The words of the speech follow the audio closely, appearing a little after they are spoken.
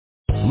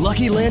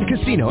Lucky Land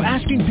Casino,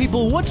 asking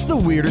people, what's the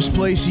weirdest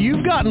place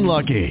you've gotten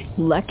lucky?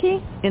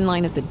 Lucky? In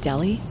line at the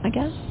deli, I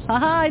guess?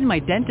 Aha, in my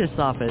dentist's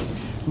office.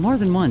 More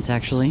than once,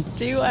 actually.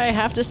 Do I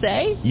have to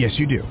say? Yes,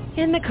 you do.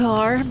 In the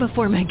car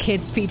before my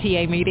kids'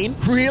 PTA meeting.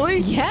 Really?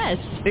 Yes.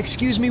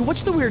 Excuse me,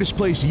 what's the weirdest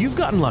place you've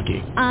gotten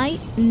lucky? I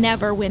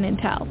never win and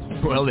tell.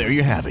 Well, there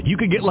you have it. You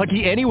can get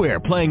lucky anywhere,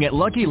 playing at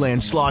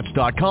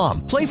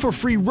LuckyLandSlots.com. Play for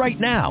free right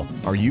now.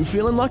 Are you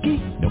feeling lucky?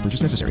 No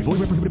purchase necessary. Void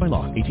where prohibited by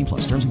law. 18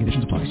 plus. Terms and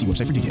conditions apply. See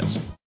website for details.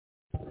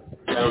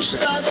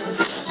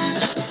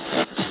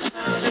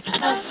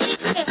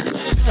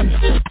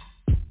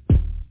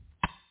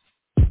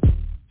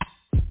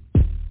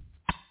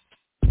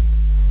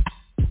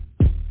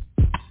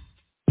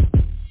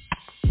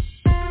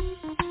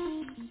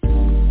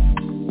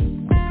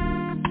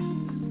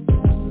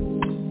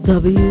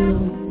 WJBR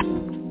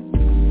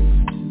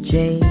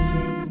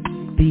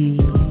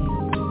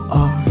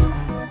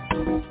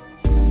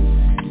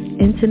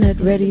Internet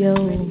radio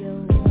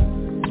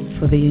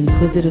for the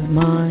inquisitive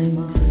mind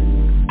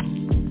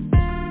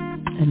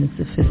and the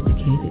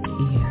sophisticated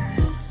ear.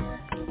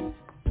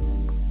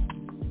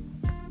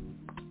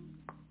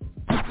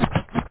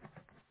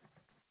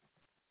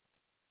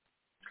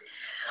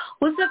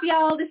 What's up,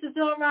 y'all? This is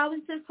Dawn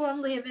Robinson,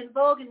 formerly of In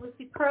Vogue and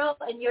Lucy Pearl,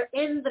 and you're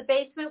in the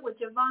basement with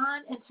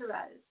JaVonne and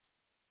Terez.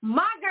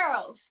 My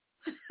girls.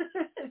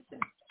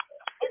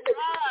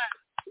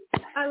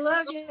 I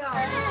love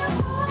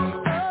y'all.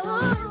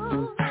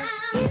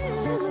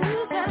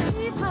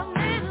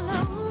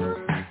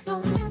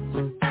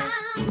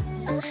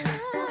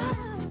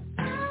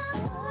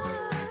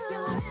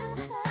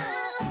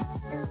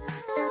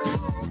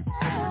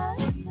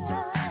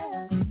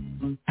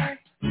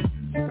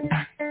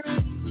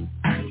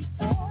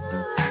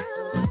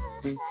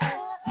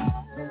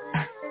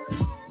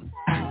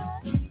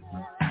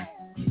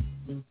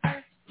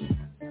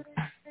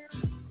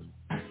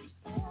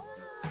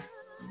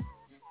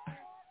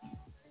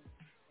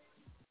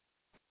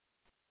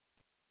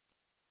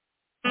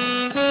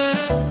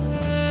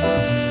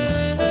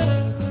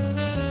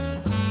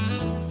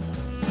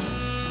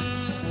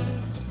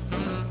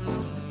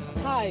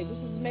 Hi, this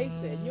is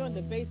Mason. You're in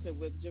the basement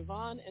with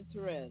JaVonne and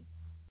Terez.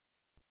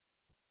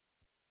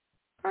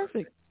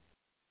 Perfect.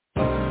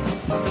 It's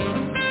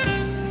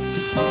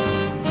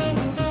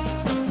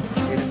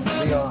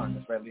Leon.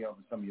 That's right, Leon,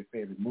 for some of your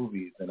favorite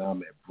movies, and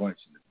I'm at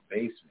brunch in the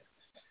basement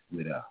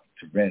with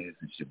Terez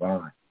and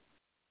JaVonne.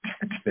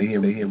 Stay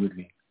here with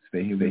me.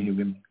 Stay here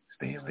with me.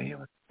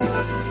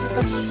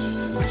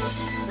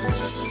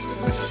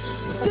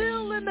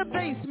 Still in the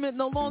basement,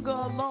 no longer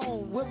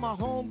alone, with my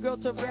homegirl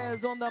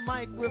Terez on the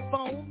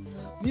microphone.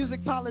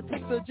 Music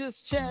politics are just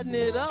chatting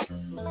it up.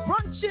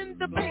 Brunch in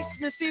the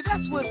basement, see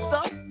that's what's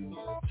up.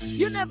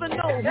 You never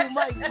know who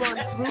might run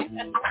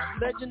through.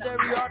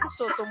 Legendary artists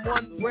or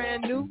someone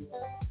brand new.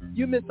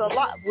 You miss a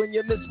lot when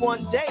you miss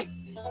one day.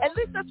 At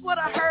least that's what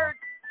I heard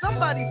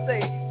somebody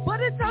say.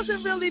 But it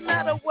doesn't really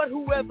matter what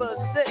whoever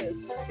says.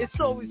 It's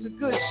always a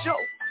good show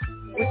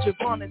with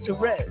JaVonne and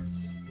Terez.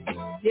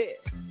 Yeah.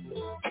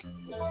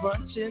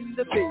 Brunch in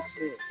the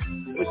basement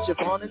with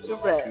JaVonne and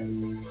Terez.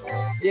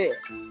 Yeah.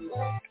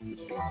 We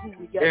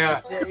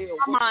got today.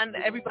 Come on,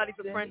 everybody's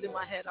a friend in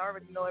my head. I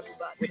already know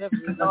everybody.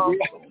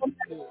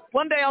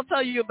 One day I'll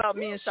tell you about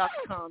me and Shaka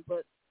Khan,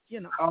 but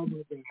you know. Oh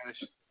my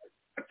gosh.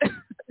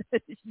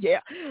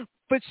 Yeah,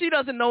 but she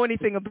doesn't know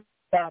anything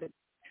about it.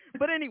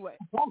 But anyway.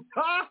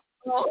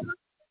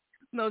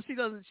 No, she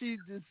doesn't. She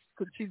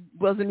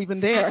wasn't even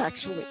there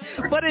actually.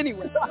 But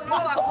anyway.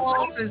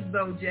 Office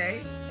though,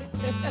 Jay.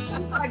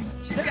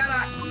 She's got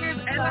our ears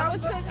and I'm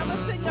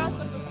gonna send y'all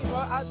something.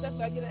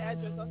 I get an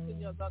address. I'll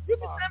send y'all something. You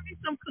can send me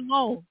some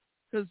cologne,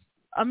 because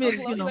I mean,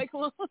 you know.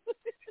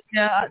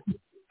 Yeah.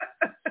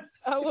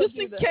 Just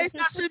in case I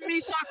should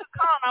meet Shaka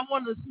Khan, I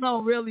want to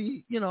smell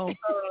really,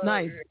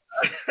 nice.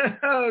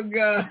 Oh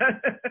God.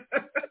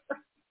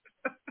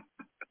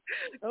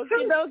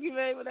 Okie dokie,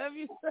 babe. Whatever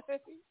you say.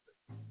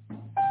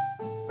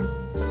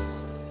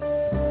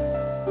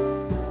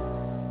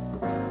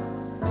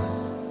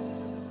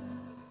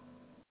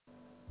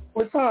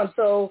 What's on?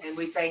 So, and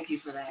we thank you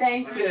for that.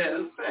 Thank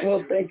you.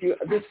 Well, thank you.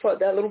 This part,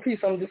 that little piece,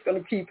 I'm just going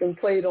to keep and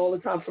play it all the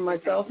time for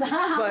myself.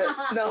 But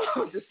no,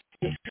 just.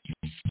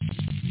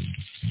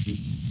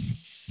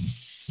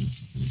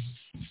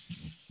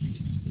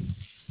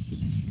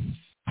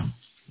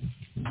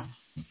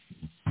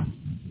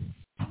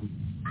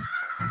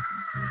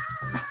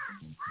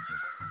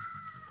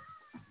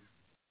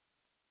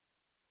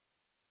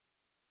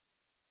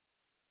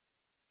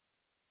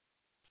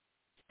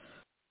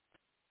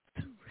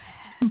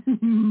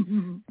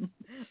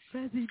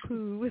 Fuzzy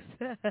Poo, what's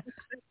that?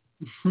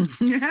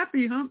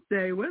 Happy Hump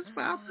Day. What's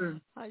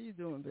poppin'? How you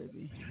doing,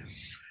 baby?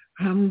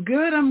 I'm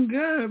good.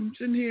 I'm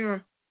sitting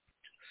here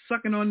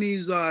sucking on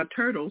these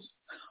turtles.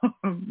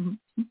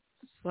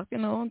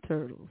 Sucking on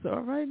turtles.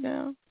 All right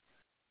now.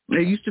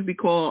 They used to be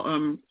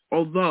called,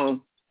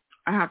 although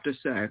I have to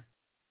say,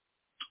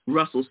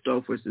 Russell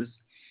Stouffer's is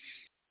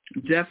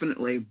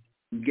definitely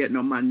getting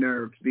on my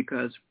nerves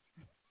because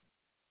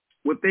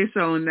what they're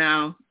selling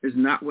now is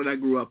not what I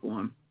grew up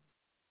on.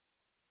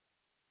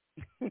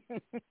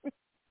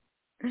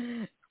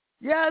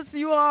 Yes,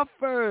 you are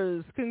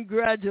first.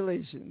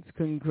 Congratulations.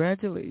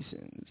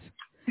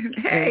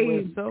 Hey, and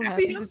we're so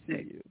happy to see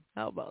birthday. you.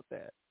 How about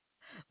that?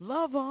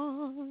 Love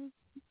on.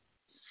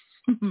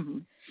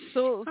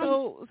 So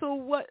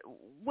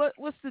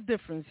what's the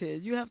difference here?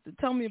 You have to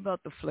tell me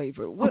about the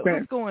flavor. What's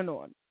going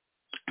on?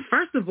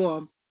 First of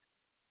all,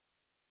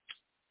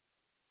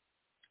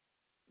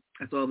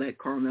 that's all that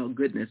caramel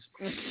goodness.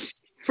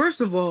 First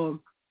of all,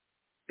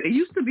 they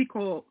used to be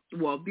called,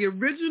 the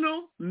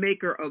original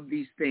maker of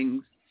these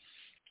things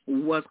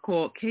was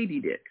called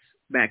Katydicks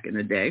back in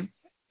the day.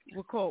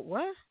 We're called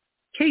what?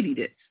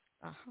 Katydicks.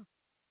 Uh-huh.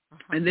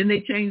 And then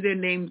they changed their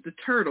names to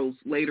Turtles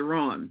later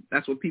on.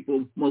 That's what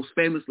people most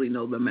famously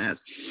know them as.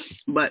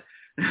 But,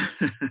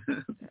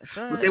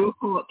 but they were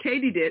called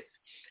Katydicks,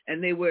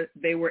 and they were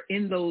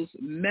in those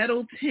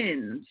metal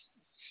tins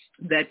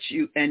that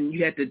you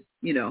had to,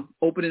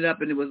 open it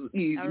up, and it was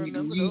I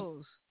remember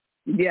those.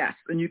 Yes,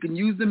 and you can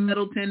use the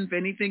metal tin for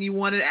anything you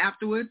wanted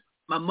afterwards.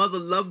 My mother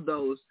loved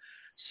those,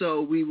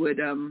 so we would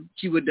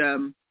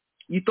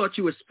you thought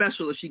you were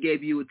special if she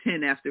gave you a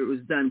tin after it was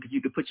done because you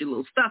could put your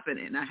little stuff in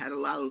it. And I had a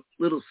lot of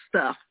little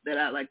stuff that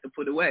I like to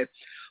put away.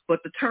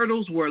 But the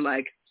Turtles were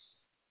like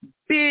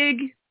big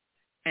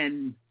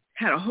and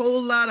had a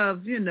whole lot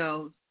of,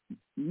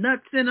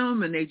 nuts in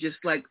them, and they just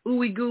like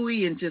ooey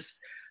gooey and just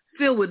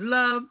filled with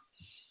love.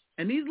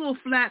 And these little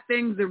flat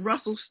things that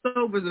Russell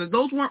Stovers,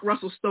 those weren't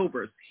Russell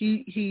Stovers.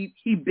 He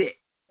bit.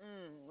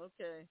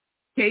 Okay.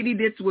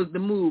 Katydicks was the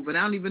move, and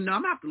I don't even know.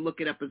 I'm going to have to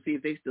look it up and see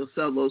if they still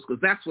sell those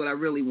because that's what I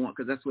really want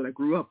because that's what I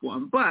grew up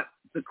on. But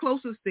the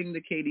closest thing to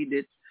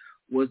Katydicks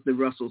was the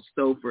Russell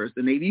Stovers,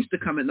 and they used to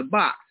come in the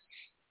box.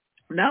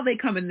 Now they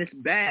come in this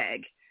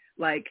bag,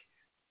 like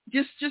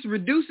just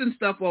reducing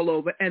stuff all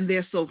over, and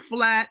they're so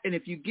flat, and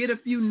if you get a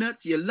few nuts,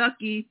 you're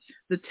lucky.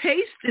 The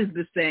taste is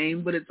the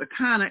same, but it's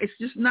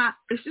just not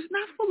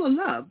full of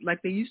love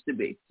like they used to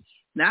be.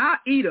 Now I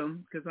eat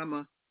them because I'm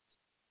a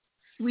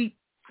sweet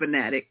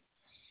fanatic.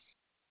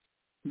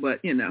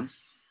 But, Yeah.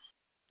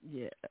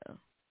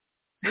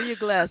 Where are your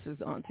glasses,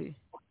 Auntie?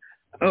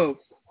 Oh,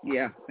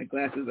 yeah. My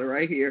glasses are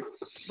right here.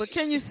 But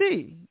can you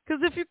see?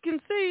 Because if you can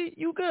see,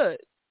 you good.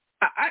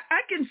 I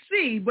can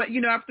see, but,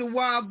 after a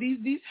while,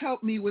 these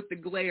help me with the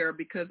glare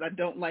because I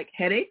don't like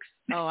headaches.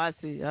 Oh, I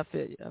see. I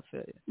feel you.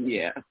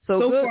 Yeah.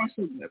 So good, far,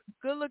 so good.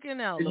 Good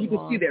looking out, you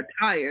can see they're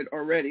tired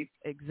already.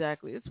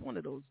 Exactly. It's one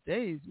of those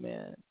days,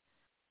 man.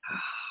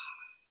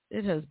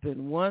 It has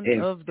been one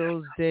of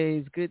those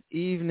days. Good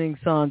evening,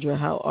 Sandra.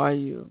 How are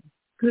you?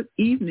 Good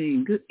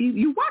evening.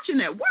 You watching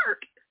at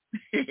work?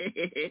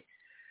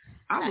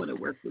 I want to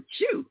work with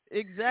you.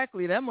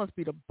 Exactly. That must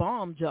be the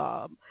bomb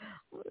job.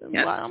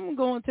 Yes. I'm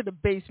going to the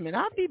basement.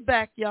 I'll be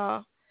back,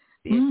 y'all.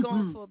 It's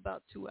going for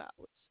about 2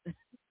 hours.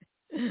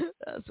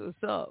 That's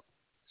what's up.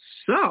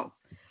 So,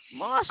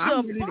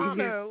 Marsha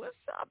Bonner, what's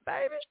up,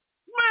 baby?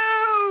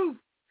 Woo!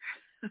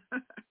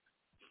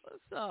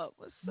 What's up?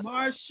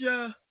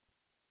 Marsha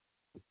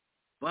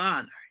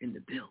Bonner in the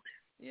building.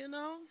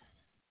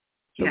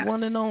 The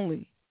one and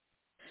only.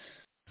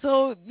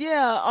 So,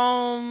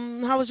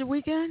 how was your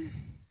weekend?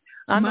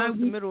 I know it's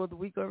the middle of the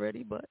week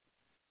already, but.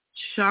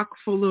 Chock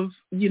full of,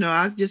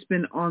 I've just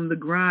been on the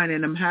grind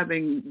and I'm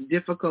having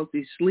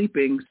difficulty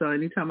sleeping. So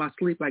anytime I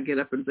sleep, I get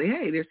up and say,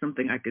 hey, there's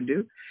something I can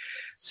do.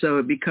 So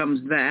it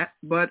becomes that.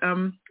 But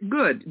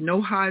good.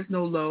 No highs,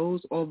 no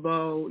lows,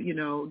 although,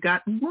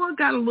 got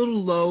a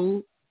little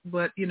low,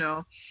 but,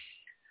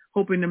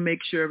 hoping to make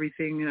sure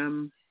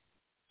everything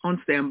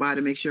on standby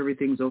to make sure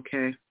everything's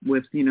okay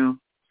with,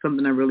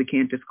 something I really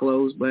can't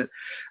disclose. But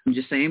I'm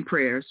just saying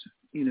prayers,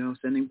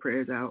 sending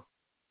prayers out.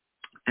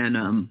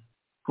 And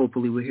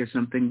hopefully we'll hear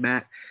something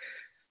back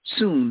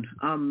soon.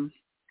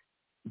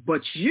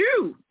 But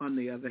you, on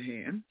the other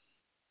hand,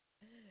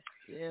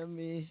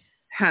 me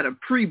had a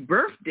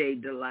pre-birthday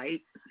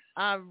delight.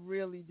 I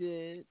really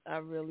did. I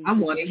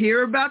want to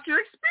hear about your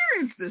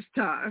experience this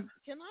time.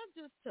 Can I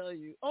just tell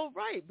you? Oh,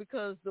 right,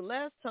 because the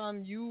last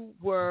time you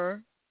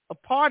were a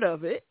part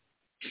of it,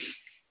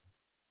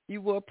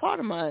 you were a part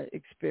of my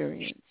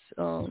experience.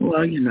 Well,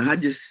 I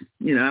just,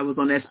 I was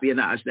on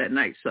espionage that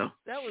night, so.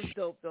 That was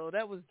dope, though.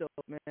 That was dope,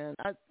 man.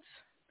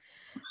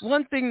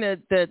 One thing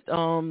that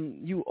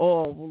you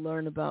all will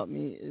learn about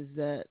me is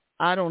that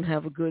I don't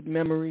have a good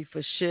memory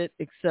for shit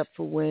except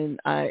for when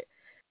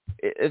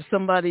if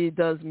somebody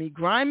does me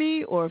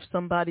grimy or if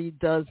somebody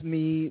does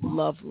me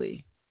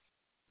lovely.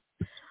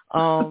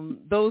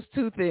 Those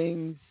two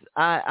things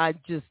I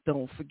just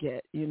don't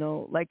forget,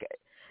 like,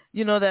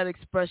 that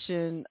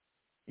expression,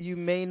 you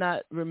may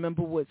not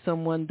remember what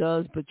someone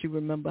does, but you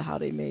remember how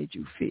they made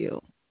you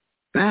feel.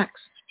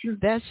 Facts. True.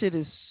 That shit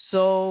is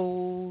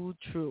so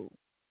true.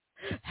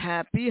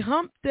 Happy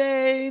hump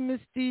day,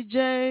 Miss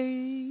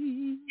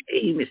DJ.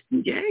 Hey, Miss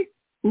DJ.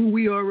 Ooh,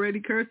 we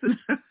already cursing.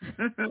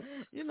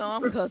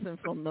 I'm cussing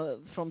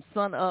from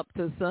sun up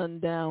to sun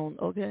down,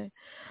 okay?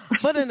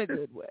 But in a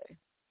good way.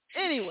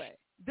 Anyway,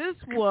 this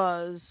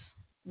was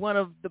one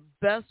of the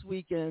best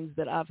weekends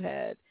that I've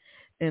had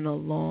in a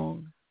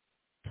long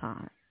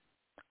time.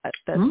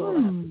 That's all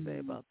I have to say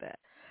about that.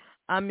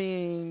 I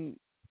mean,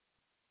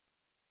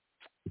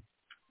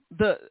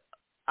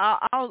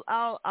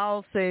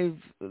 I'll save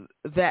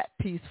that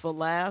piece for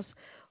last,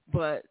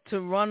 but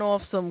to run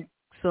off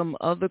some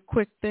other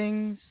quick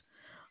things.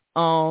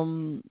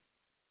 Cheryl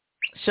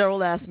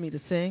asked me to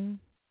sing.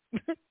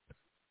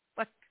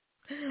 Like,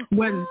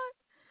 when? What?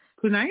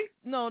 Tonight?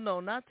 No,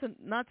 not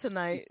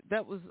tonight.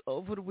 That was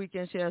over the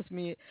weekend. She asked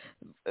me.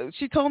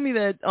 She told me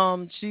that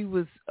she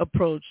was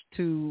approached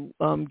to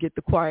get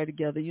the choir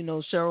together. You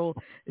know, Cheryl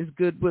is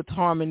good with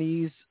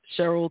harmonies.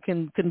 Cheryl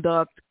can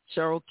conduct.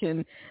 Cheryl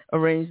can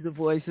arrange the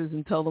voices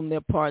and tell them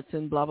their parts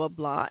and blah blah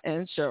blah.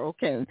 And Cheryl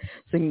can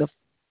sing the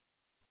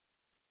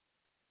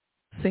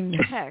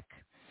heck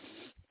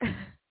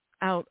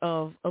out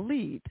of a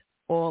lead,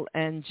 all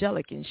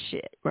angelic and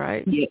shit,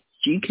 right? Yes,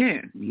 she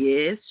can.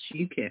 Yes,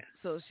 she can.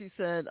 So she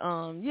said,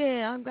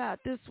 yeah, I've got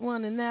this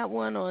one and that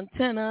one on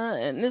tenor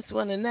and this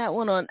one and that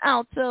one on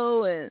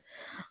alto, and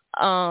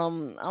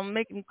I'm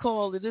making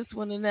call to this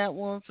one and that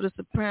one for the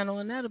soprano,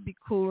 and that'll be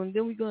cool. And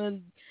then we're going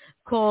to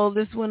call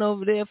this one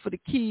over there for the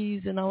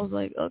keys. And I was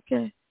like,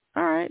 okay,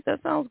 all right,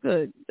 that sounds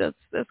good. That's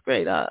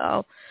great.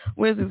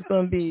 Where's this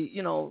going to be,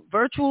 you know,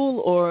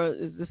 virtual, or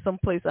is this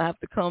someplace I have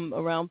to come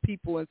around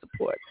people and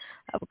support?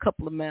 I have a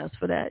couple of masks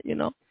for that, you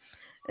know.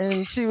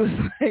 And she was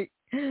like,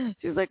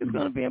 it's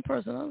going to be in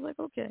person. I was like,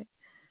 okay.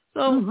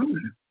 So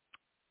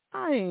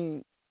I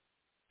ain't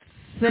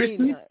saying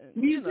nothing.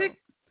 Music?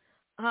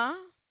 You know. Huh?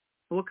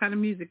 What kind of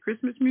music?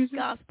 Christmas music?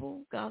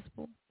 Gospel.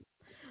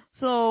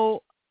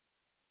 So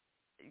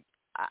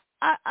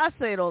I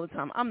say it all the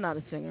time. I'm not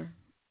a singer.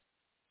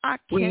 I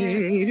can't.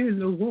 Wade in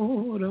the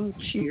water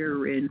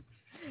cheering.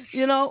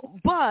 You know,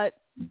 but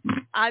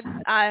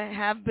I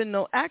have been,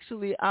 no,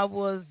 actually I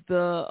was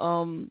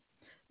the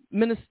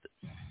minister,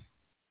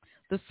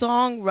 the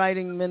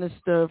songwriting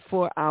minister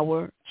for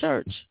our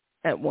church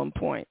at one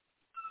point.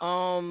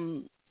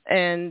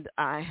 And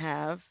I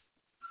have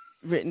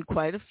written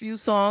quite a few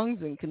songs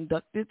and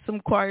conducted some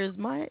choirs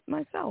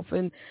myself,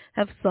 and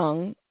have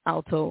sung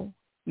alto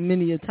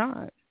many a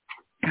time.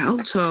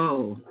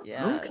 Alto.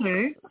 Yeah.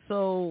 Okay.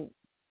 So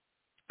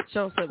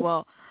Cheryl said,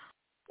 well,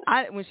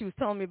 when she was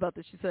telling me about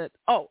this, she said,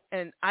 oh,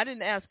 and I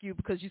didn't ask you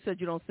because you said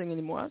you don't sing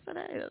anymore. I said,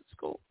 hey, that's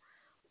cool.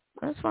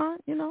 That's fine.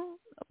 You know,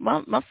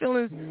 my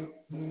feelings,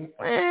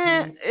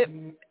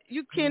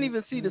 you can't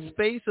even see the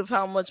space of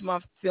how much my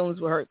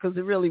feelings were hurt, because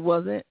it really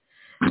wasn't.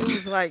 It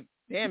was like,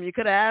 damn, you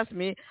could have asked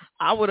me.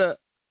 I would have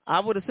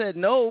said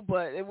no,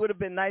 but it would have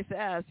been nice to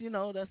ask. You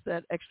know, that's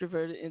that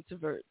extroverted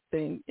introvert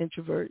thing.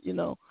 Introvert, you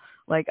know,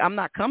 like, I'm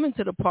not coming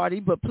to the party,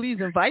 but please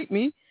invite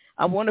me.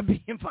 I want to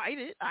be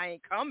invited. I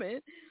ain't coming.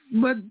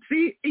 But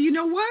see, you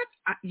know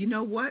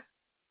what?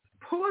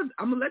 Pause.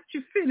 I'm gonna let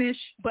you finish.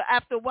 But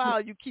after a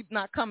while, you keep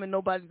not coming.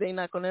 They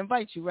not gonna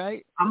invite you,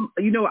 right?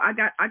 You know, I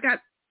got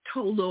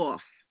told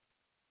off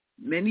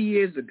many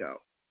years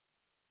ago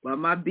by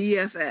my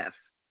BFF,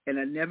 and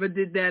I never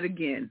did that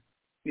again.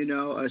 You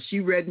know, she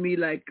read me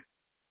like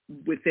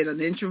within an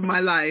inch of my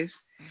life,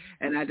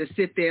 and I just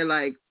sit there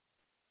like,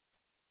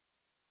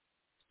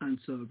 I'm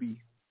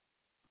sorry.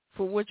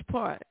 For which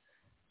part?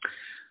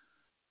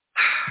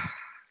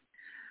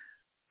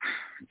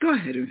 Go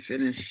ahead and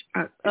finish.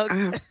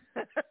 Okay.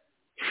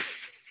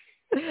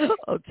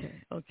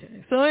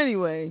 Okay. So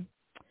anyway,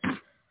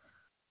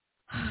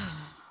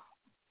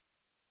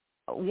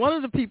 one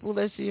of the people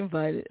that she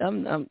invited,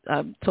 I'm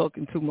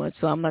talking too much,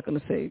 so I'm not going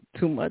to say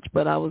too much,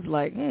 but I was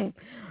like,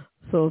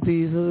 so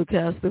these are the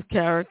cast of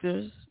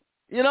characters.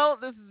 You know,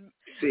 this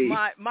is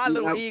my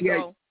little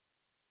ego,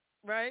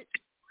 right?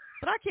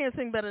 But I can't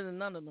sing better than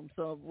none of them,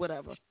 so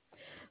whatever.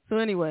 So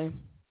anyway,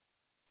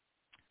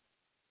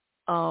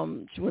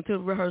 she went to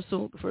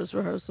the first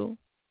rehearsal,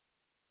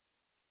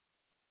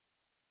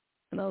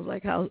 and I was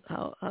like,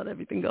 how'd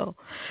everything go?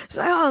 She's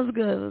like, oh, it was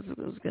good. It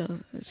was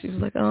good. And she was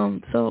like,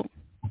 so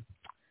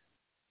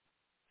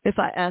if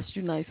I asked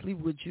you nicely,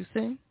 would you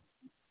sing?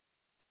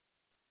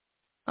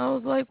 I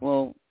was like,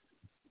 well,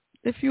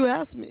 if you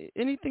ask me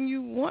anything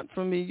you want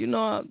from me, you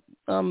know,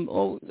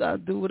 I'll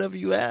do whatever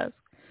you ask.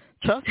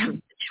 Trust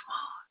me.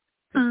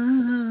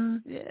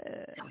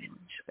 Yeah,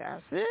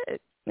 that's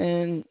it.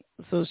 And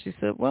so she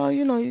said, well,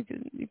 you know, you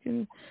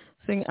can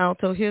sing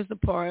alto. Here's the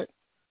part.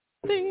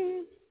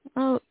 Ding.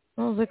 I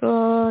was like,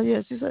 oh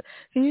yeah. She said,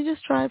 can you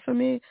just try it for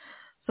me?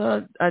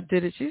 So I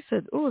did it. She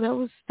said, oh,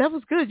 that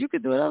was good. You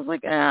could do it. I was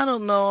like, I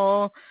don't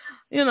know.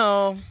 You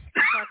know,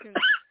 if I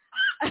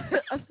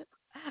can.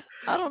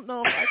 I don't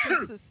know if I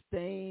can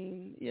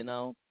sustain. You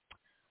know.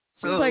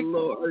 She was like,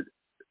 Lord.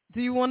 Do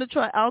you want to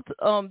try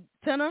alto,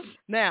 tenor?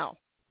 Now,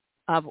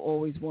 I've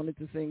always wanted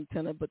to sing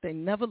tenor, but they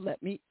never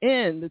let me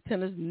in. The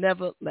tenors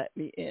never let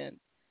me in.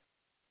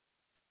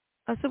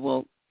 I said,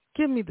 well,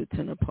 give me the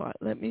tenor part.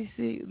 Let me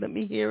see. Let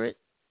me hear it.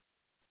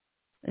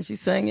 And she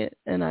sang it,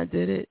 and I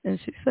did it. And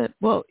she said,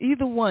 well,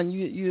 either one,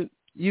 you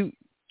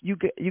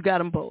got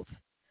them both.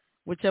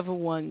 Whichever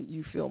one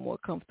you feel more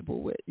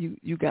comfortable with,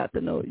 you got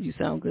the note. You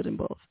sound good in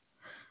both.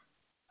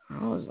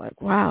 I was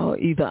like, wow,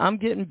 either I'm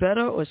getting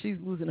better or she's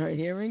losing her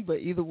hearing, but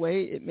either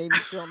way, it made me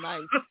feel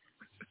nice.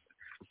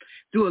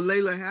 Do a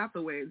Layla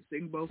Hathaway and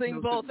sing both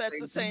at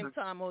the same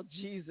time. Oh,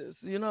 Jesus.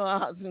 You know,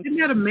 isn't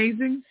that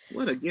amazing?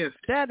 What a gift.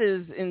 That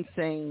is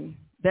insane.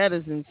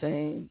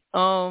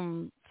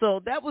 So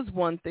that was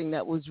one thing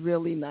that was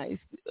really nice.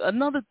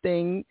 Another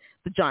thing,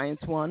 the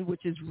Giants won,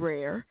 which is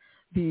rare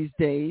these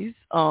days.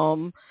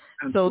 So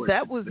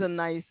that was a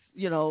nice,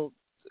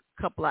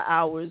 couple of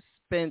hours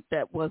spent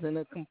that wasn't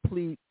a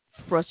completely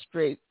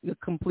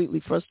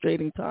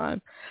frustrating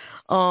time.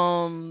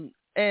 And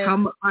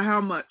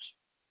how much?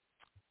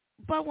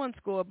 By one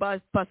score, by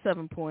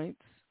 7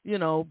 points,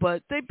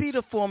 but they beat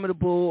a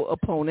formidable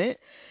opponent,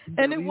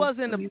 and it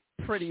wasn't a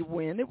pretty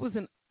win.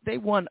 They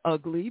won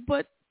ugly,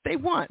 but they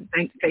won.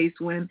 Face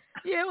win.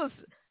 Yeah, it was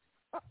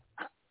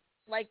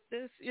like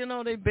this,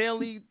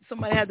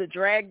 somebody had to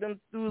drag them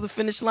through the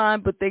finish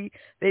line, but they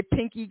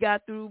pinky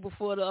got through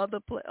before the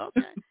other play.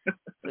 Okay,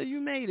 so you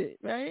made it,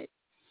 right?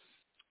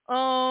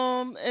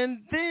 And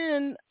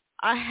then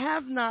I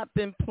have not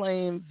been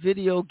playing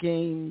video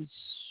games.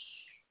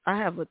 I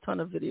have a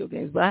ton of video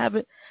games, but I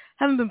haven't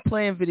been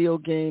playing video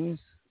games.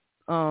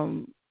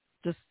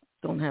 Just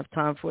don't have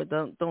time for it.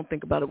 Don't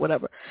think about it.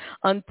 Whatever.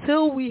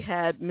 Until we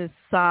had Miss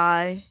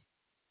Sai.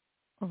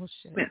 Oh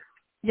shit.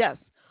 Yes,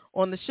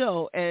 on the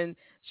show, and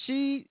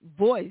she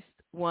voiced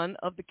one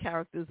of the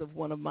characters of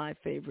one of my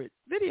favorite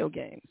video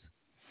games.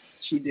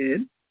 She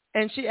did,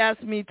 and she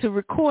asked me to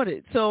record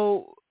it.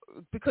 So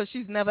because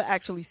she's never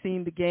actually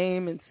seen the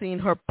game and seen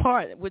her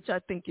part, which I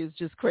think is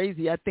just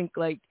crazy. I think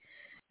like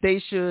they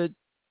should.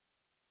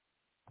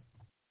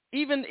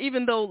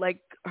 Even though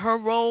like her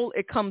role,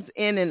 it comes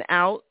in and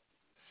out,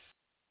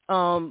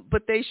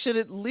 but they should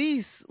at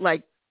least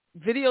like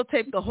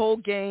videotape the whole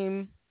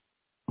game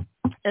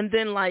and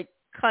then like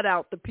cut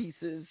out the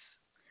pieces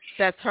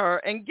that's her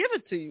and give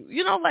it to you,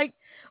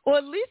 or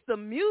at least the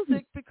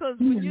music, because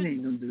when you're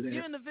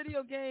in the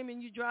video game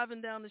and you're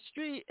driving down the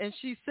street and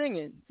she's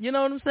singing, you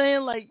know what I'm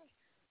saying? Like,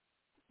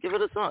 give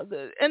it a song,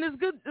 and it's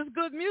good. It's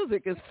good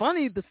music. It's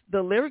funny.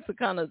 The lyrics are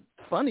kind of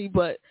funny,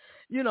 but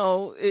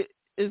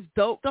it's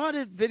dope.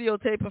 Started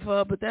videotaping for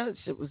her, but that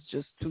shit was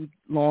just too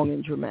long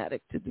and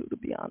dramatic to do, to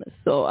be honest.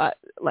 So I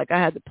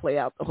had to play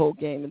out the whole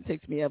game, and it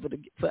takes me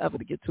forever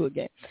to get to a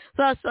game.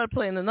 So I started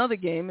playing another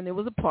game, and there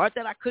was a part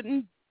that I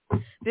couldn't.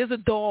 There's a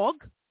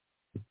dog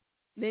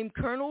named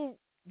Colonel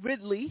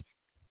Ridley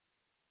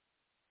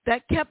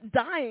that kept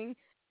dying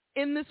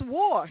in this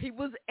war. He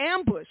was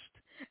ambushed,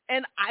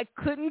 and I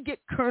couldn't get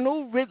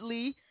Colonel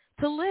Ridley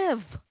to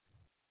live.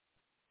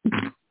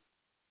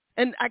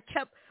 And I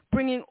kept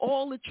bringing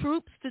all the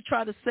troops to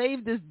try to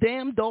save this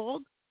damn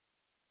dog,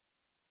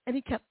 and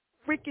he kept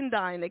freaking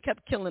dying. They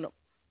kept killing him.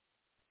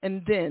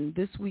 And then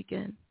this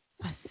weekend,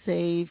 I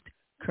saved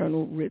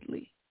Colonel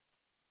Ridley.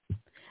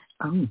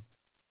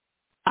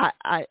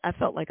 I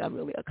felt like I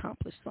really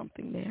accomplished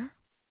something there.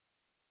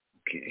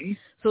 Okay.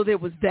 So there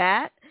was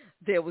that.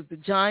 There was the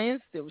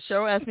Giants. There was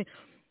Cheryl asked me.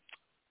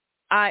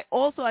 I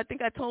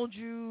think I told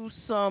you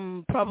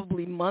some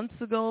probably months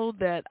ago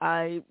that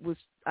I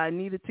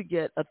needed to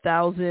get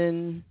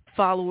 1,000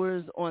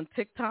 followers on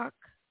TikTok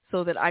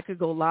so that I could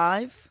go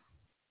live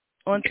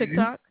on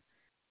TikTok.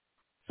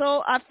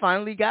 So I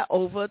finally got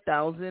over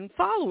 1,000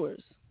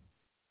 followers.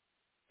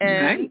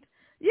 And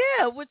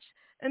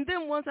and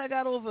then once I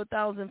got over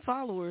 1,000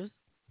 followers,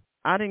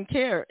 I didn't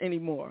care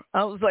anymore.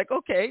 I was like,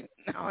 okay,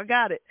 now I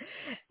got it.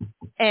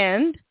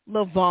 And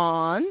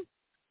JaVonne,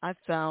 I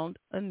found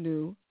a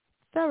new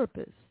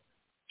therapist.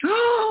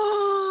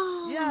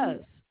 Yes.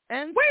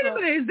 And wait a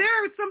minute, is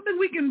there something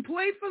we can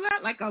play for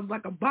that? Like a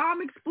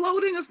bomb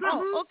exploding or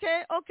something? Oh,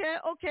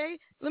 okay.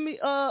 Let me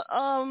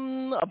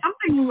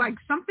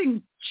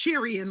something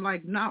cheery and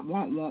like not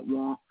want.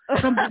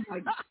 Something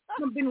like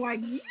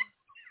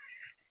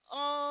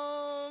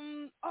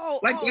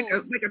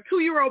like a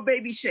 2-year-old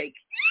baby shake.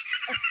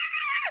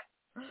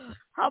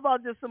 How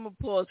about just some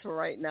applause for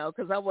right now?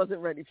 Because I wasn't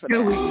ready for that.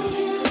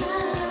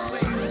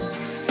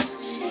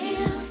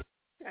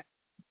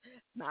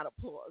 Not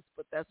applause,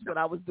 but that's what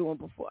I was doing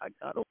before I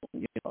got on,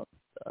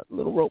 a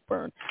little rope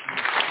burn.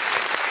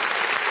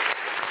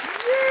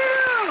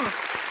 Yeah!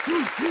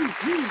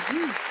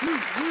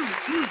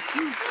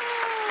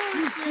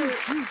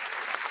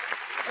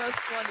 That's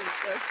funny.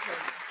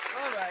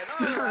 All right.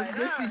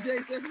 Jesse J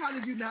says, how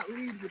did you not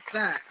lead with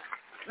that?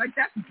 Like,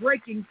 that's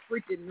breaking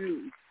freaking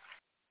news.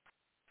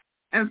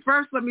 And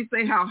first, let me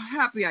say how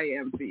happy I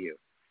am for you.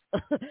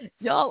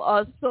 Y'all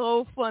are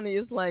so funny.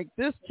 It's like,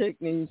 this chick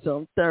needs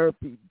some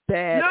therapy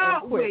bad.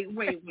 No, wait.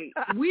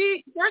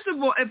 We, first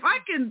of all, if I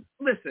can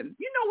listen,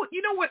 you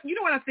know what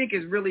I think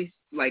is really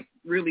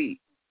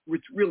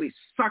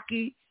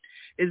sucky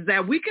is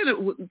that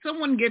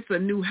someone gets a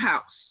new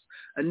house,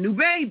 a new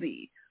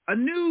baby, a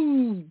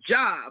new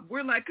job.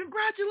 We're like,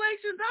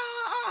 congratulations.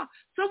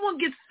 Someone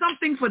gets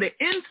something for the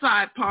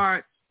inside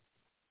part,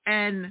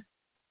 and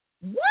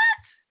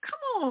what?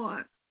 Come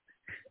on.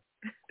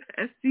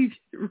 SC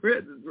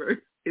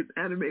Redsburg is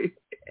animated.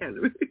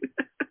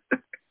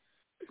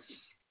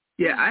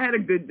 Yeah, I had a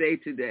good day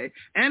today,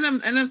 and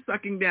I'm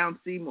sucking down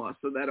sea moss,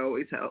 so that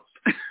always helps.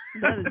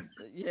 That is,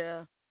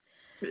 yeah.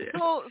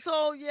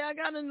 So yeah, I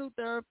got a new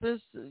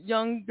therapist,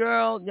 not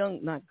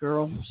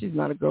girl. She's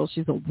not a girl.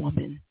 She's a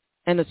woman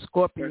and a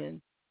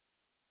Scorpion.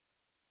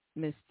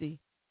 Misty.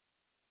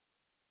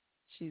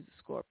 She's a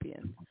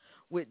Scorpion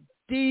with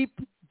deep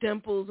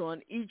dimples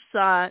on each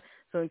side.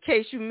 So in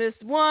case you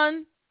missed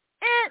one,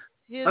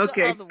 here's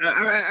the other one.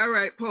 All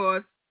right.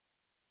 Pause.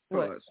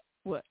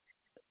 What?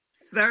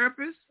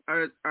 Therapists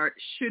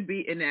should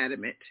be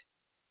inanimate.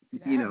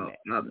 You know,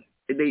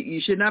 you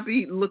should not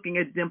be looking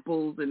at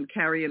dimples and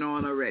carrying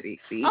on already.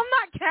 See? I'm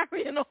not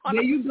carrying on.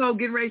 There you go.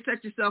 Get ready to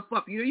set yourself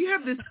up. You know, you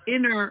have this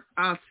inner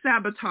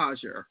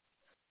sabotager.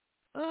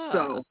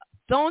 So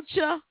don't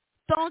you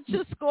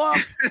score?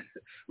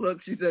 Look,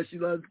 she says she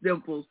loves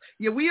dimples.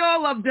 Yeah, we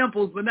all love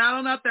dimples, but not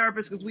on our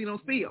therapists because we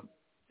don't see them.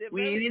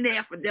 We ain't in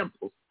there for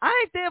dimples. I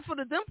ain't there for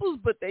the dimples,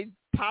 but they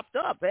popped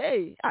up.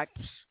 Hey,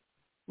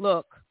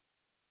 look.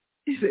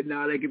 He said,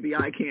 "No, they could be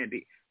eye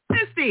candy."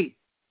 Misty.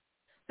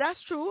 That's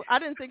true. I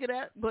didn't think of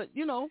that, but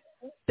you know,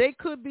 they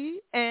could be.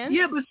 And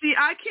yeah, but see,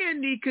 eye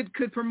candy could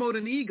promote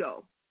an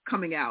ego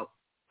coming out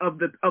of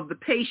the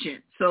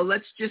patient. So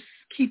let's just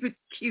keep it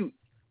cute.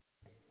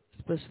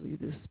 Especially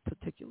this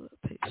particular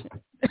patient.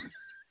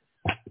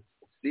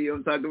 See what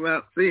I'm talking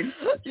about? See?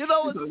 You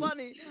know what's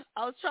funny?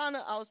 I was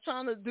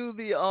trying to do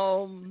the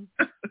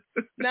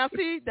Now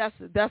see,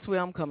 that's where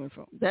I'm coming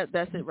from.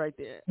 That's it right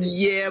there.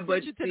 Yeah,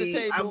 but you to the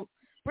table.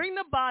 Bring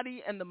the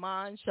body and the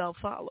mind shall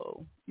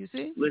follow. You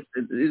see?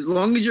 Listen, as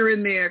long as you're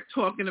in there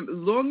talking, as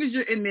long as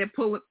you're in there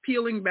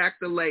peeling back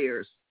the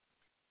layers.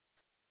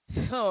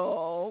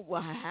 So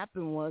what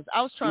happened was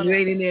I was trying you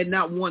ain't in there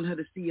not wanting her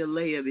to see a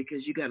layer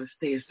because you got to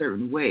stay a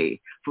certain way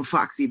for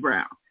Foxy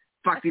Brown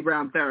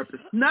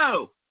therapist.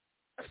 No,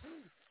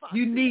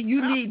 you need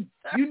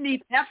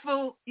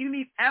Ethel,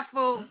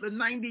 the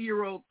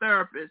 90-year-old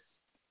therapist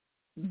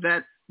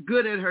that's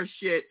good at her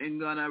shit and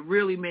gonna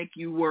really make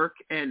you work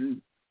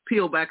and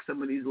peel back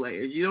some of these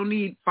layers. You don't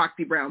need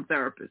Foxy Brown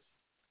therapist.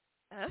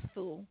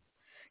 Ethel,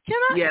 can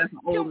I? Yes,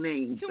 old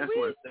name. Can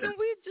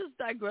we just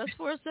digress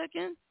for a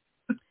second?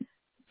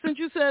 Since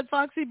you said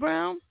Foxy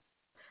Brown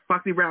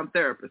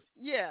therapist.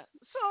 Yeah.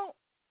 So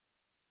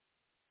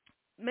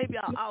maybe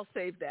I'll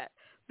save that.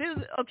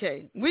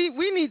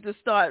 We need to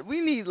start. We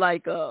need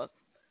like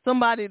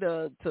somebody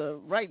to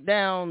write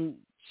down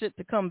shit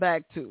to come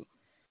back to.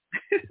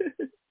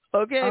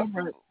 Okay.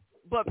 Right.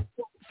 But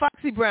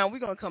Foxy Brown, we're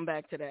gonna come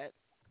back to that.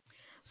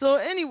 So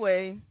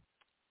anyway,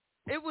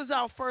 it was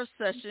our first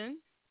session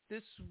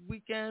this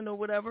weekend or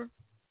whatever,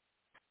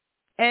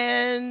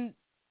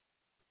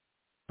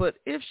 but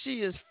if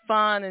she is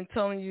fine and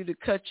telling you to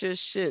cut your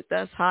shit,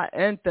 that's hot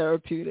and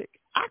therapeutic.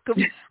 I feel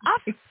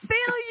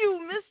you,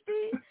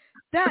 Misty.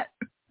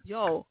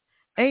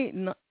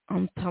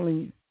 I'm telling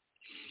you,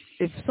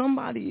 if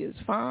somebody is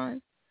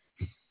fine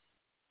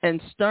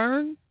and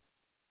stern,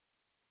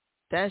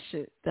 that's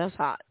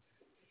hot.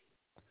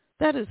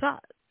 That is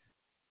hot.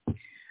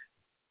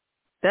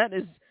 That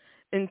is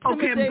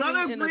intimidating. Okay, I'm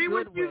gonna agree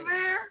with you way.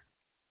 there,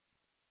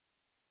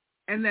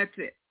 and that's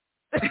it.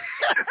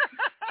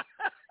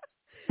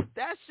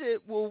 That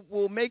shit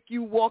will make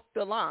you walk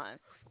the line.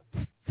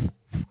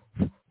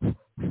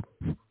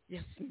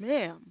 Yes,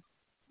 ma'am.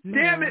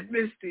 Damn it,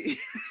 Misty.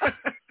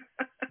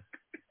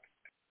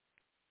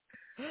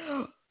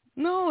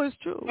 No, it's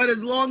true. But as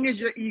long as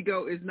your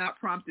ego is not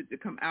prompted to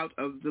come out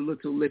of the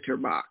little litter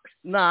box.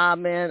 Nah,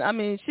 man. I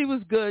mean, she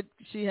was good.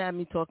 She had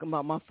me talking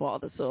about my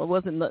father, so it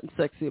wasn't nothing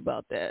sexy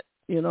about that.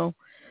 You know,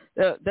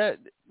 that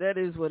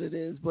is what it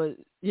is. But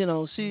you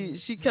know, she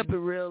kept it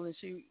real, and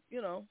she's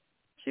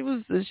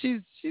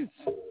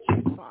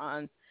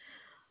fine,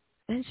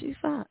 and she's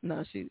fine.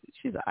 No, she's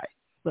alright.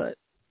 But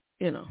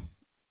you know,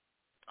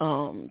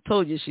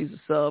 told you she's a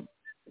sub.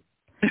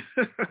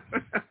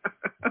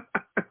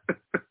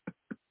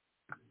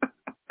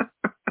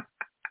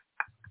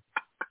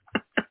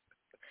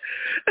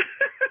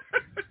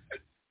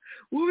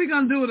 What we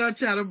gonna do with our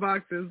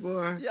chatterboxes,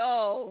 boy?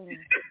 Yo.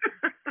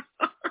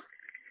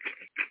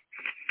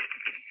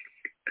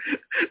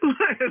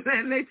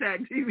 And they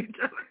tag team each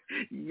other.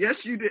 Yes,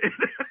 you did.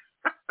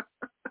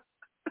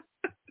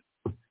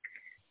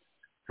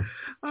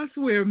 I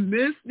swear,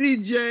 Miss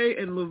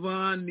DJ and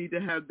LaVonne need to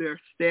have their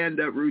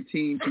stand-up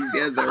routine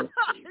together.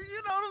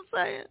 You know what I'm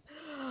saying?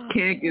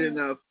 Can't get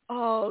enough.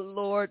 Oh,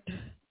 Lord.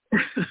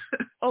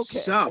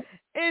 Okay. So.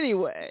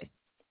 Anyway,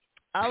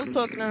 I was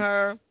talking to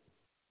her,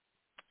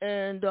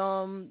 and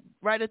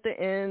right at the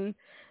end,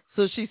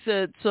 so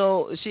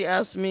she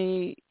asked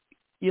me,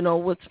 you know,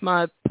 what's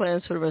my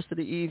plans for the rest of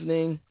the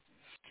evening?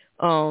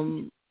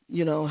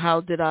 You know,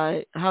 what did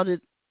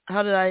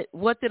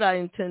I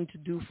intend to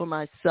do for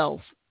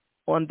myself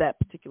on that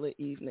particular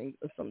evening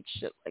or some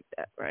shit like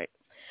that, right?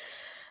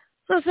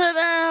 So I said,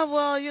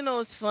 well, you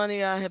know, it's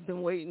funny. I have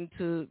been waiting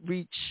to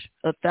reach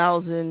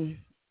 1,000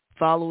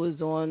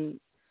 followers on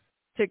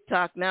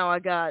TikTok. Now I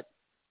got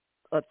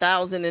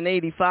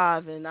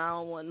 1,085 and I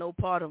don't want no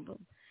part of them.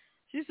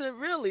 She said,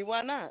 really?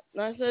 Why not?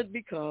 And I said,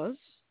 because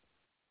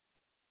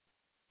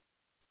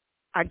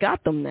I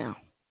got them now.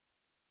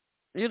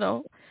 You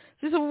know.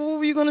 She said, well, what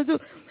were you going to do?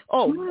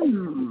 Oh,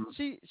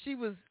 she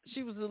was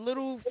a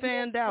little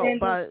fanned out,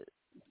 but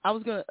I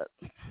was going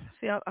to,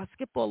 see, I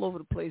skip all over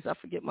the place. I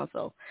forget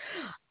myself.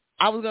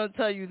 I was going to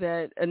tell you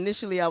that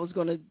initially I was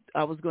going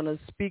to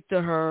speak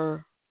to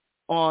her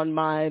on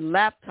my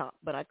laptop,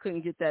 but I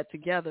couldn't get that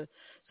together.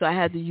 So I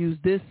had to use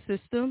this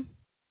system.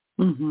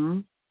 Mm-hmm.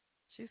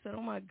 She said,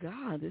 oh, my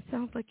God, it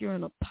sounds like you're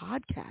in a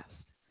podcast.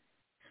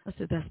 I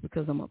said, that's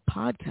because I'm a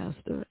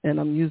podcaster, and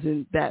I'm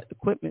using that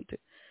equipment.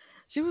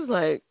 She was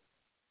like,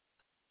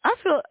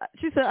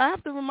 she said, I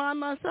have to remind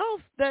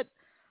myself that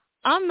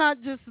I'm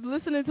not just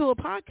listening to a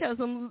podcast.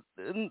 I'm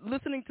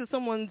listening to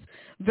someone's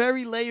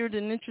very layered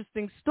and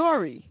interesting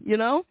story, you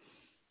know?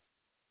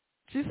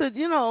 She said,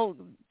 you know,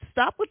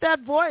 stop with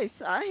that voice.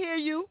 I hear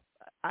you.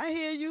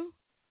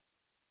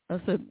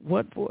 I said,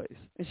 what voice?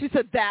 And she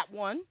said, that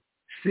one.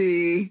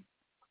 See?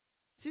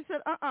 She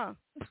said, I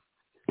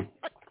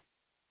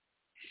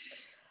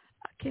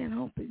can't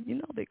help it. You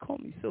know they call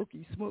me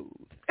Silky Smooth.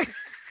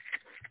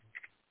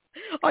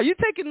 Are you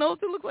taking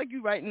notes? It looks like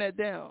you writing that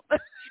down.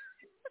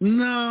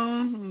 No,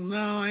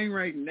 I ain't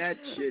writing that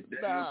shit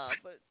down. Nah,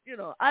 but, you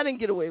know, I didn't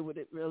get away with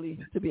it, really,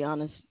 to be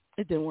honest.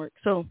 It didn't work.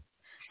 So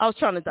I was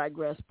trying to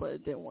digress, but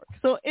it didn't work.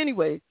 So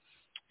anyway,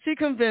 she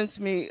convinced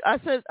me. I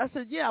said,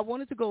 yeah, I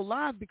wanted to go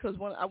live because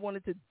I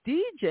wanted to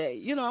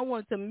DJ. You know, I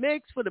wanted to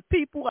mix for the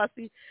people. I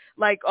see,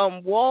 like,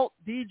 Walt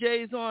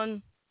DJs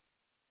on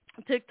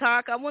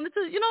TikTok. I wanted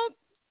to, you know,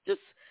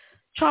 just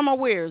try my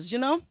wares, you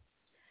know?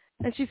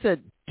 And she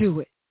said,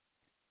 do it.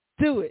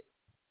 You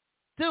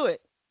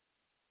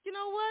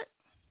know what?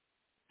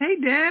 Hey,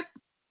 Dad.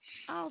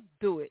 I'll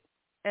do it.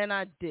 And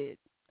I did.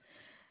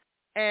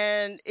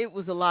 And it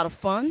was a lot of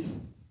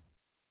fun.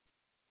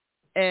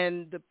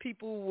 And the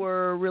people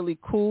were really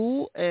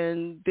cool.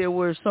 And there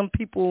were some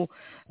people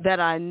that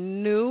I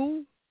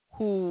knew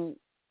who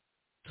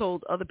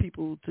told other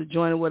people to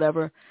join or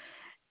whatever.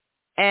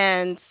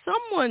 And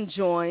someone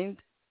joined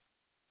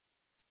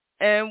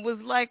and was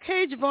like,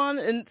 hey,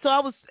 JaVonne. And so I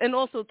was, and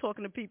also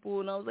talking to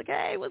people, and I was like,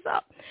 hey, what's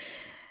up?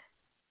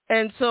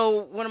 And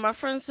so one of my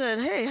friends said,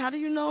 hey, how do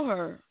you know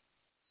her?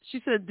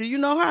 She said, do you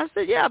know her? I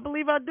said, yeah, I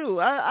believe I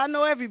do. I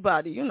know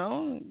everybody, you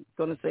know. I'm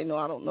going to say, no,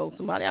 I don't know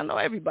somebody. I know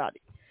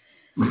everybody.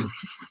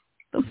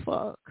 The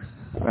fuck,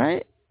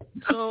 right?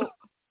 So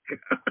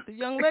the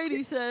young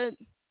lady said,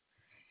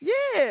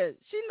 yeah,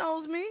 she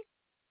knows me.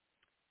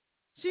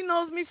 She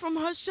knows me from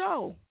her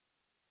show.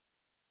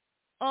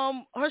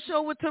 Her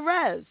show with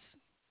Terez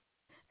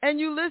and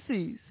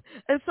Ulysses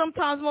and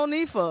sometimes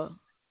Monifa.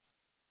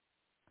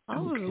 I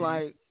was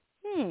like,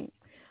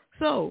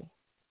 So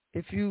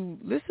if you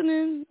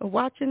listening or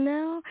watching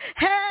now,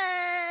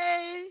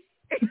 hey!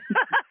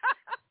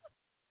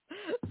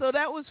 So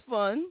that was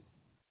fun.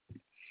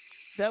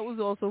 That was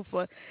also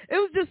fun. It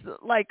was just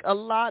like a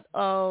lot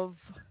of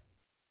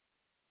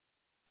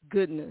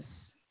goodness,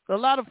 a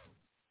lot of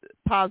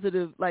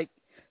positive, like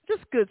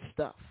just good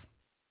stuff.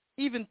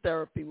 Even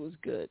therapy was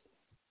good.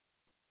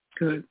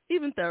 Good.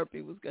 Even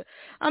therapy was good.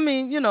 I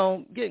mean, you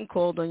know, getting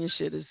called on your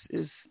shit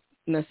is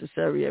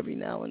necessary every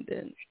now and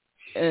then.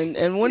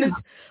 And when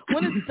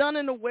it's done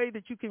in a way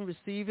that you can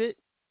receive it,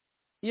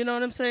 you know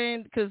what I'm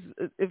saying? Because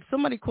if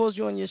somebody calls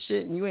you on your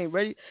shit and you ain't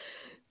ready,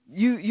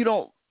 you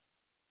don't,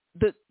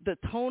 the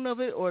tone of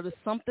it or the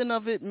something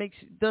of it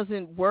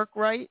doesn't work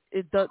right.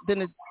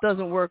 Then it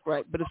doesn't work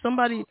right. But if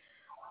somebody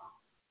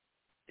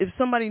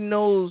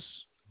knows,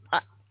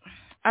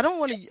 I don't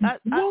want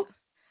to.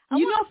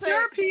 You know,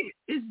 therapy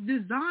is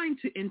designed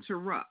to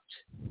interrupt.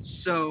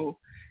 So,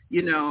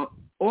 you know,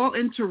 all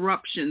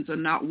interruptions are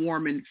not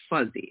warm and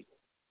fuzzy.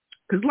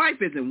 Because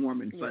life isn't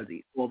warm and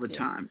fuzzy all the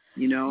time,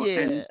 you know. Yeah.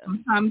 And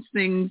sometimes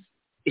things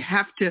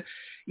have to,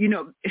 you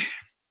know. It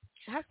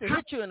has to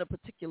hit you in a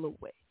particular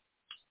way.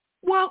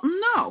 Well,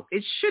 no,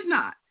 it should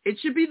not. It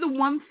should be the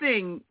one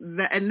thing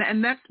that,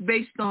 and that's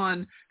based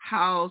on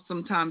how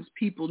sometimes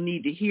people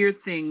need to hear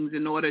things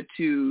in order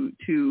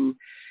to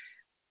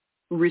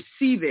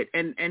receive it.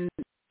 And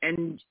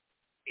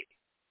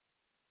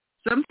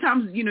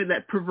sometimes, you know,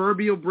 that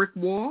proverbial brick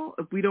wall,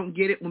 if we don't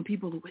get it when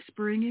people are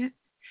whispering it,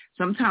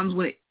 sometimes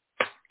when it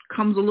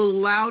comes a little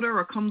louder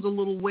or comes a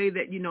little way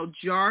that, you know,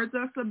 jars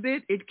us a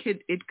bit, it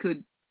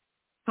could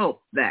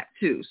help that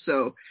too.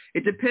 So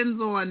it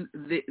depends on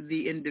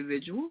the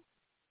individual.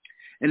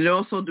 And it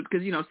also,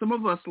 because, you know, some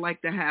of us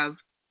like to have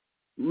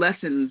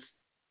lessons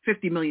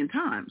 50 million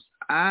times.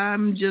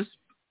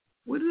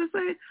 What did I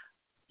say?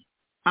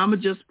 I'm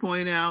going to just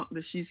point out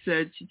that she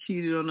said she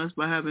cheated on us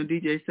by having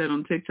DJ set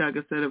on TikTok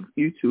instead of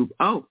YouTube.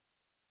 Oh,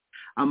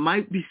 I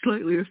might be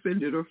slightly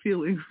offended or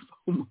feeling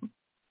FOMO.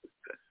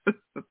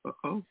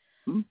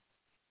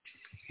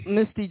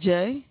 Misty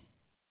J,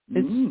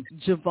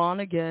 it's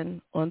JaVonne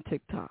again on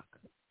TikTok.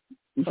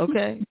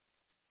 Okay?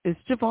 It's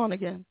JaVonne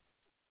again.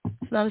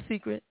 It's not a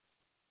secret.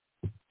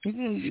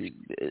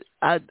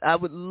 I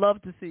would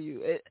love to see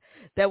you.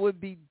 That would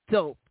be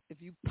dope. If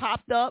you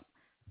popped up,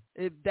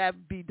 that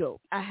would be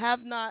dope. I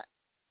have not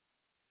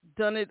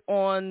done it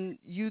on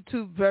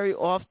YouTube very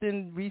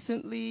often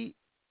recently.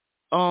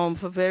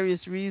 for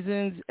various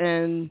reasons,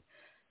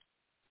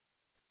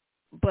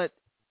 but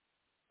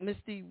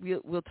Misty,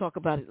 we'll talk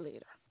about it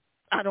later.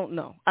 I don't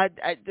know.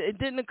 It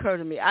didn't occur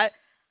to me.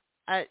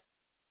 I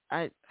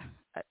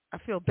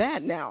feel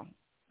bad now.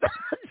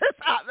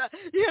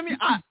 You hear me?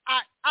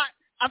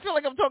 I feel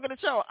like I'm talking to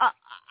show.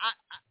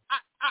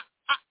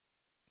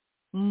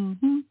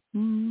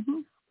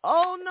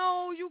 Oh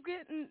no, you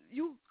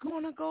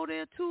gonna go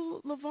there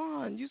too,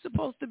 LaVonne. You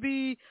supposed to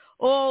be.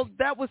 Oh,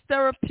 that was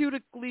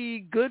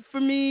therapeutically good for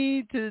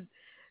me to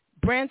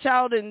branch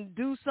out and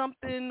do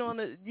something on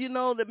a,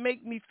 that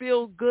make me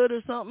feel good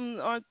or something.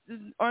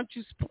 Aren't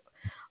you?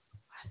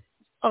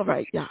 All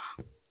right, yeah.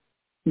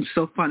 It's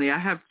so funny. I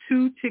have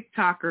 2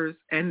 TikTokers,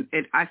 and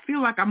I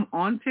feel like I'm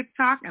on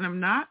TikTok, and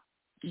I'm not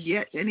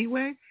yet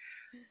anyway.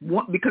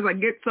 Because I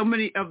get so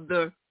many of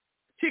the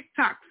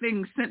TikTok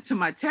things sent to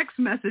my text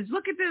message.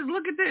 Look at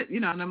this,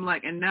 and I'm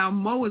like, and now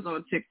Mo is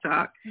on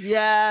TikTok.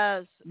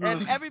 Yes,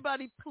 and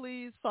everybody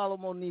please follow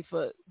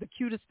Monifa, the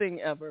cutest thing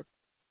ever.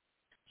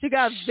 She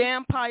got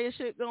vampire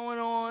shit going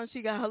on.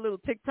 She got her little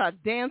TikTok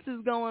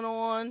dances going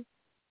on.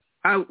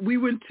 We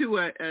went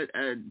to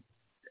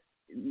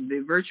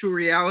the virtual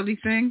reality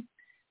thing,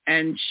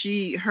 and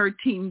her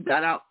team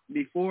got out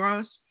before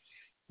us,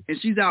 and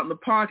she's out in the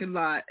parking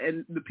lot,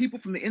 and the people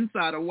from the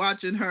inside are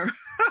watching her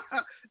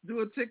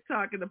do a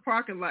TikTok in the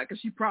parking lot because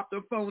she propped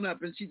her phone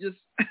up and she just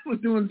was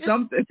doing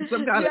something,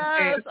 some kind of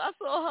dance. I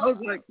saw her. It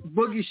was like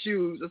boogie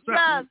shoes or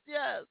something.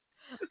 Yes.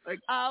 Like,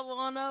 I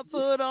wanna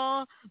put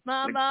on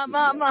my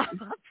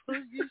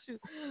boogie shoes.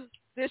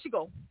 There she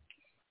go.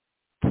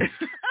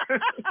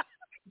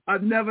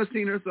 I've never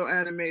seen her so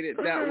animated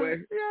that way.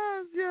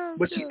 Yes.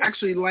 But she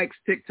actually likes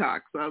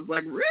TikTok. So I was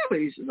like,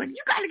 really? She's like,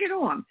 you got to get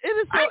on. It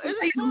is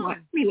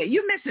fun. Mila,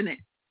 you're missing it.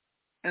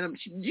 And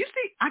you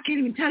see, I can't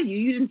even tell you.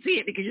 You didn't see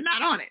it because you're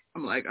not on it.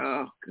 I'm like,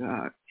 oh,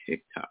 God,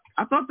 TikTok.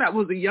 I thought that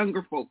was a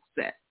younger folks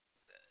set.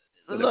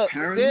 But look,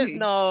 apparently,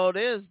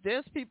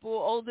 there's people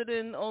older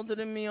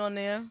than me on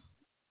there.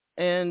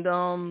 And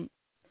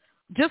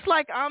just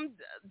like I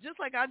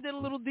did a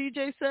little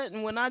DJ set,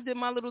 and when I did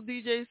my little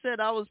DJ set,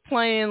 I was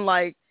playing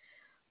like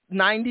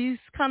 90s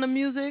kind of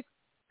music,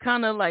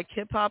 kind of like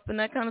hip hop and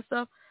that kind of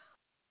stuff.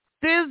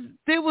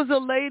 There was a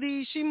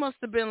lady, she must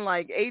have been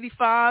like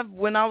 85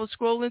 when I was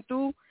scrolling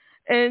through,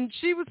 and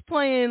she was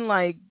playing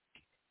like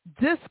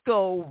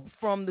disco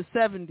from the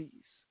 70s.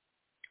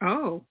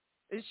 Oh.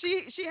 And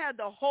she had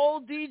the whole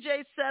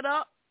DJ set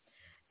up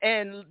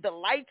and the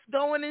lights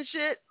going and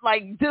shit,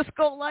 like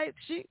disco lights.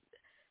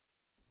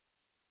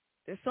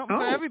 There's something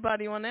for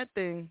everybody on that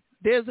thing.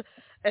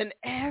 And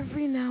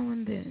every now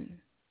and then,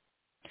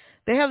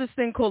 they have this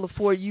thing called a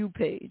For You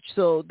page.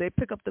 So they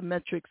pick up the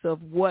metrics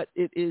of what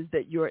it is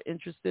that you're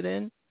interested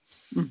in.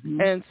 Mm-hmm.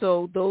 And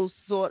so those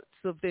sorts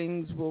of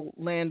things will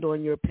land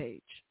on your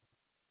page.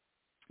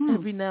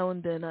 Every now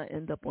and then I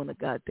end up on a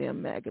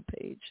goddamn MAGA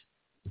page.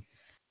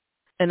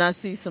 And I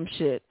see some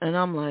shit. And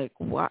I'm like,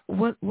 what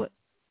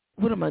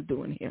am I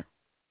doing here?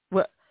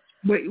 What?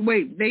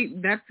 Wait,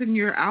 that's in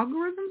your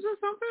algorithms or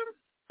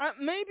something?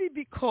 Maybe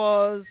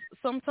because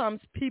sometimes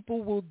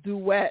people will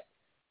duet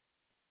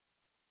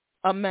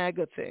a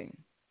MAGA thing.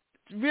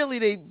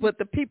 Really, but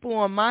the people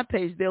on my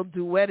page, they'll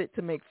duet it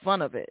to make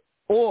fun of it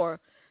or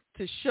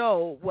to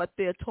show what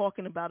they're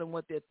talking about and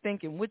what they're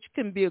thinking, which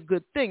can be a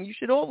good thing. You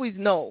should always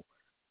know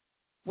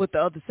what the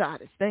other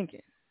side is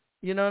thinking.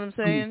 You know what I'm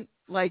saying?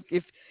 Mm-hmm. Like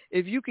if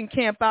you can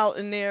camp out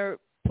in their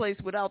place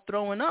without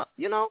throwing up,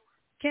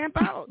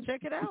 camp out,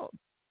 check it out.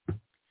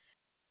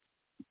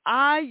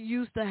 I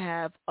used to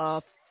have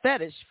a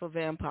fetish for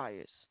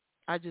vampires.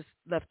 I just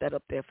left that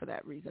up there for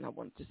that reason. I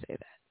wanted to say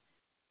that.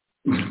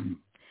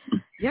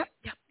 Yep.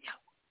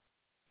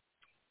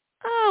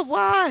 Oh,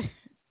 why?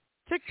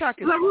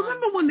 TikTok is fun. I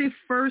remember when they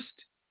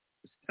first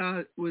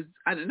was,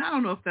 I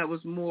don't know if that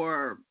was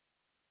more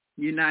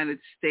United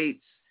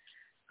States,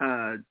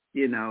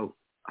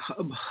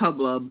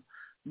 hubbub,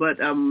 but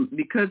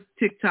because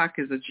TikTok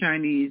is a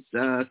Chinese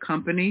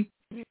company,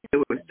 they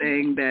were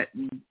saying that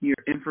your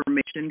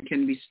information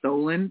can be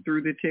stolen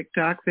through the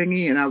TikTok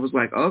thingy, and I was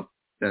like, oh,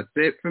 that's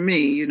it for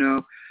me,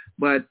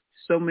 But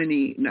so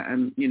many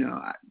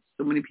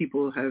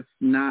people have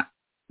not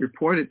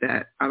reported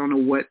that. I don't know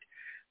what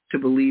to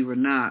believe or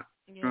not.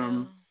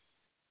 Yeah.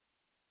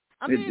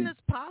 I mean,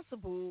 it's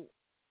possible,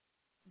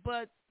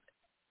 but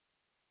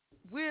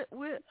we're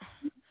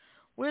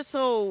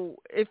so,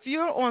 if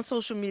you're on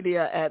social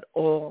media at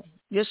all,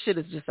 your shit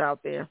is just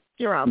out there.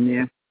 You're out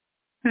there.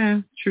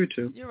 Yeah, true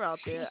too. You're out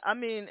there. I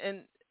mean,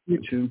 and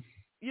you too.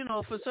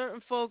 For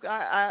certain folk,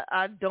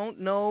 I don't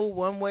know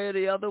one way or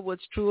the other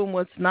what's true and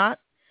what's not.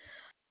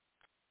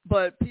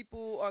 But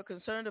people are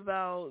concerned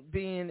about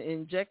being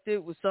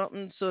injected with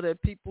something so that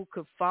people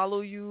could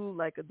follow you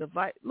like a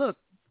device. Look,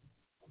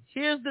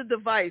 here's the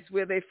device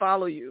where they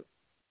follow you.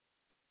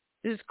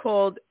 It's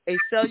called a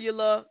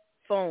cellular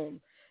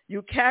phone.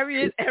 You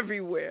carry it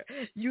everywhere.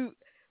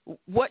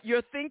 What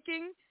you're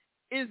thinking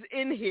is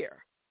in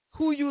here.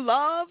 Who you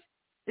love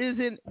is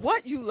in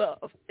what you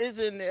love is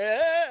in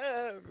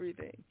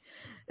everything.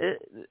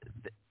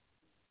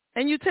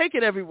 and you take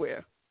it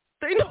everywhere.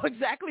 They know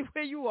exactly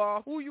where you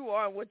are, who you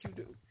are, and what you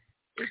do.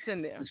 It's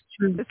in there. That's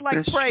true. It's like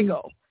That's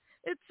Prego. True.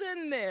 It's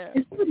in there.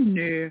 It's in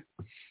there.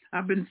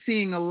 I've been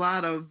seeing a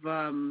lot of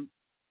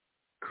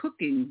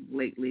cooking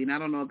lately, and I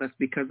don't know if that's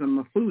because I'm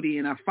a foodie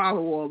and I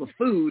follow all the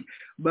food,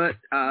 but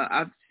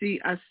I see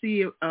a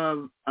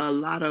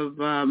lot of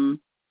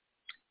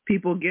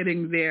people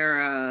getting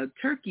their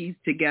turkeys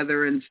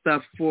together and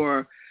stuff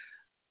for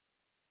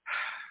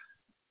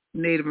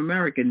Native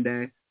American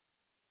Day.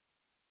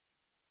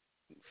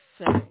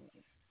 Same.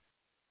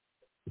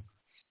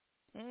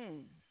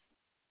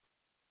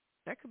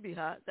 That could be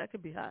hot.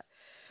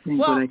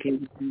 Well,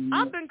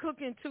 I've been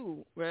cooking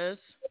too, Rez.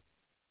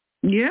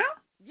 Yeah?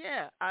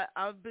 Yeah,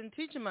 I've been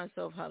teaching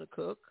myself how to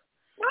cook.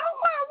 Oh,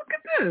 wow, look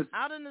at this.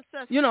 Out of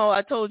necessity. You know,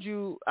 I told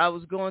you I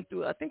was going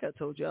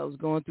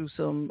through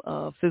some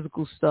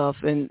physical stuff,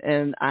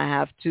 and I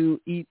have to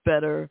eat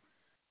better,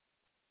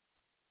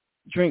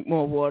 drink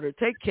more water,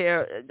 take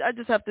care. I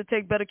just have to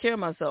take better care of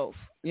myself,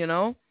 you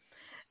know?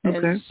 Okay.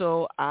 And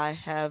so I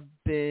have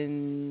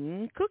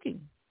been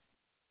cooking.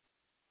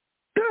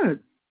 Good.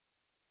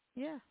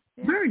 Yeah.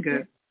 Very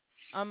good.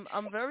 I'm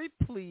very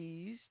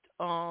pleased.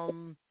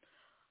 I've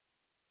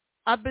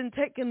been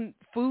taking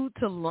food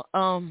to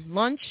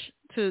lunch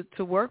to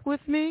work with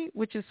me,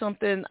 which is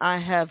something I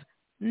have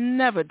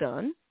never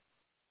done.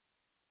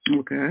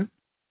 Okay.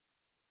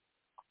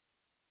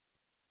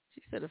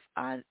 She said if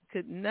I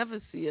could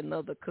never see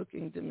another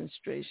cooking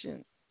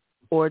demonstration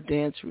or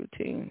dance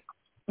routine.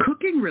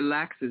 Cooking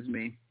relaxes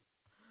me.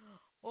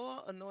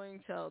 Or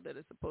annoying child that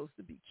is supposed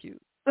to be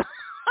cute.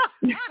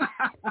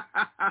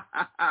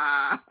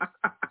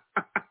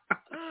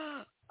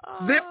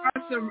 There are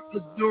some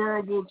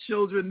adorable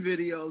children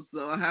videos,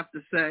 though, I have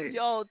to say.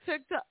 Yo,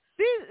 TikTok.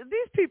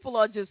 These people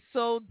are just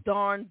so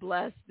darn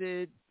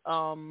blasted,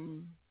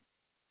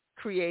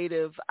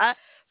 creative.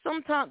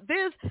 Sometimes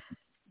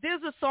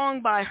there's a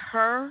song by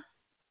her.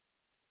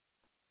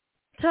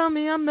 Tell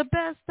me I'm the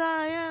best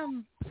I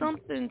am.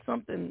 Something,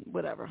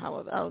 whatever.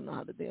 However, I don't know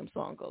how the damn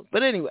song goes.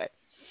 But anyway,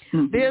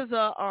 there's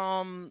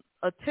a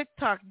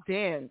TikTok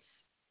dance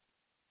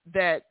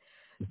that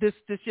this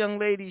young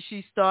lady,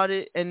 she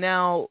started, and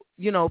now,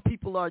 you know,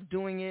 people are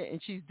doing it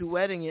and she's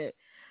duetting it.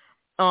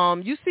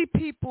 You see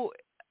people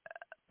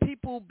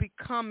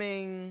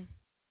becoming,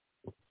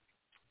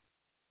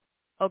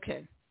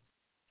 okay.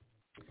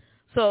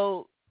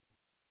 So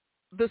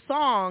the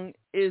song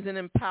is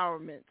an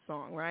empowerment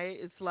song, right?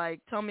 It's like,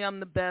 tell me I'm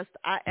the best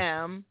I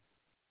am.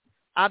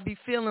 I be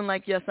feeling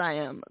like, yes, I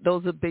am.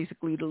 Those are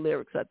basically the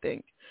lyrics, I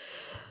think.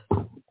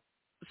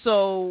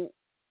 So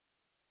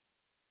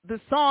the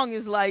song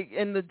is like,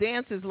 and the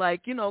dance is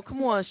like, you know,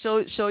 come on,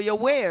 show your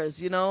wares,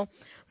 you know.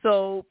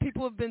 So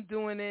people have been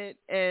doing it,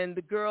 and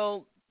the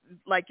girl,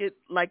 like it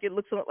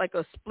looks like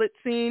a split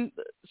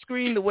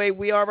screen the way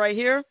we are right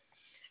here.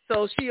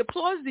 So she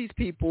applauds these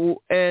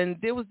people, and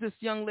there was this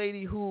young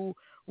lady who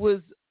was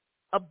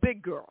a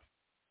big girl,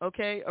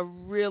 okay, a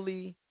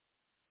really,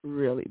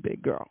 really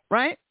big girl,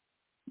 right?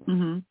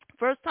 Mm-hmm.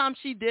 First time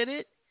she did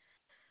it,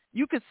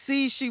 you could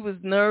see she was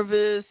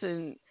nervous,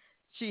 and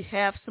she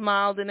half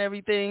smiled and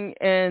everything,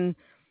 and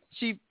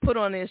she put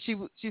on there, she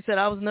said,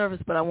 I was nervous,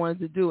 but I wanted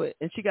to do it.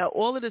 And she got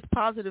all of this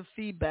positive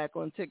feedback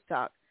on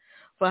TikTok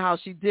for how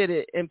she did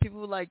it. And people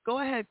were like, go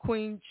ahead,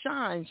 queen,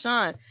 shine.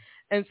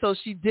 And so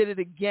she did it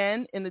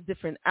again in a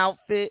different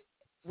outfit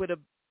with a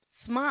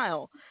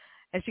smile.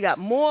 And she got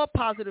more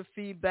positive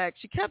feedback.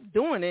 She kept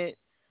doing it.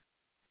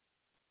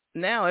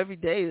 Now every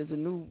day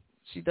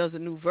she does a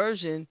new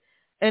version.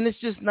 And it's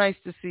just nice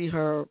to see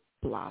her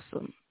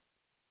blossom.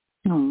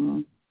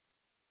 Oh,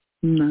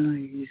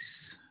 nice.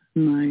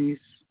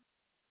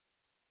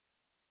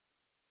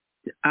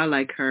 I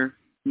like her.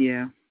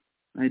 Yeah,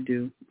 I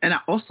do. And I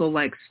also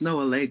like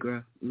Snow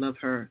Allegra. Love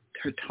her.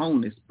 Her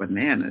tone is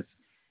bananas.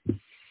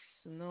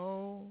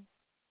 Snow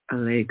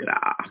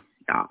Allegra.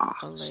 Yeah,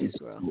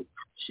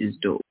 she's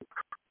dope.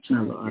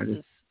 Another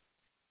artist.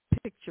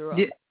 Picture up.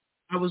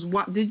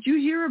 Did you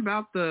hear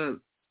about the?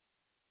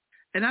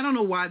 And I don't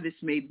know why this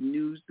made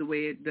news the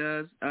way it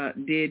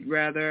did.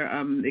 Rather,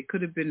 it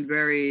could have been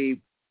very.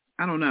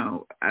 I don't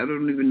know. I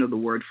don't even know the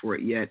word for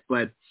it yet,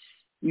 but.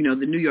 You know,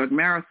 the New York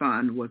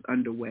Marathon was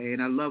underway,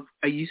 and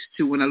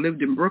when I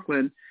lived in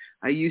Brooklyn,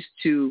 I used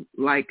to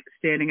like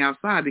standing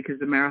outside because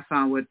the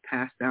marathon would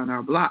pass down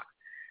our block.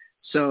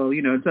 So,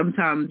 you know,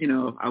 sometimes, you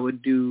know, I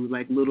would do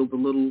like the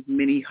little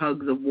mini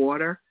hugs of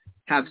water,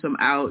 have some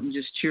out and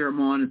just cheer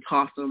them on and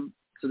toss them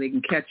so they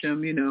can catch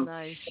them, you know.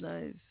 Nice.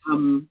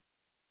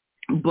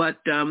 But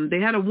they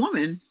had a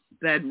woman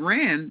that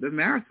ran the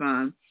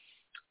marathon,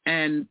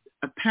 and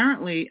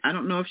apparently, I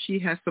don't know if she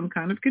has some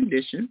kind of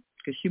condition,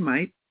 because she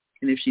might.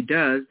 And if she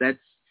does, that's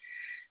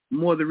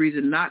more the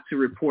reason not to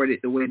report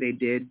it the way they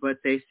did. But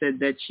they said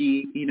that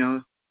she, you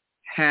know,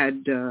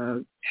 had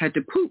to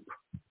poop,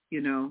 you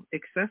know,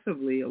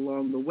 excessively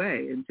along the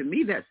way. And to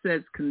me, that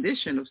says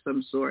condition of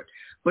some sort.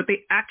 But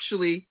they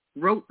actually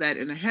wrote that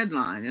in a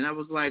headline. And I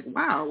was like,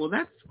 wow, well,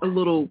 that's a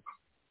little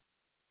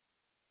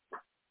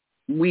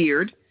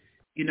weird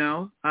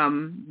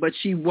But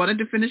she wanted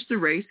to finish the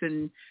race,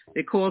 and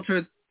they called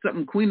her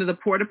something queen of the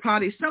porta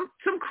potty, some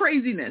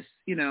craziness,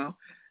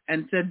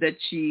 and said that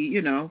she,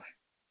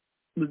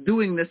 was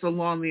doing this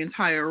along the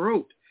entire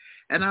route.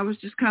 And I was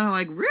just kind of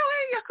like, really?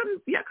 I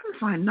couldn't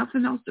find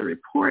nothing else to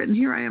report, and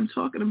here I am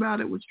talking about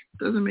it, which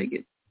doesn't make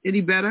it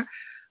any better.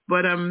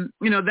 But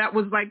that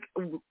was like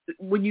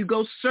when you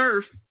go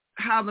surf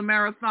how the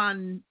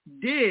marathon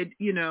did,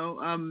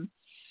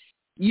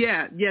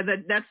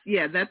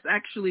 that's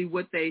actually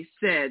what they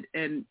said.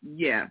 And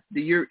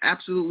you're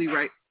absolutely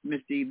right,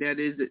 Misty. That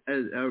is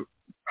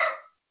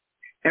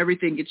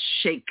everything is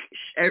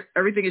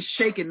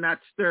shaken, not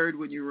stirred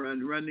when you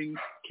run. Running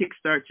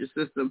kickstarts your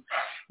system.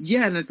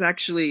 Yeah, and it's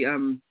actually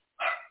okay.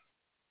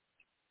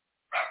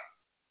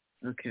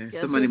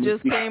 Guess somebody who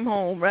just came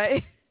home,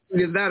 right?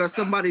 Either that or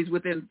somebody's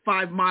within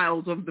 5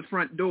 miles of the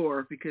front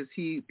door, because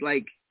he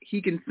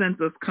can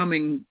sense us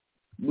coming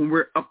when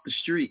we're up the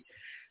street.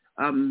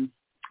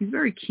 He's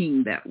very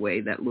keen that way,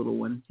 that little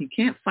one. He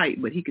can't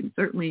fight, but he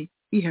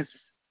has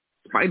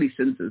spidey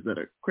senses that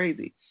are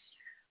crazy.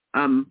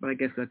 But I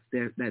guess that's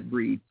that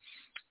breed.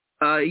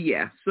 I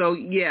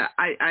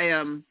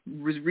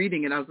was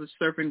reading it. I was just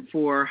surfing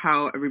for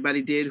how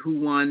everybody did, who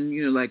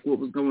won, like what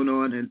was going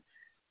on, and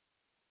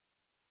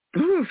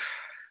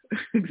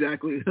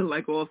exactly,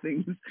 like all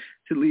things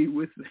to lead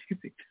with.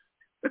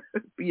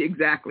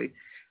 Exactly.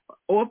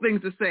 All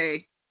things to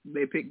say,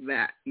 they picked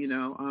that,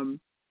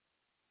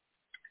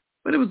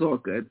 but it was all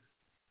good.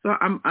 So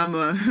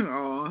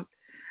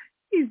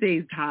he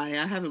stays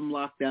high. I have him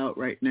locked out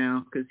right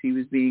now because he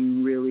was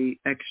being really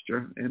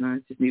extra, and I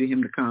just needed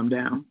him to calm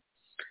down.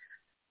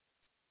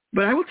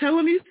 But I will tell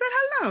him you said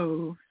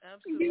hello.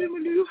 Absolutely. Give him a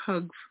little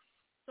hug.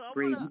 So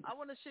I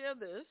want to share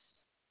this.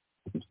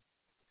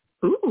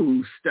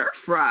 Ooh, stir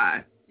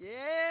fry.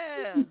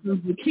 Yeah.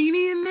 Some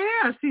zucchini in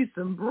there. I see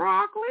some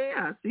broccoli.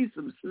 I see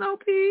some snow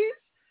peas,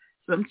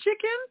 some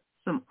chicken,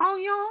 some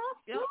onion.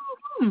 Yep.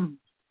 Mm-hmm.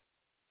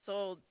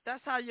 So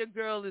that's how your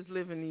girl is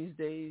living these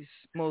days,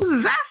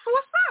 mostly. That's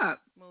what's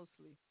up.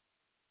 Mostly.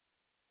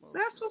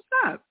 That's what's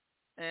up.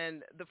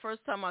 And the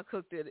first time I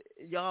cooked it,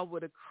 y'all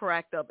would have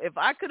cracked up. If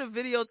I could have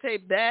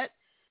videotaped that,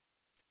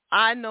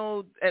 I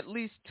know at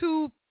least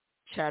 2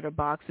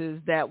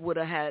 chatterboxes that would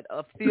have had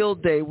a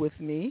field day with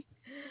me.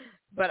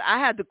 But I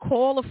had to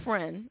call a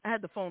friend. I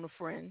had to phone a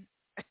friend.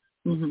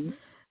 Mm-hmm.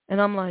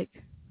 And I'm like,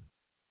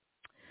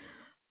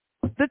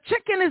 the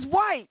chicken is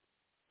white.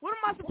 What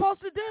am I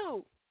supposed to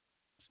do?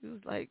 She was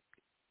like,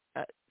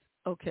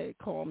 okay,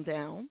 calm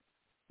down.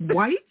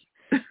 White?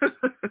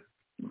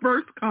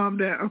 First, calm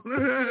down.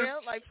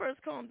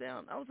 First calm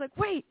down. I was like,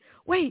 wait,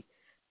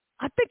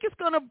 I think it's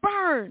going to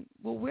burn.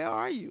 Well, where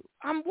are you?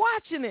 I'm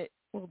watching it.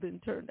 Well, then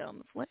turn down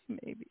the flame,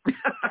 maybe.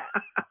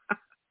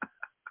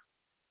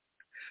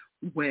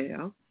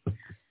 Well,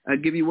 I'll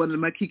give you one of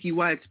my Kiki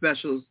White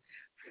specials.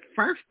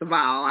 First of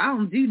all, I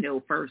don't do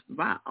no first of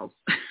alls.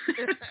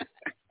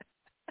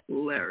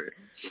 Hilarious.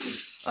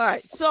 All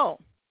right, so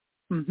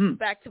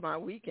back to my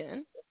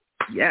weekend.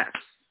 Yes.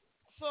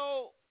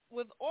 So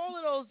with all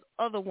of those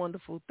other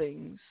wonderful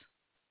things,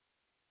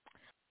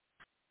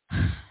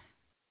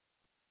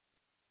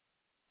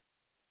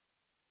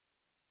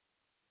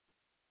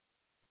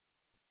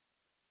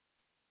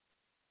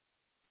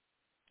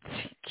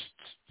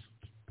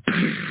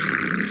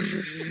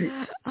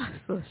 I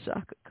saw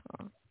Shaka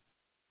Khan.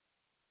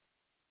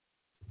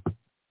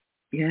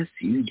 Yes,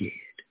 you did.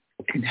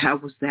 And how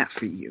was that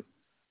for you?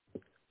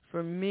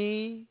 For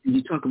me?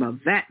 You talk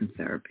about that in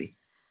therapy.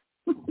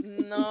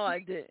 No, I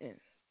didn't.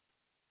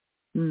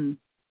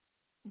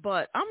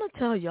 But I'm going to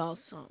tell y'all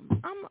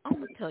something. I'm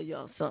going to tell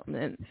y'all something.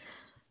 And,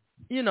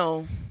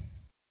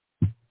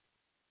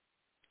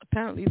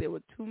 apparently there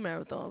were 2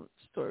 marathon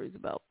stories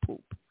about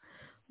poop.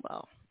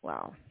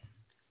 Wow.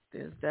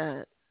 There's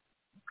that.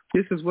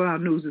 This is what our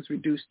news is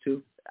reduced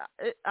to.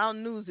 Our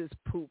news is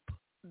poop.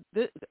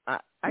 I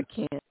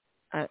can't.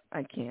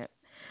 I can't.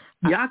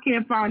 Y'all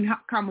can't find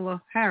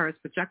Kamala Harris,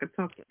 but y'all can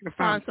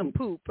find some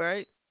poop,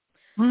 right?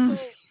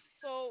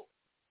 So,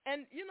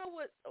 and you know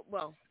what?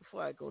 Well,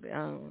 before I go there,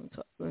 I don't want to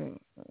talk.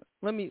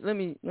 Let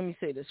me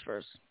say this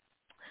first.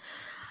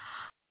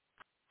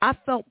 I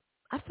felt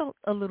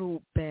a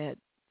little bad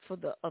for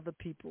the other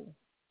people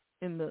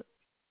in the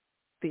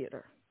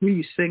theater. Were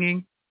you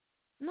singing?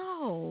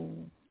 No.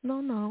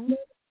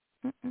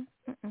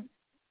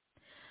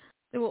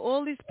 There were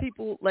all these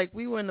people, like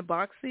we were in the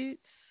box seats,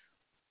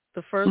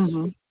 the first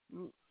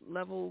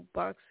level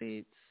box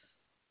seats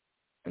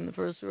in the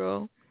first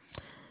row,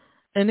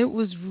 and it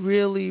was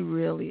really,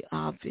 really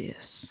obvious.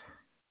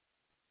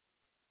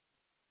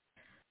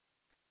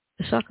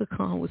 Shaka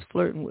Khan was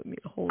flirting with me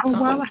the whole time.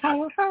 Well,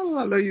 how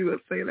I know you would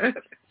say that.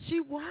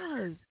 She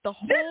was. The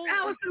whole Didn't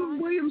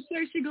Allison Williams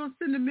say she's going to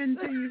send them in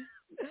to you?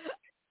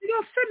 She's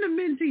going to send them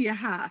into your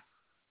house.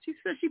 She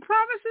said she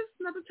promises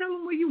not to tell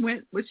them where you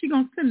went, but she's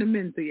going to send them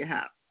into your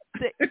house.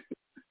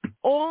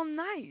 All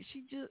night.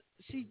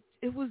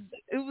 It was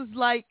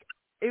like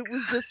it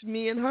was just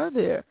me and her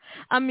there.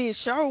 I mean,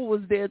 Cheryl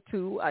was there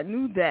too. I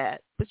knew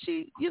that. But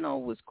she,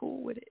 was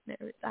cool with it and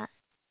everything.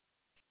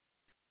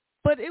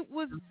 But it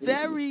was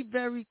very,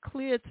 very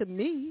clear to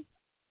me,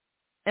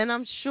 and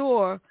I'm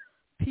sure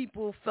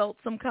people felt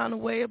some kind of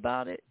way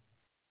about it.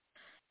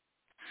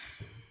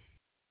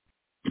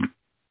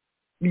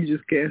 You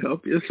just can't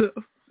help yourself.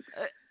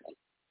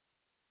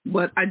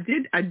 But I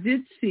did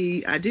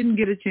see, I didn't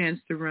get a chance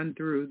to run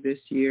through this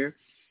year,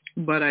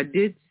 but I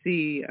did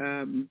see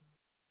some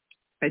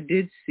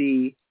videos,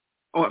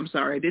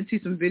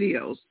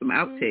 some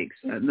outtakes,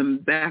 the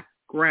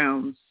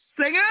background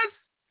singers.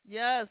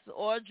 Yes,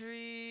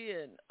 Audrey,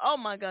 and oh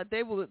my God,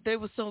 they were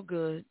so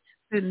good.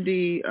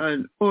 Cindy,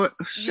 first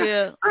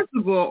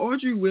of all,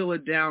 Audrey Wheeler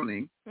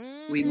Downing,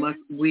 we must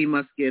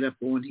get up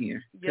on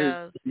here.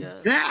 Yes.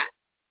 That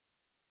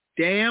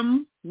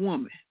damn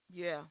woman.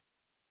 Yeah.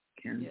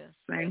 Can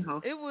sing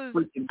her. It was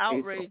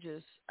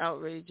outrageous.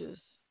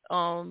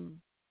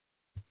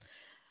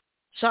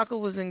 Shaka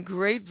was in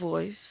great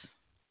voice,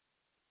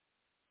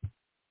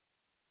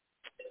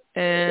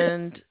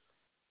 and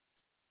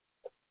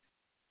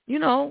you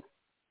know,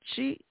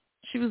 she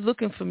was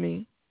looking for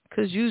me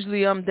because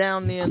usually I'm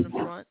down there in the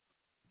front,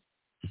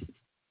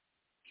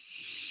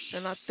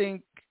 and I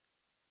think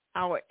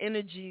our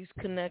energies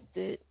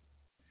connected.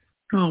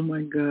 Oh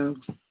my God.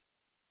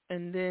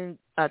 And then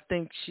I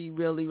think she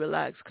really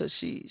relaxed because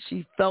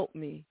she felt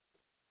me.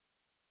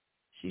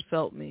 She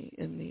felt me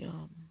in the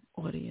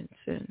audience.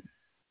 And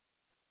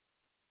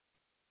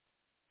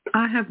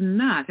I have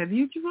not. Have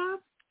you, JaVonne?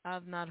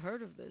 I've not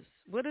heard of this.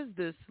 What is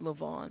this,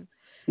 LaVon?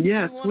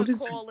 Yes. You want to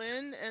call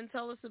in and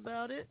tell us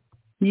about it?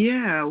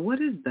 Yeah. What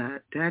is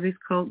that? Daddy's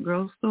Cult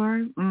Girl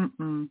story?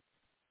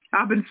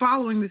 I've been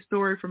following the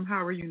story from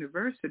Howard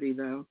University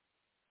though,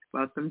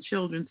 about some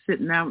children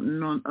sitting out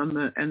on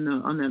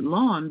that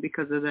lawn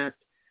because of that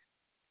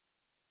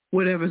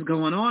whatever's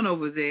going on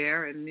over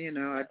there, and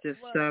I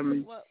just what's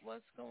going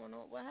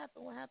on? What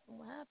happened?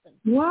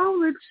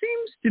 Well, it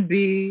seems to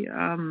be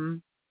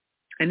an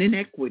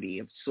inequity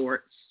of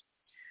sorts,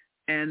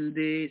 and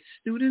the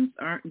students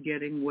aren't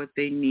getting what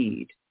they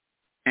need,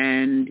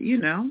 and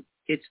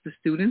it's the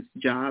students'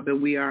 job,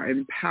 and we are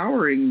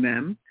empowering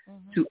them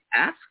to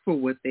ask for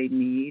what they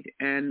need.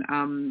 And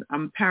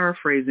I'm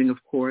paraphrasing,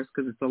 of course,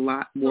 because it's a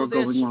lot more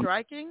going on. They're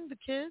striking, the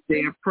kids?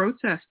 They are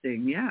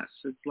protesting, yes.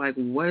 It's like,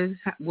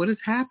 what is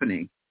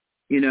happening?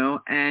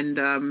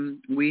 And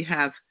we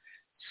have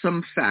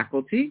some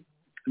faculty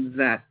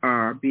that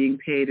are being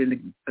paid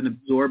an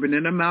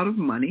exorbitant amount of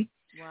money.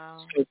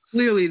 Wow. So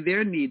clearly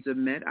their needs are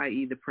met,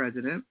 i.e. the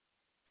president.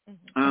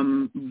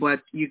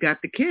 But you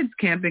got the kids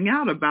camping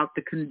out about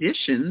the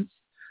conditions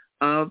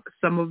of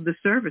some of the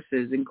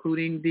services,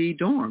 including the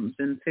dorms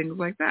and things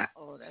like that.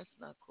 Oh, that's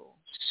not cool.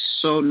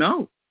 So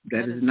no,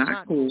 that is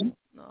not cool.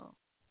 No.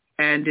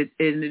 And it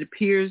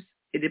appears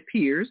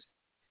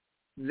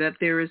that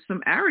there is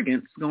some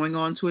arrogance going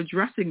on to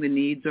addressing the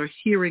needs or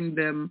hearing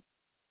them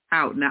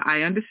out. Now,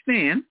 I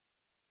understand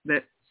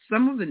that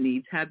some of the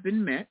needs have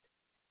been met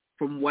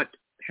from what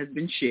has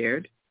been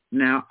shared.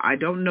 Now, I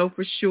don't know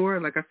for sure.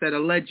 Like I said,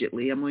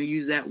 allegedly, I'm going to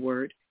use that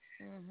word.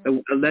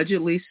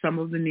 Allegedly, some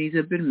of the needs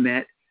have been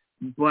met,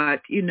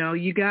 but you have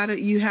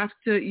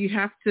to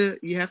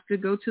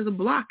go to the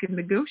block and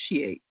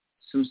negotiate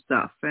some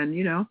stuff. And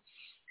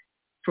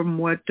from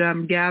what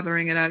I'm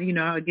gathering, and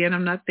again,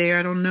 I'm not there,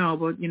 I don't know,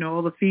 but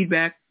all the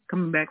feedback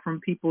coming back from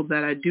people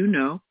that I do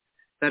know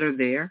that are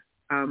there,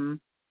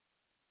 and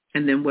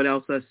then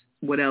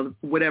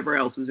whatever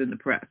else is in the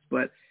press.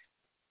 But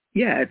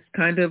yeah, it's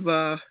kind of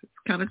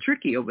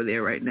tricky over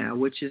there right now,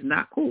 which is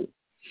not cool.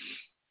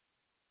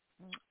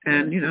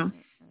 And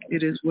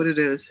it is what it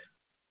is.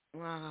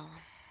 Wow.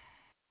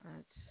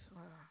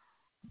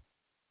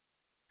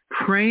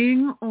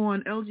 Preying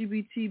on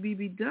LGBT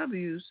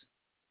BBWs.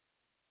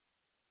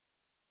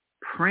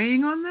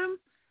 Preying on them?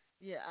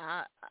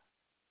 Yeah,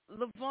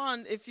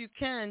 LaVon, if you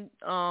can,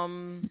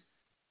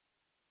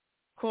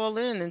 call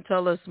in and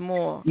tell us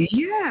more.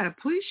 Yeah,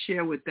 please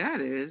share what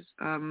that is.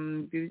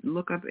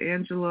 Look up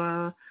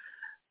Angela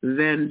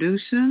Van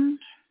Dusen.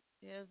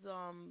 Here's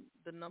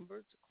the number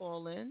to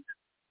call in.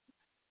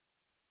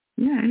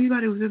 Yeah,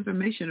 anybody with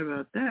information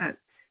about that,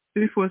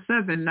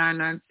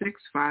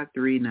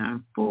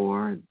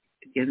 347-996-5394.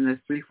 Again,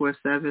 that's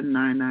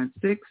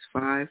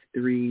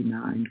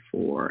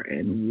 347-996-5394.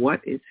 And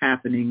what is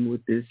happening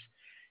with this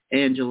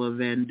Angela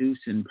Van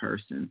Dusen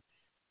person?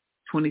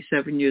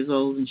 27 years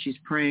old, and she's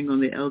preying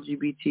on the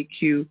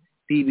LGBTQ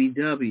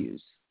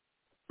BBWs.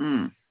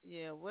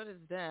 Yeah, what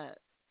is that?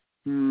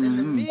 In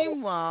the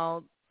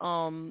meanwhile,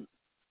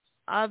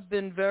 I've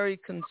been very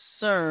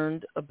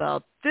concerned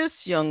about this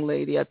young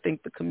lady. I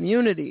think the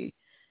community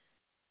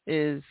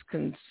is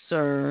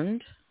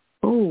concerned.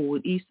 Oh,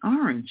 East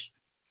Orange.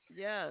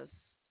 Yes.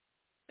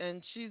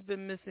 And she's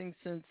been missing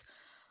since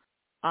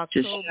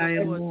October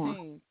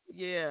 14th.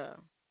 Yeah.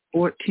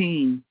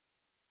 14.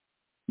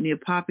 Near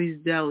Poppy's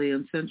Deli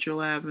on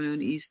Central Avenue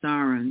in East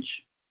Orange.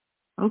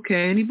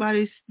 Okay,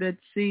 anybody that's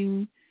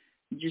seen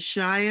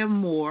Jashia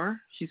Moore.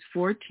 She's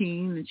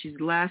 14, and she's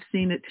last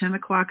seen at 10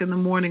 o'clock in the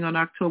morning on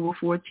October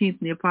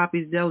 14th near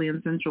Poppy's Deli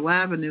on Central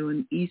Avenue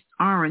in East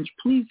Orange.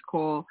 Please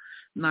call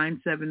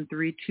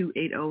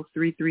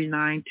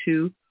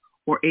 973-280-3392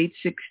 or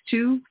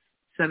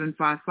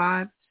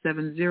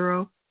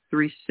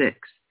 862-755-7036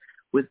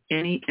 with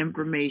any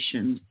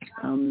information.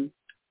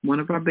 One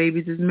of our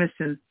babies is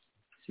missing.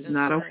 This is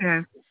not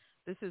okay.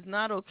 This is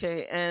not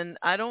okay. And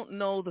I don't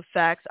know the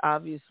facts,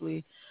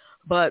 obviously,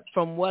 but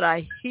from what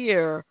I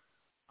hear,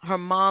 her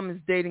mom is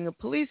dating a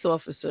police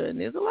officer, and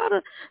there's a lot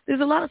of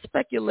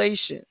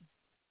speculation.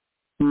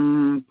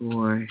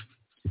 Boy.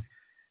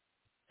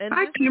 And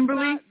Hi,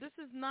 Kimberly. This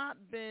has not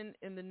been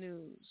in the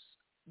news.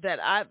 That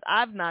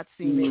I've not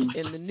seen it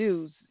in the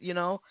news, you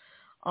know.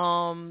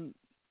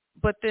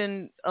 But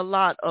then a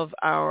lot of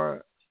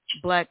our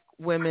black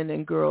women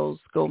and girls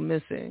go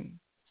missing.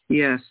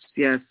 Yes.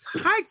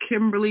 Hi,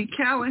 Kimberly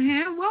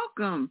Callahan.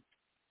 Welcome.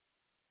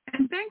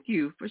 And thank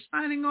you for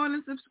signing on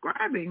and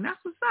subscribing. That's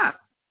what's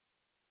up.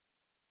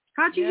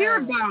 How'd you hear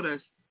about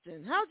us?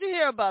 How'd you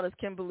hear about us,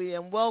 Kimberly?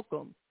 And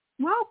welcome.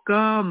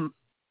 Welcome.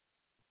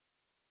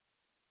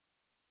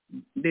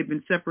 They've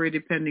been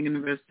separated pending an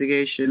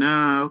investigation.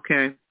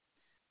 Okay.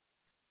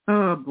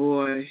 Oh,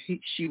 boy.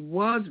 She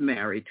was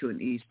married to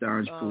an East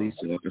Orange police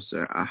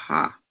officer.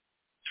 Aha.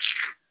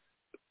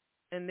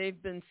 And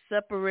they've been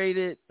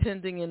separated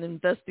pending an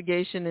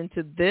investigation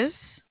into this?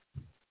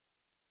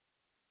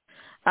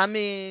 I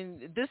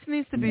mean, this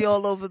needs to be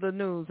all over the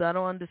news. I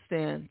don't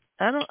understand.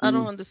 I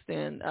don't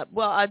understand.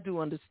 Well, I do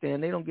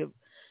understand. They don't give.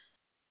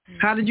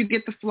 How did you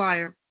get the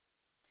flyer?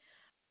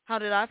 How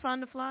did I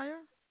find the flyer?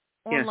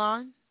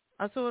 Online.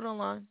 I saw it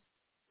online.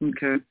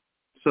 Okay.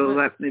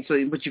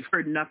 But you've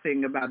heard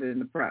nothing about it in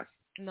the press.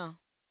 No.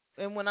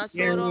 And when I saw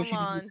it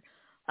online,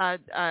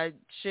 I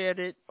shared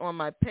it on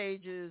my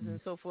pages and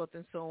so forth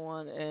and so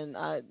on, and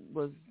I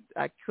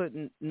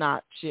couldn't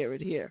not share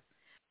it here.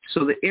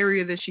 So the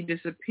area that she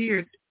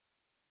disappeared,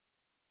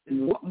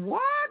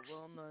 what?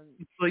 Well, none.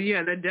 So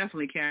yeah, there are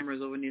definitely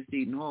cameras over near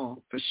Seton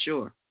Hall, for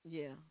sure.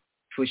 Yeah.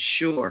 For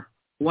sure.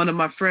 One of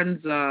my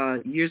friends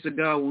years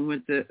ago, when we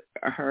went to,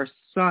 her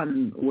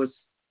son was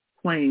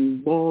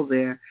playing ball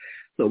there,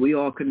 so we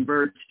all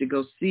converged to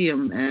go see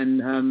him,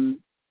 and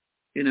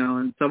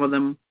and some of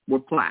them were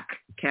plaque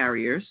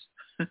carriers,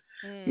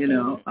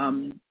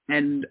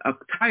 and a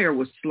tire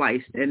was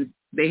sliced, and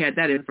they had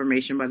that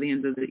information by the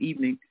end of the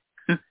evening.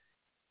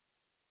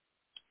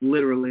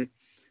 Literally.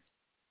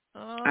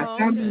 I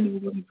found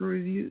them looking for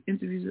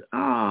interviews.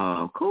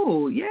 Oh,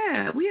 cool.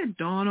 Yeah, we had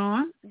Dawn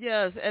on.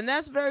 Yes, and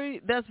that's very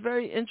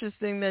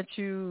interesting that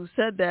you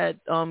said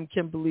that,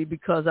 Kimberly,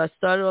 because I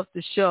started off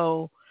the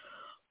show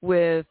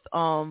with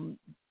Dawn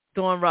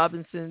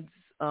Robinson's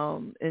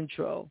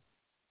intro,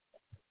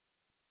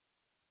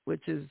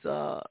 which is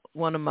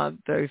one of my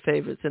very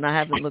favorites, and I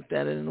haven't looked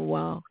at it in a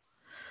while.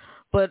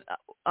 But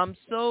I'm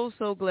so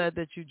glad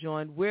that you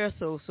joined. We're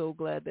so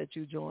glad that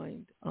you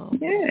joined.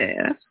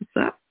 Yeah, that's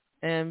what's up.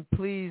 And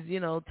please,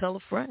 tell a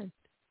friend.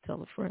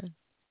 Tell a friend.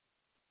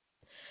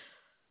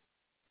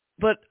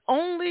 But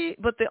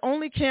the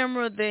only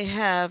camera they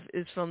have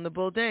is from the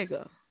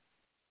bodega.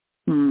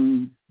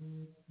 How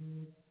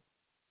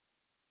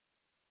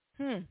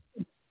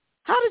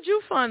did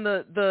you find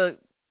the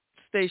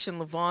station,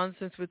 LaVonne,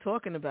 since we're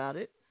talking about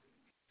it?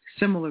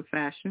 Similar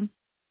fashion.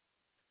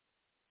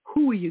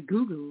 Who were you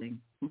Googling,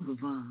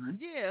 LaVonne?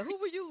 Yeah, who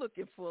were you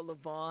looking for,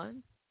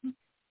 LaVonne?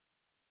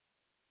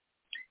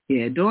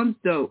 Yeah, Dawn's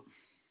dope.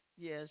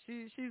 Yeah,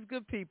 she's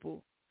good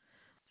people.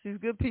 She's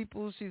good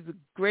people. She's a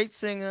great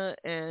singer,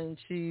 and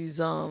she's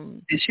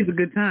and she's a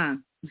good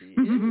time.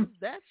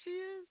 That she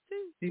is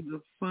too. She's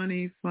a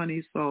funny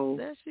soul.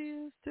 That she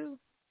is too.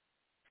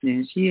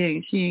 Yeah, she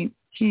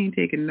ain't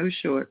taking no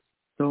shorts,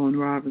 Dawn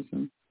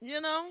Robinson.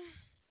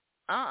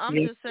 I'm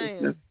just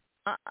saying.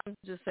 I'm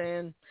just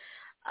saying.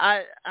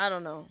 I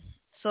don't know.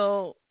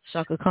 So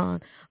Shaka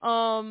Khan.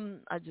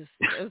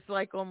 It's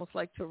like almost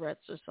like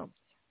Tourette's or something.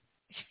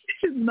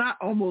 It's not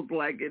almost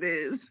like it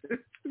is.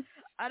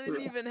 I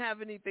didn't even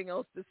have anything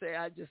else to say.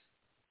 I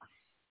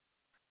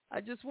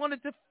just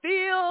wanted to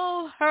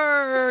feel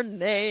her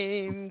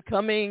name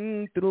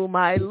coming through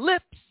my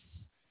lips.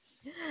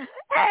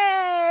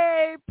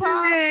 Hey,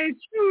 Pop. Hey,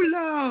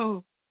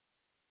 Chulo.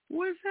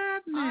 What's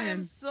happening? I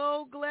am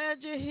so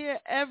glad you're here.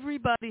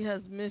 Everybody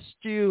has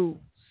missed you,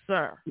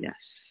 sir. Yes.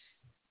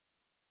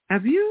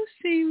 Have you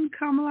seen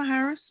Kamala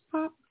Harris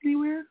pop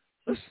anywhere?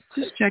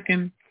 Just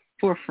checking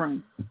for a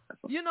friend.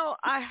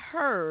 I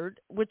heard,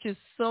 which is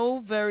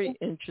so very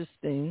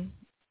interesting,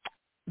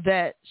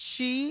 that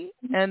she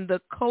and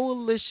the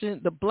coalition,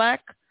 the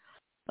Black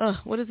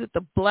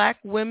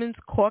Women's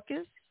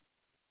Caucus,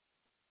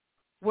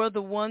 were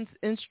the ones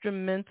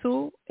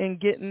instrumental in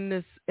getting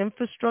this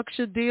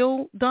infrastructure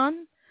deal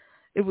done.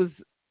 It was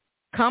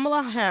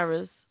Kamala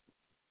Harris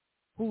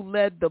who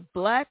led the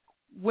Black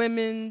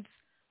Women's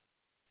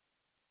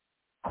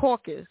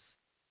Caucus,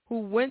 who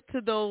went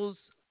to those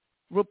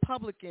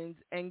Republicans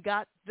and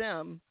got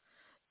them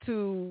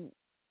to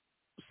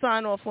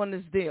sign off on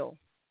this deal.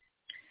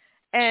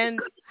 And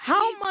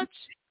how much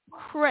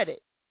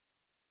credit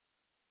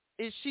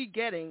is she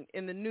getting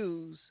in the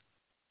news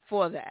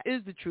for that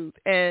is the truth.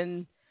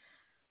 And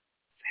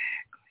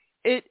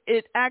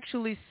it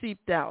actually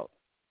seeped out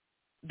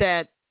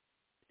that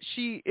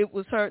it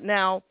was her.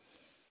 Now,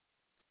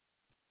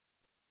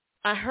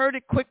 I heard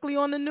it quickly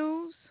on the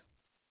news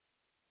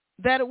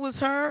that it was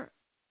her.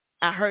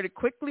 I heard it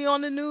quickly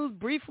on the news,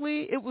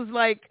 briefly. It was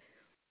like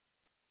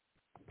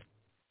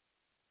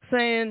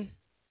saying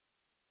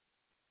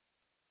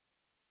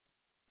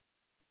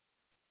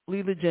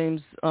Leela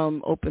James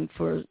opened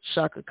for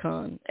Shaka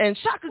Khan. And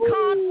Shaka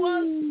Khan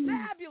was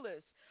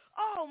fabulous.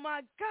 Oh,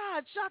 my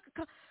God, Shaka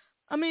Khan.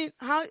 I mean,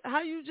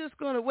 how you just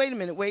going to, wait a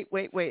minute, wait.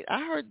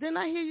 Didn't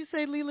I hear you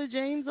say Leela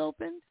James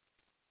opened?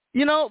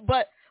 You know,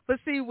 but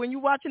see, when you're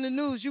watching the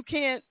news, you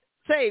can't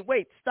say,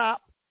 wait,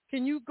 stop.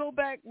 Can you go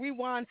back,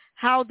 rewind?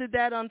 How did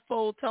that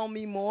unfold? Tell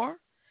me more.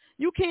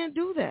 You can't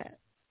do that.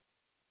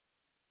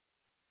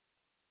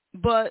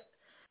 But,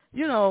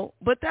 you know,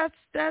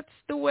 that's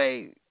the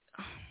way,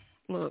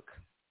 look,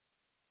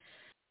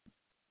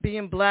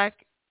 being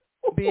black,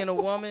 being a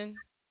woman.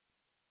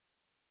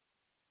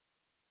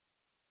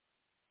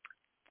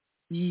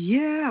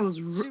 Yeah, I was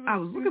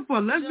looking for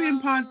a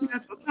lesbian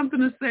podcast or something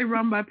to say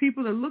run by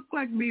people that look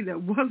like me that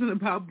wasn't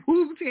about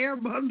boobs, hair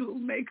bundles,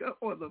 makeup,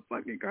 or the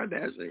fucking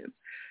Kardashians.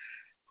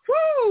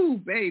 Woo,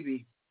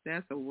 baby.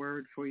 That's a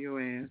word for your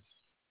ass.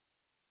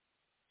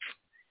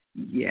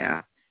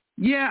 Yeah.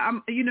 Yeah,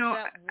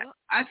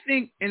 I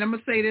think, and I'm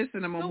going to say this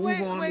and I'm going to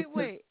move on.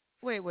 Wait.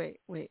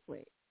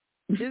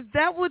 Is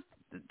that's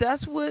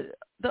what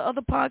the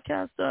other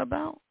podcasts are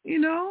about?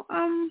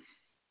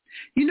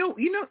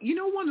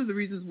 One of the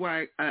reasons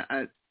why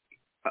I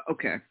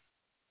okay.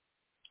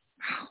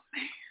 Oh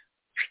man,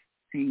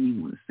 I didn't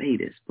even want to say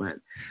this, but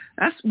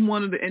that's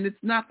one of the, and it's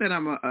not that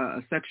I'm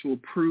a sexual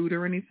prude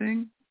or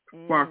anything,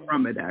 far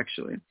from it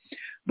actually,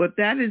 but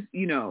that is,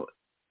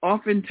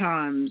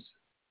 oftentimes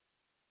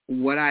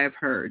what I have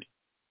heard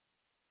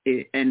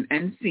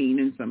and seen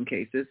in some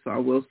cases. So I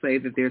will say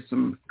that there's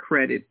some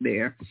credit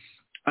there.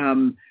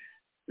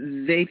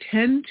 They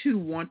tend to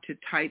want to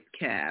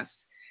typecast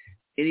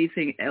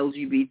anything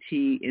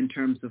LGBT in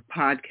terms of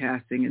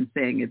podcasting and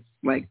saying it's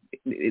like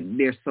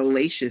they're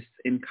salacious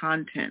in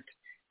content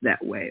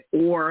that way,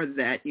 or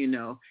that,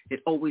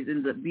 it always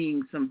ends up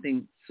being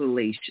something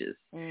salacious.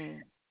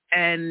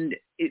 And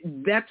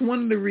that's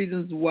one of the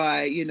reasons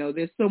why,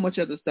 there's so much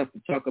other stuff to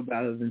talk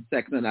about other than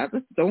sex. And I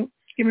just, don't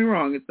get me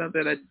wrong. It's not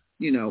that I,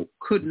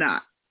 could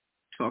not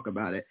talk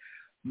about it,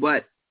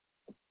 but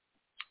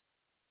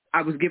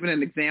I was given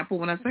an example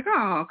when I was like,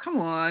 oh, come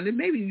on, and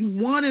maybe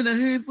one in a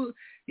handful.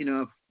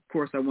 Of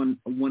course, I wanted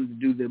to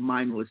do the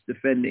mindless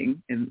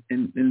defending in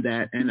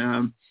that.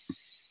 And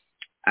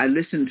I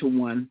listened to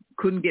one,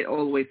 couldn't get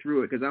all the way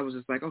through it because I was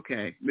just like,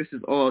 okay, this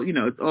is all,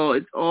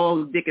 it's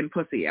all dick and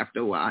pussy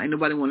after a while. Ain't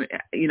nobody want to,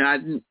 I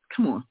didn't,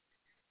 come on.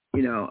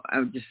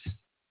 I just,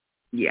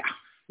 yeah.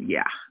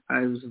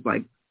 I was just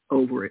like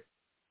over it.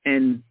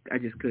 And I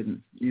just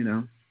couldn't,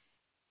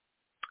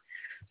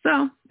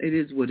 So it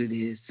is what it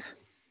is.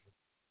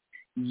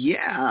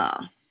 Yeah,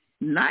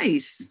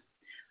 nice.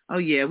 Oh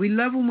yeah, we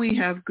love when we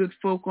have good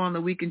folk on that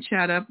we can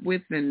chat up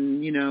with,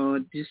 and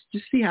just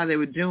see how they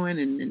were doing,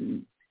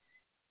 and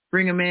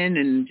bring them in,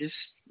 and just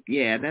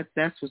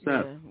that's what's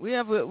up. We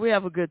have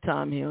a good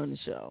time here on the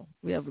show.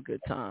 We have a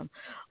good time.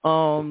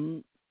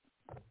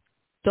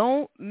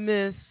 Don't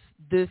miss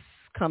this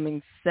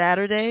coming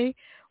Saturday.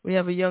 We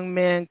have a young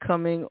man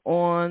coming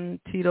on,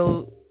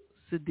 Tito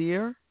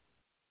Sadir.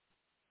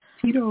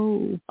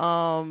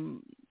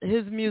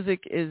 His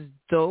music is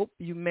dope.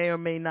 You may or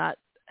may not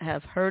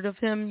have heard of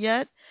him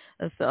yet.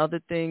 That's the other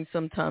thing.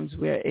 Sometimes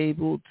we're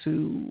able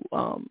to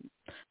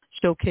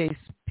showcase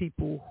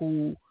people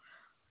who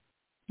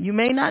you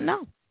may not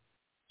know.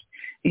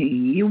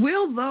 You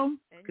will, though,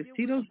 because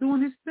Tito's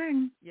doing his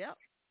thing. Yep,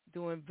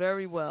 doing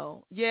very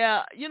well.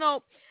 Yeah,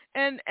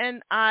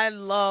 and I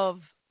love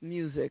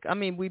music. I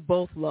mean, we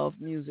both love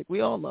music.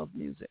 We all love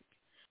music.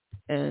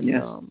 And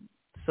yes.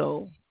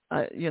 So,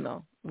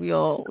 we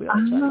all try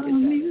to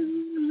get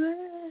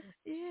that.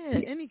 Yeah,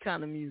 any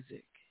kind of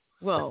music.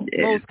 Well,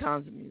 most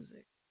kinds of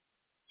music.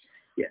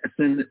 Yes,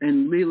 and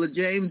Leela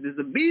James is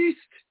a beast.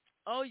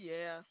 Oh,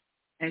 yeah.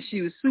 And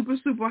she was super,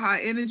 super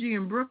high energy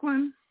in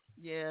Brooklyn.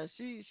 Yeah,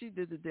 she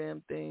did the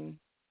damn thing.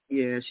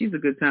 Yeah, she's a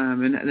good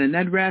time. And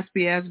that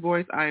raspy-ass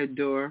voice, I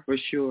adore, for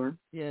sure.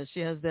 Yeah, she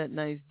has that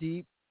nice,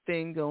 deep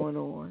thing going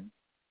on.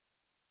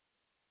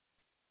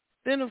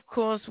 Then, of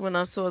course, when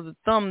I saw the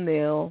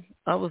thumbnail,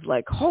 I was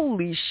like,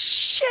 holy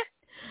shit.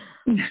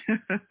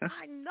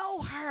 I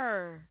know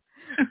her.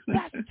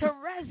 That's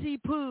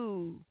Terez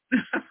Poo.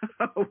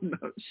 Oh, no,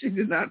 she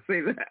did not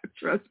say that.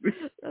 Trust me.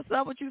 That's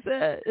not what you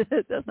said.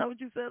 That's not what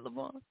you said,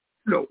 Lavon?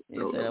 No.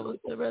 You said it was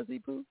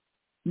Terez Poo?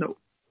 No.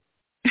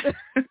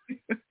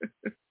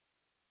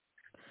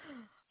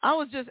 I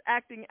was just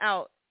acting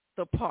out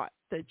the part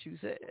that you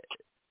said.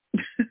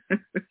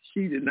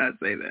 She did not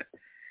say that.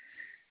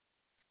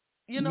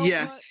 You know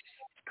yes. what?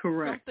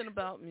 Correct. Something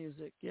about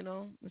music, you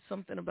know? It's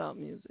something about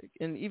music.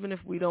 And even if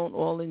we don't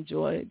all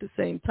enjoy the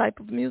same type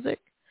of music,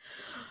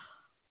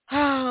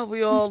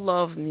 we all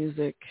love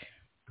music.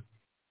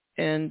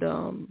 And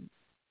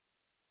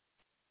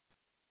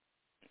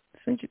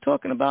since you're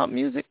talking about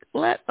music,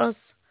 let us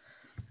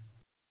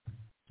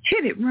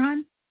hit it,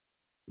 Ron.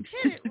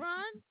 Hit it,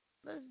 Ron.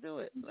 Let's do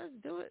it. Let's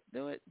do it.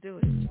 Do it. Do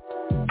it.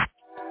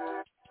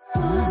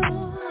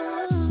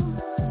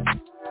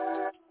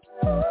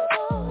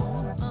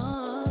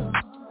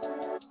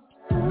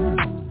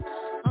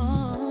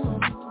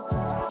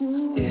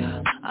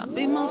 Yeah, I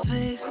beat my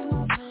face,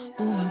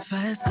 moving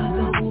fast 'cause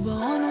the Uber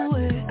on the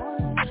way.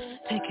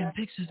 Taking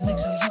pictures, make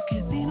sure you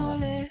can see no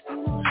less.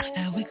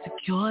 And we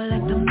secure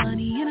like the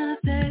money in a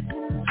set.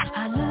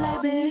 I look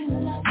like this,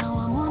 now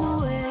I'm on the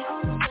way.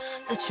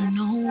 Let you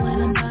know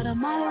when I'm about a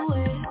mile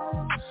away.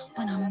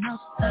 When I'm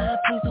outside,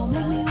 please don't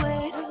make me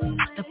wait.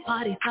 The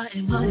party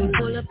starting when we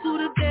pull up to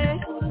the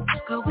gate.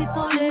 Girl, we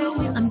so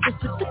late, I'm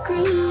just with the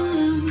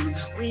crew.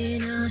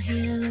 We're out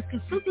here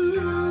looking for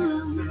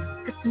blue.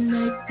 'Cause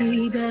tonight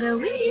be better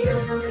with you.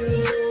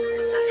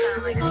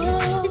 Oh,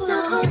 it's a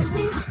whole thing,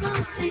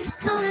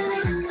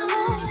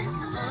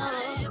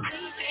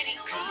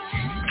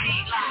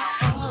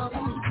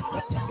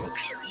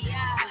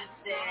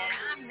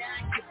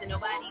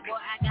 nobody, boy, I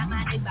got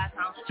my dick back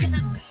on.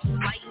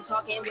 Why you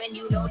talking when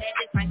you know that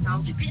this my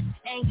song? This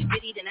ain't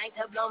bitty tonight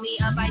to blow me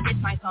up, I this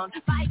my phone.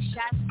 5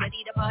 shots,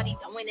 ready to party,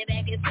 throwing it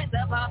back, it's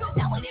principal.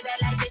 That one it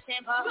bad like this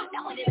shampoo,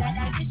 that one it bad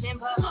like this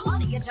shampoo. All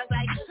of your junk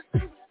like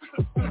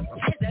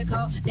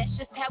physical. That's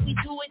just how we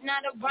do it,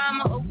 not a rhyme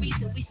or a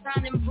reason. We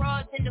signing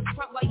broads in the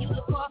front while you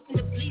look off in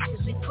the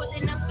bleachers. We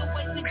pulling up the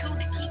way we do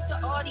to keep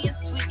the audience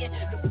tweaking.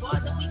 The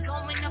farther we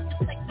going up the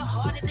place, the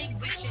harder they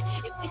reaching.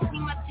 If we see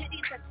my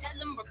titties, I tell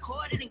them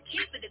record it and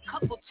keep it. A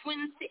couple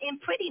twins sitting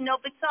pretty, no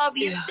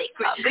Victoria's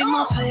Secret. I beat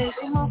my face,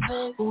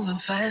 moving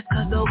fast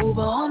 'cause the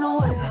Uber on the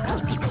way.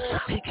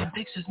 Taking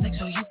pictures, make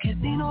sure you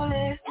can see no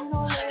less.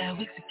 And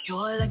we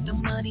secure like the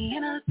money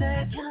in a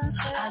set.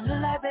 I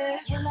look like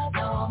this, now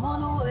I'm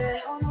on the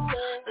way.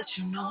 Let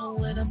you know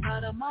when I'm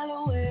about a mile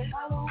away.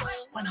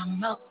 When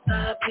I'm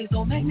outside, please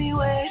don't make me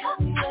wait.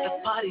 The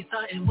party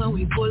starting when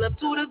we pull up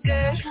to the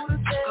gate.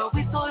 Girl,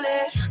 we so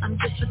late, I'm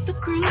just with the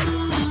crew.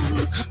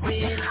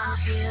 We're out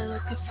here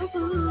looking for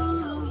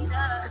blue.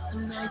 Cause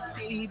tonight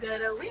be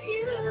better with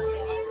you.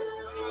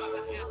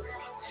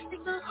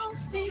 It's a whole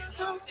thing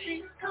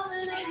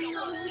coming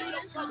on.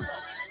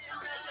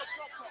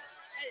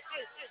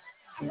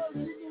 I heard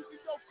you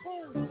losing your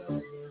cool.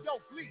 Yo,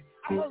 Lee,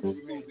 I heard you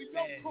losing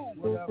your cool.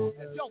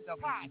 Yo, Todd,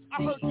 I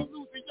heard you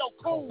losing your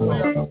cool.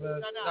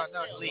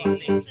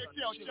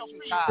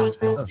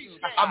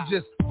 I'm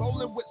just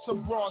rolling with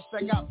some bras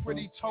that got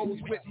pretty toes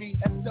with me.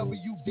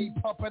 SWV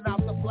pumping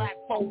out the black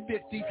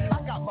 450.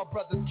 I got my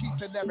brothers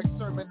Keith and Eric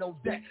Sermon on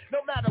deck.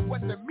 No matter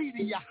what the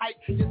media hype,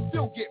 you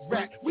still get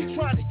wrecked. We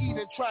trying to eat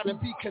and trying to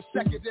be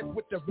consecutive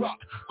with the rock.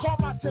 Call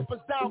my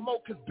tempers down low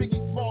 'cause Biggie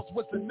Smalls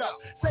was enough.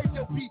 Save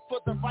your beef for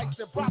the rice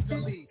and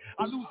broccoli.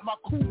 I lose my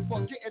cool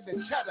for getting the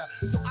cheddar,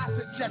 so I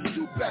suggest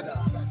you better.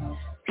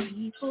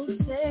 People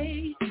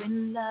say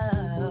when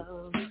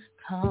love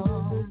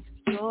comes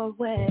your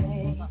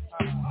way,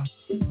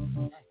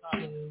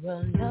 you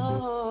will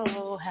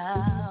know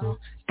how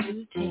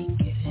to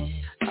take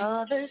it.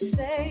 Others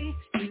say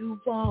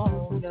you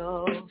won't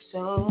know,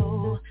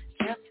 so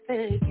just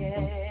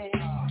forget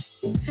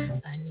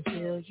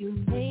until you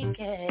make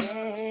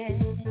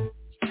it.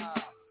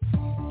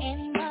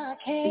 In my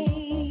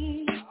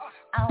case,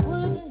 I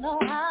wouldn't know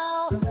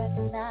how to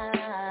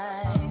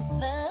recognize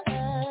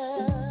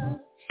love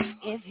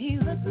if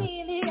you look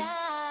me in the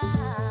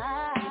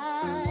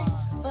eye.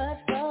 But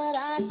what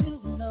I do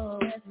know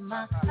is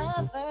my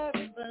cover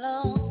is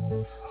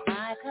blown,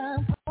 my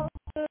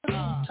composure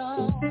is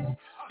torn.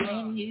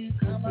 When you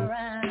come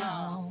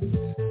around,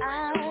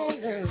 I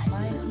lose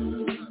my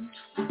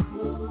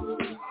cool.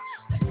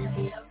 When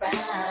you're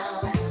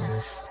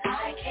around,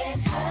 I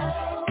can't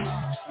help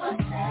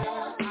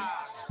myself.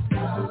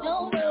 Don't know.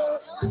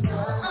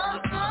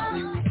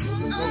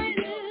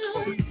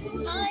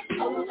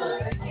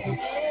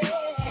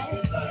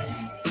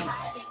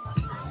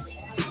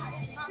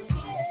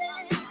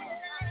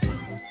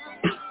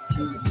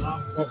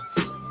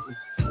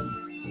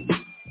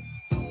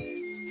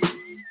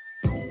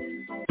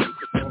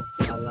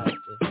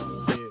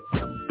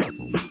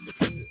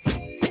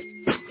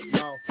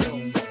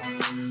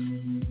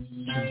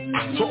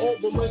 To all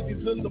the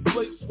ladies in the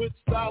place with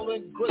style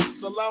and grace,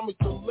 allow me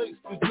to lace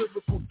these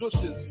lyrical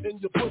douches in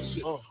your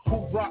bushes. Who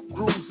rock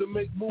grooves and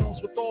make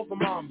moves with all the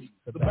mommies.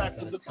 The back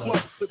of the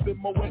club,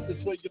 sipping my wet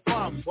is where you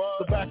find me.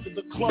 The back of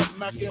the club,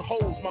 knocking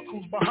holes, my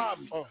crew's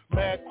behind me.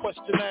 Mad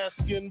question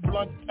asking,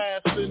 blunt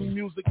passing,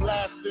 music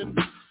lasting.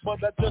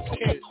 But I just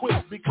can't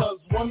quit because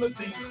one of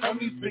these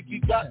homies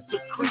Biggie got to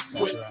creep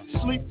with,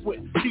 sleep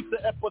with, keep the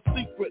F a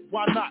secret.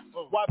 Why not?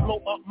 Why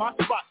blow up my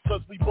spot?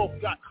 Cause we both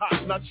got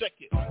hot. Now check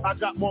it. I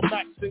got more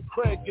Max than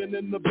Craig and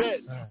in the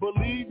bed.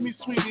 Believe me,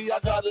 sweetie, I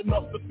got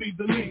enough to feed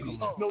the needy.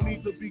 No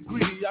need to be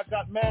greedy. I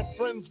got mad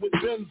friends with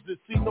Benz that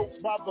see notes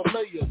by the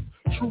layers.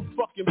 True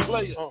fucking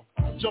player.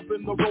 Jump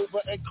in the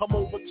Rover and come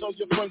over. Tell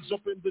your friends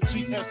jump in the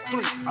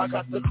GS3. I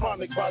got the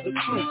chronic by the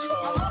truth.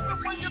 I love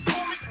it when you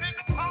call me Big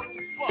Papa.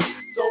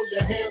 Throw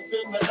your hands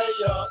in the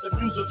air if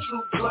you's a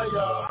true player. I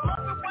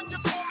love it when you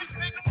call me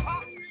Big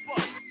Papa.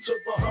 To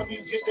the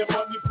honeys getting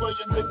money,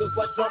 playing niggas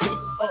like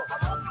dummies. I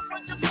love it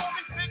when you call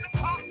me Big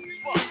Papa.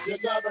 You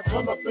gotta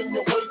come up in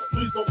your waist,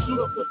 please don't shoot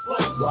up the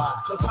place.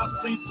 Why? Cause I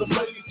see some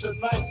lady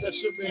tonight that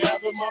should be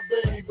having my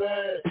baby.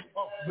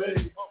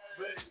 Baby.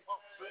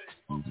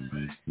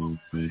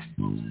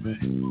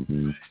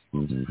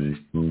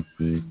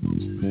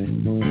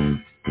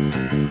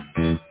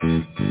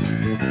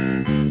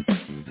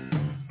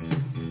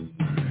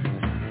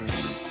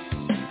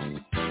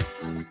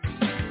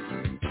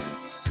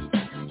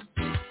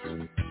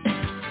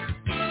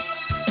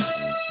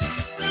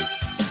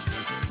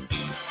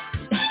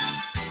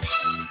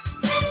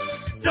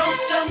 Don't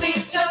tell me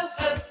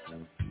Joseph,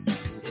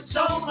 it's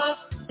over,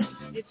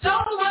 it's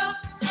over.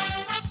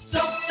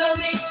 Don't tell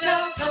me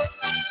Joseph,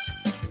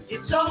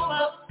 it's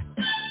over,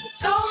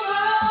 it's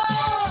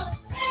over.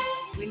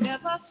 We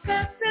never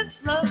said this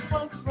love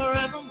was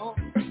forevermore,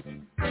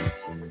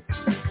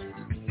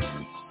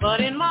 but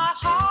in my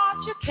heart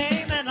you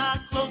came and I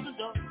closed the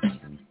door.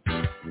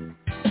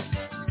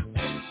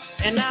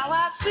 And now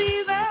I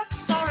see that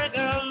sorry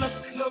girl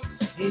look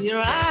in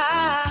your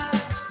eyes.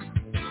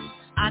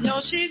 I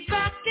know she's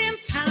back in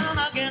town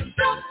again.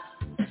 Don't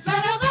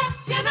let her back,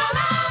 you know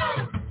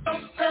that.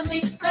 Don't tell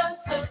me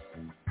Joseph,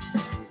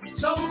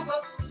 it's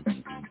over,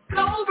 it's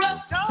over,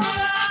 it's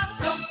over.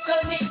 Don't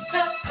tell me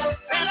Joseph,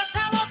 better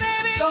tell her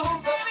baby, it's over,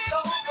 it's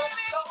over,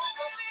 it's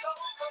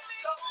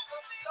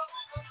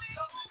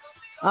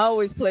over. I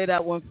always play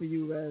that one for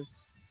you, Rez.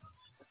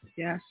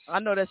 Yes. I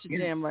know that's your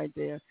jam right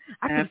there.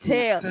 I can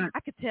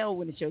tell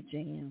when it's your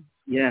jam.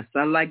 Yes,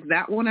 I like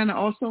that one, and I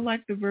also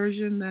like the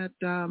version that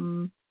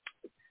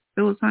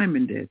Phyllis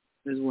Hyman did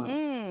as well.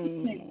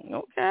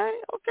 Okay.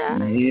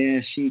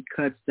 Yeah, she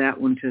cuts that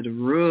one to the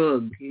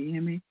rug. You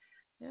hear me?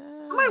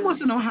 Yeah. Somebody wants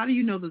to know, how do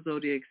you know the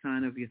zodiac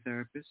sign of your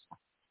therapist?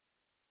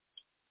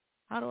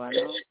 How do I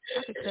know?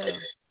 I could tell.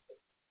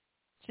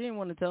 She didn't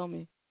want to tell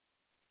me.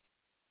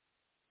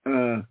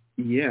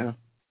 Yeah.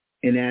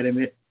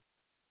 Inanimate.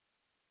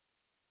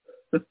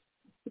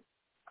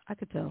 I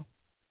could tell.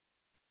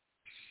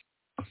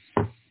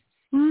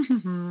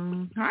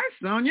 Mm-hmm. Hi,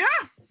 Sonia.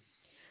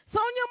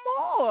 Sonia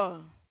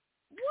Moore.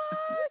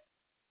 What?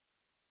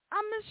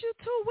 I miss you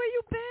too. Where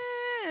you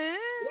been?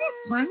 Yes,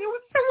 Sonia,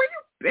 where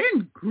you been,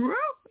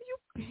 girl? Where you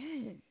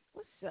been?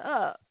 What's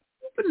up?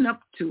 What you been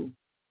up to?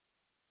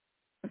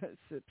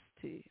 Sips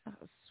tea. I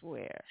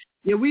swear.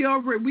 Yeah, we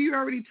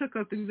already took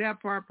her through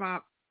that part,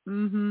 Pop.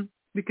 Mm-hmm.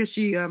 Because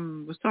she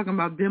was talking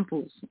about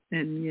dimples,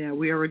 and yeah,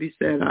 we already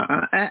said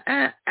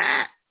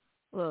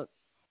Look.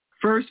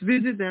 First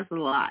visit, that's a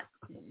lot.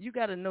 You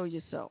got to know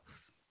yourself.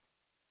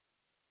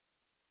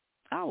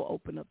 I will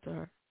open up to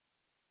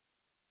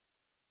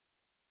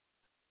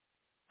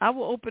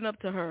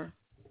her.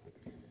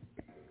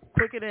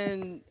 Quicker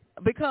than,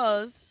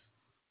 because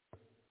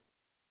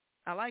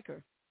I like her.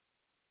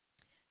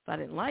 If I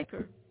didn't like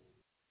her,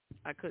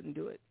 I couldn't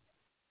do it.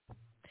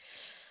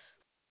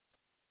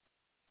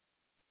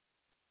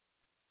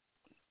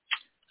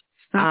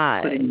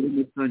 Stop putting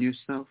limits on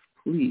yourself,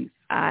 please.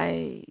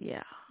 I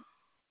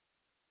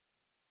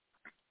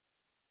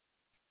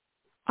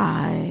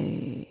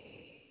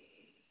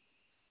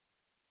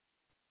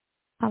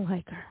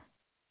like her,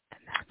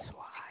 and that's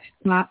why.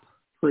 Stop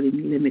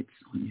putting limits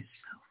on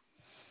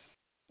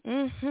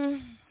yourself.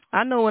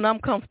 I know when I'm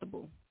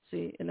comfortable.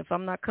 See, and if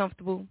I'm not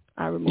comfortable,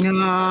 I remove myself.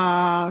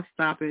 No,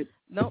 Stop it.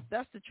 Nope,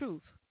 that's the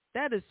truth.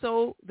 That is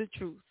so the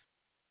truth.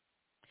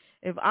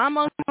 If I'm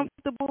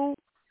uncomfortable,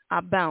 I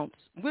bounce,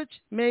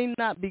 which may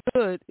not be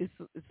good. It's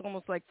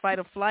almost like fight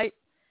or flight.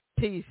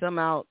 Peace, I'm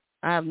out.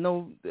 I have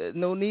no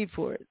need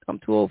for it. I'm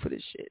too old for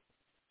this shit.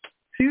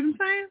 See what I'm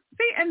saying?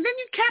 See, and then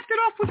you capped it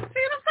off with, see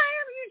what I'm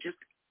saying? You just,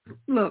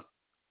 look.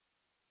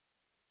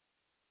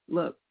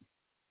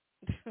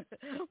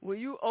 Were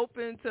you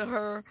open to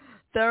her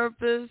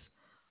therapist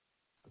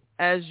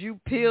as you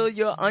peel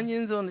your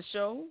onions on the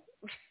show?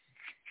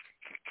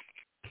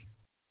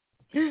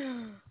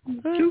 You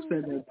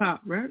said that,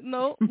 Pop, right?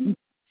 No.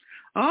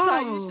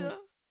 Oh.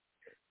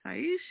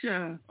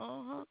 Taisha.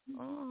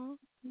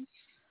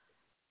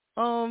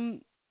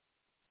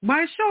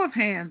 By a show of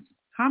hands,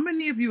 how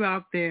many of you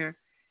out there,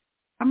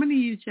 how many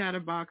of you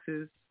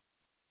chatterboxes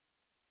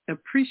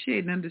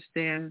appreciate and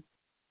understand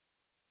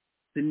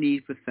the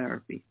need for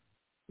therapy?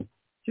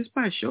 Just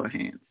by a show of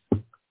hands.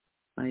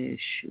 By a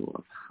show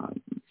of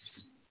hands.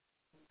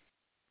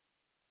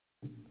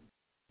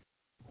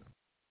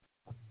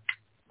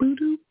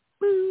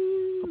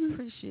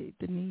 Appreciate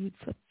the need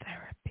for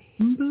therapy.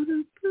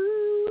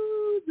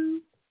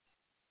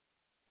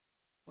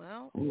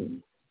 Well.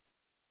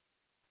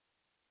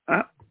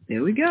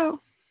 There we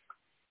go.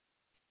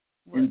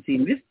 What? And see,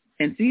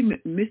 And see,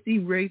 Misty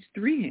raised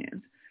 3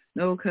 hands.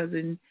 No,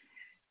 cousin,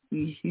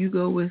 you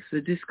go with the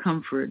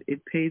discomfort.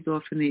 It pays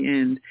off in the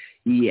end.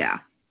 Yeah.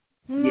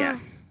 No, yeah.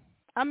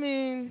 I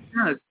mean,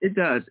 it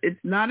does. It's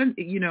not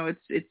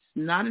it's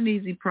not an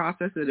easy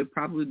process. It'll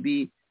probably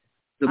be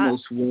the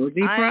most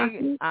worthy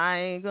process. I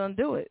ain't gonna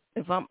do it.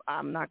 If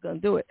I'm not gonna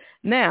do it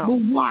now. Well,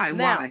 why?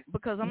 Now, why?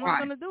 Because I'm why? not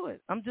gonna do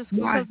it. I'm just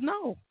why? because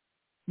no.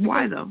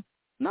 Why though?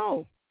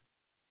 No.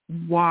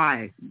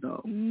 Why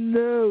though?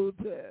 No,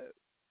 Dad.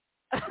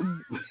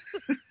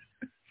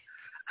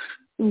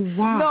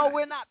 Why? No,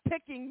 we're not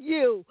picking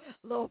you,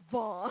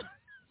 LaVonne.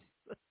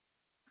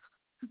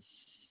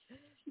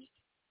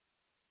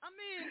 I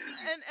mean,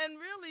 and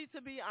really,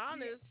 to be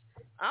honest,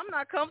 I'm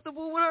not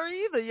comfortable with her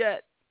either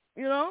yet,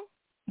 you know?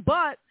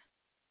 But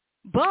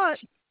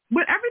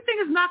everything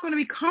is not going to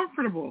be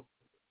comfortable.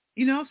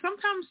 You know,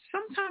 sometimes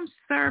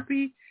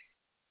therapy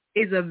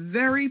is a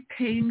very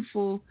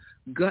painful,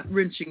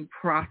 gut-wrenching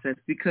process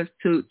because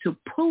to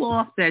pull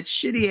off that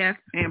shitty-ass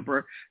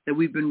pamper that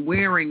we've been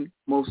wearing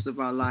most of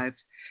our lives,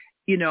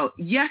 you know,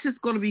 yes, it's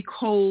going to be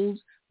cold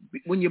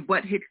when your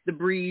butt hits the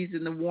breeze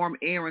and the warm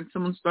air and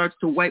someone starts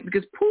to wipe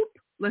because poop,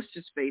 let's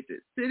just face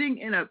it, sitting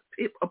in a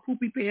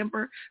poopy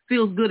pamper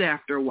feels good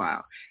after a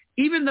while.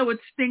 Even though it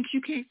stinks, you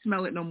can't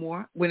smell it no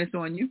more when it's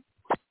on you.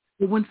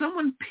 But when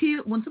someone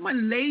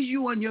lays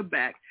you on your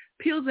back,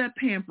 peels that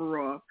pamper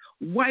off,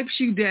 wipes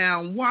you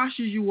down,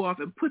 washes you off,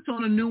 and puts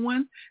on a new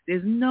one,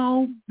 there's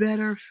no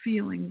better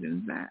feeling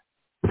than that.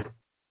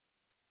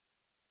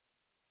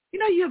 You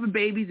know, you have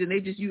babies and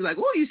you like,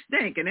 oh, you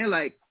stink. And they're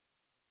like,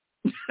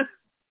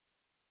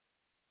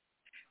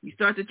 you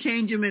start to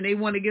change them and they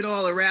want to get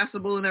all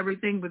irascible and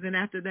everything. But then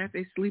after that,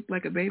 they sleep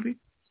like a baby.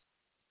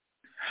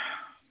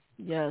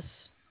 Yes.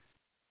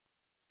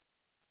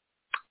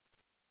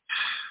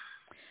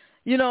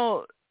 You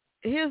know,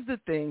 here's the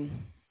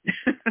thing.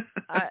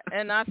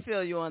 I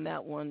feel you on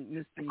that one,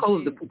 Miss B. Call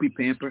it the poopy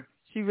pamper.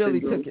 She really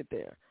took it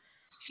there.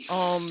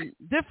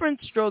 Different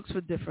strokes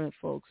for different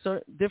folks. So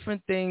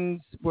different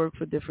things work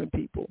for different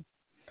people.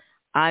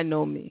 I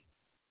know me.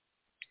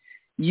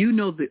 You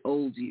know the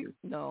old you.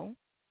 No.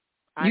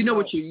 You know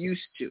what you're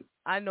used to.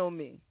 I know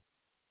me.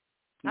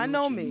 I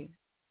know me.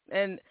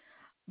 And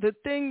the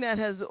thing that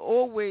has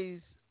always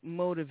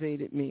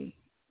motivated me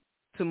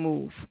to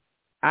move,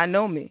 I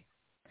know me.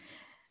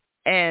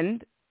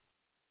 And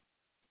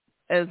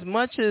as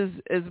much as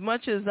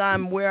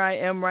I'm where I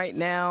am right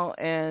now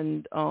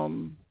and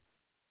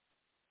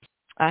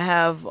I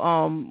have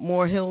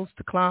more hills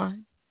to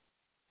climb,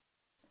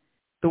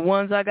 the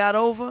ones I got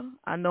over,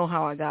 I know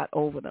how I got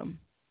over them.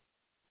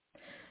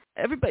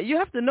 Everybody, you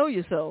have to know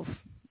yourself.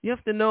 You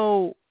have to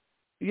know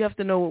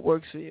what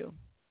works for you.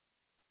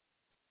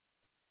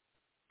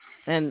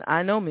 And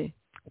I know me.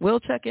 We'll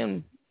check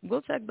in.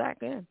 We'll check back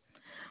in.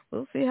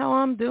 We'll see how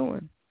I'm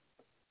doing.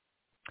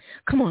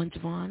 Come on,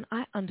 JaVonne.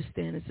 I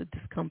understand it's a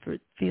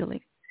discomfort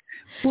feeling.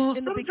 Well,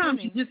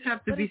 sometimes you just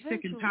have to be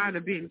sick and tired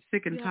of being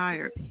sick and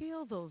tired.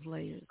 Peel those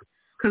layers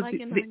like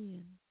an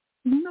onion.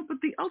 No,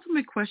 but the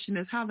ultimate question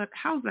is how's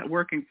that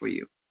working for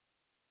you?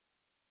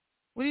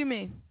 What do you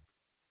mean?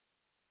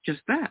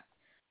 Just that.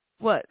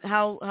 What?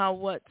 How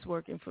what's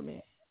working for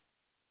me?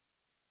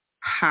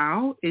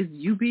 How is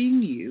you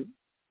being you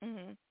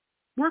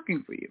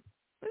working for you?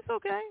 It's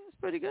okay. It's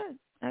pretty good,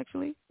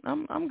 actually.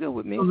 I'm good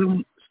with me.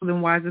 So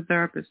then why is the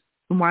therapist?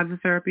 Then why is the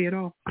therapy at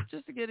all?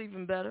 Just to get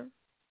even better.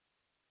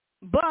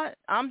 But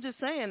I'm just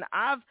saying,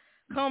 I've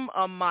come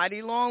a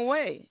mighty long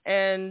way.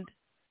 And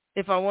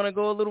if I want to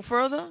go a little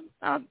further,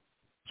 I'll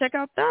check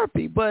out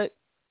therapy. But,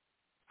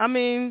 I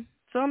mean,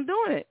 so I'm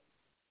doing it.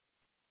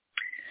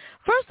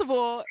 First of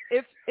all,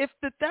 if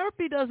the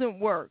therapy doesn't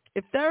work,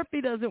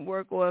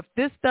 or if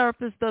this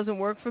therapist doesn't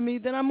work for me,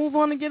 then I move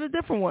on and get a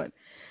different one.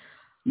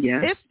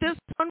 Yes. If this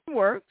one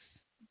works,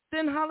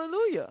 then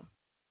hallelujah.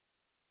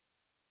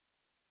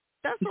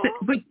 That's all.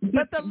 But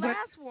the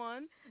last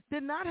one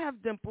did not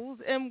have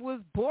dimples and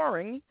was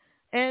boring.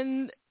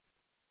 And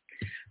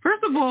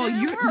first of all,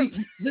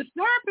 the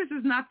therapist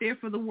is not there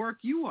for the work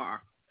you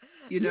are.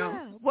 You know.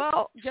 Yeah.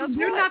 Well, guess so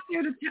they're what?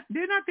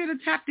 They're not there to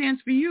tap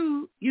dance for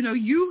you. You know,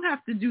 you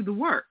have to do the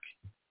work.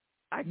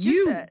 I get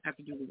you that. have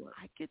to do the work.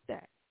 I get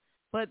that.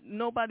 But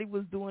nobody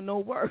was doing no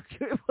work.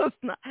 It was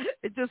not.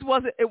 It just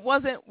wasn't. It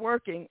wasn't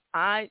working.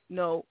 I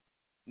know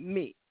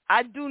me.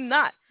 I do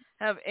not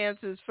have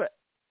answers for.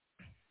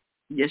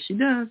 Yes, she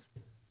does.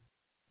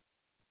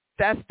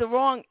 That's the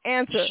wrong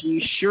answer.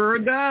 She sure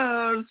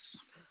does.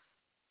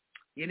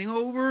 Getting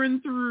over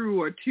and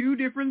through are two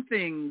different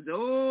things.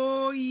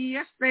 Oh,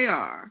 yes, they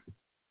are.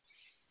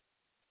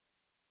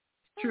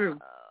 True.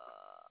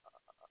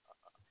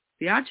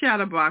 The our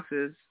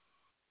chatterboxes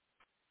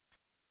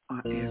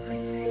are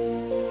everything.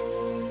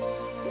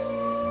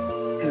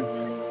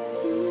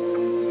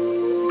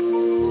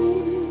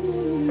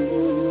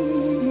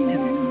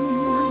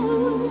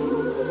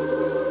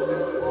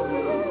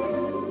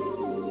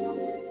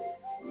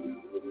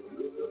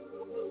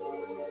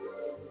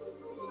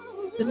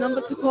 The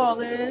number to call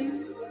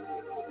in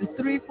is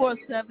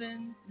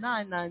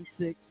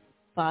 347-996-3345.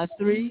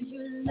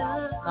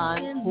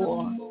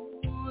 5394.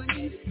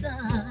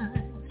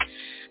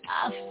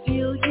 I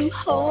feel you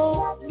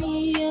hold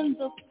me in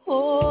the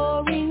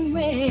pouring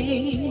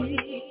rain.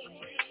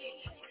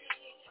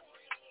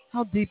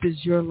 How deep is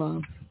your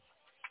love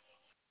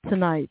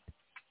tonight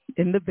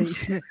in the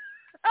basement?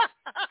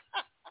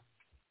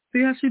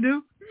 See how she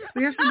do?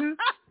 See how she do?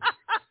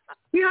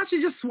 See how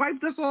she just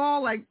swiped us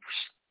all like...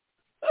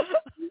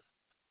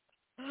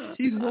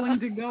 She's willing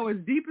to go as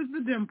deep as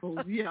the dimples.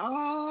 Yeah.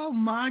 Oh,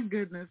 my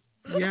goodness.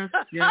 Yes,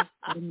 yes,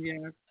 and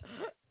yes.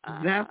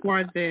 That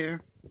part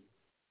there.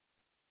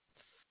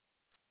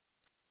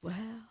 Well,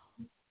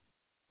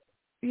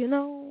 you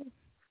know.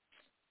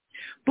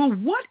 But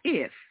what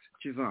if,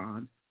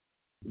 JaVonne,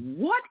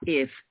 what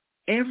if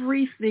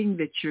everything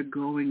that you're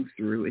going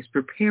through is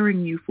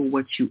preparing you for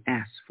what you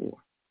asked for?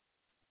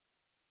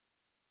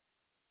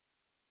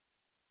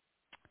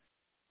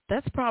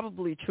 That's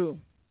probably true.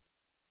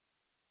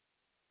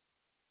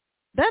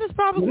 That is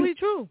probably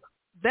true.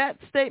 That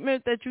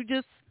statement that you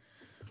just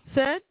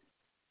said.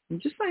 I'm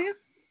just saying.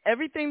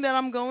 Everything that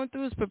I'm going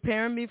through is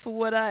preparing me for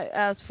what I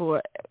asked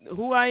for.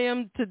 Who I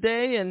am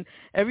today and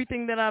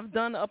everything that I've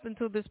done up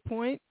until this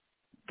point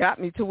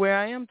got me to where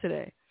I am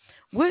today,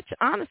 which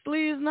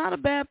honestly is not a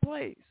bad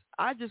place.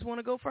 I just want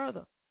to go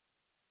further.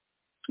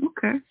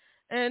 Okay.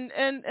 And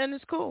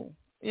it's cool,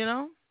 you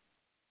know?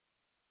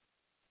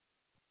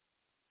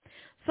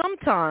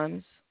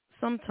 Sometimes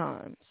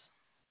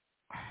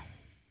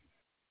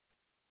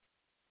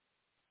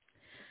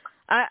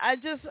I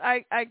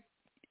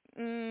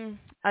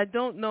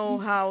don't know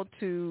how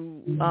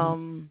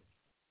to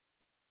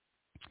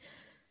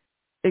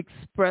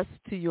express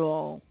to you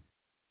all.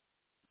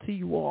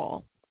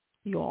 What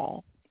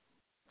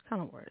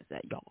kind of word is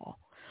that, y'all?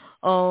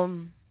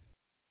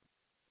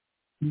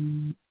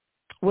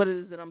 What it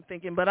is that I'm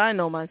thinking, but I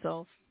know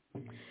myself,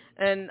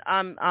 and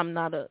I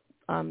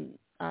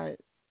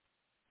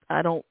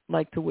don't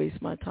like to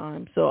waste my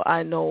time, so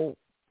I know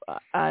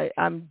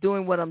I'm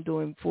doing what I'm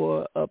doing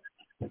for a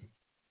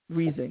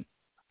reason.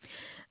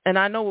 And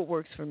I know what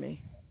works for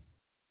me.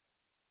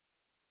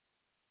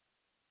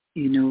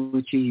 You know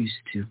what you're used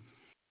to.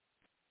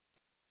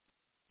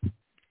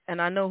 And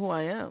I know who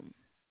I am.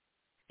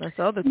 That's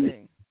the other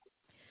thing.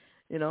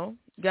 You know,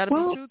 you got to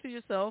be true to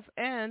yourself.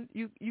 And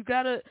you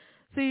got to,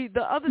 see,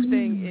 the other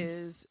thing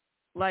is,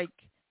 like,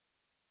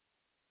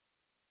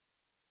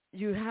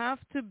 you have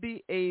to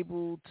be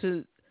able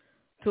to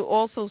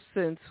also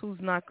sense who's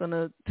not going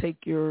to take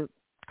your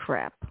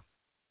crap.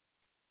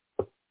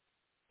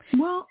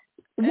 Well,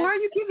 why are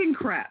you giving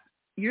crap?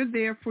 You're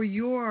there for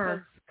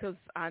your... Because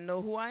I know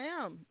who I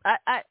am. I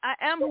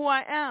am who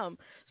I am.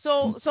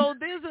 So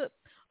there's a...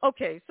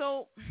 Okay,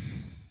 so...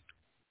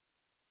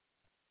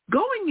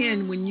 Going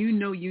in when you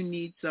know you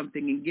need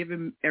something and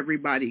giving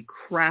everybody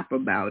crap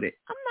about it.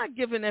 I'm not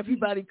giving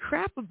everybody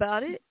crap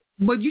about it.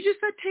 But you just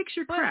said takes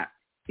your crap.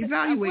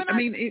 Evaluate.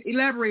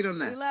 Elaborate on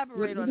that.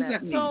 Elaborate on what that.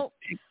 Does that mean? So,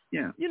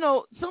 yeah. You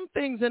know, some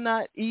things are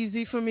not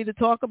easy for me to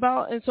talk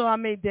about, and so I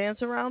may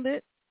dance around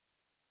it.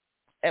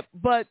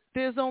 But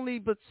there's only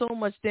but so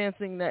much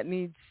dancing that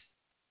needs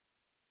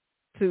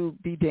to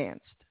be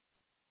danced.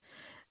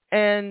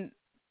 And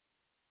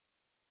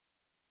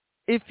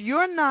if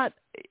you're not,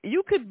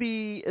 you could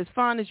be as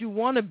fine as you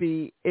want to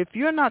be. If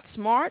you're not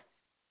smart,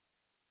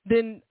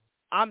 then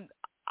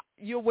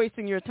you're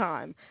wasting your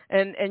time,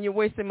 and you're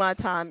wasting my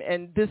time,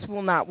 and this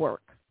will not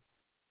work.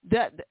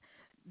 That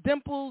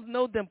dimples,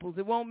 no dimples,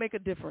 it won't make a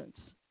difference.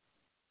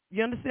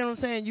 You understand what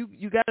I'm saying?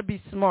 You got to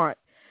be smart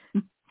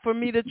for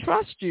me to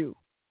trust you.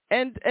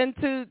 And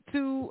to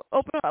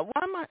open up.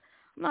 Why am I'm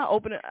not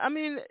opening? I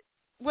mean,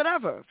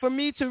 whatever. For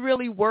me to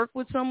really work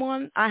with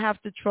someone, I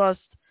have to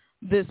trust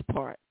this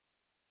part.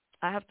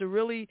 I have to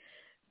really,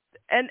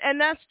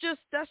 and that's just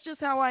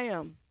how I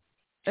am.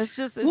 It's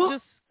just.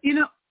 You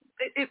know,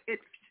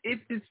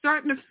 it's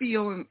starting to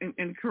feel,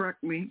 and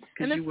correct me,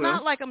 and it's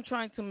not like I'm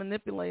trying to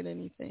manipulate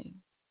anything,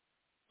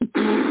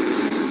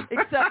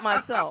 except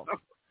myself.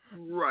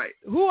 Right.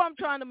 Who I'm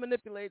trying to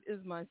manipulate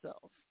is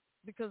myself.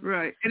 Because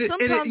right.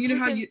 sometimes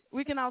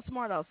we can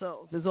outsmart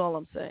ourselves, is all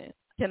I'm saying.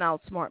 Can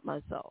outsmart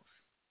myself.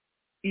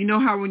 You know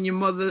how when your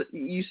mother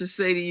used to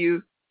say to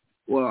you,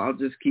 well, I'll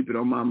just keep it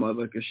on my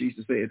mother because she used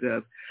to say it to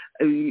us.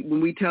 When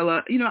we tell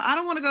her, you know, I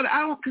don't want to go to,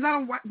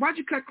 why'd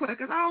you cut class?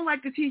 Because I don't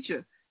like the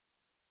teacher.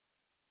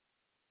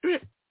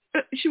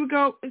 She would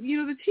go, you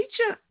know, the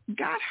teacher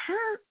got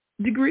her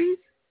degrees.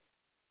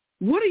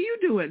 What are you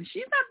doing?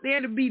 She's not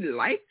there to be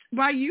liked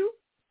by you.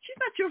 She's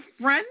not your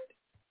friend.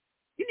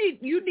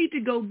 You need to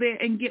go there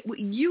and get what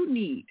you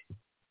need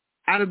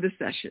out of the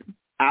session,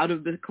 out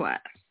of the class.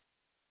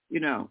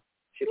 You know,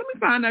 let me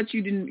find out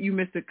you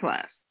missed a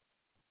class.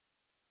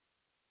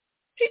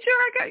 Teacher,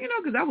 I got, you know,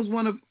 because that was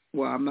one of,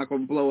 well, I'm not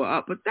going to blow her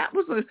up, but that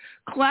was a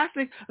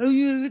classic,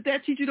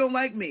 that teacher don't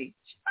like me.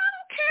 I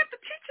don't care if the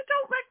teacher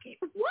don't like you.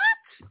 What?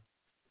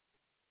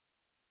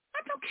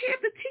 I don't care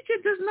if the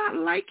teacher does not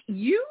like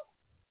you.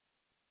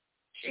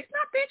 She's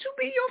not there to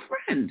be your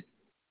friend.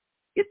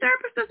 Your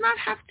therapist does not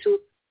have to.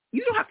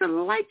 You don't have to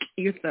like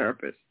your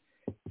therapist.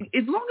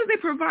 as long as they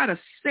provide a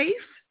safe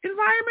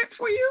environment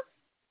for you,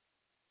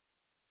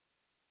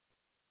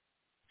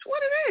 that's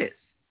what it is.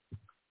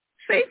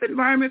 Safe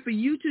environment for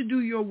you to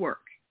do your work.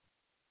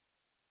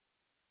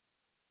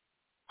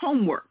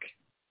 Homework.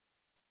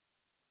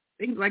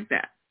 Things like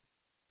that.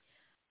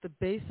 The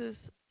basis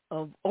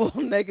of all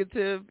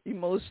negative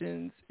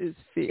emotions is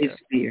fear.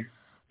 It's fear.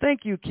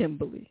 Thank you,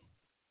 Kimberly.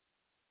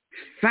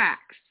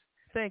 Facts.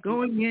 Thank you.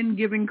 Going in,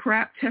 giving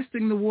crap,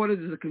 testing the waters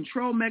is a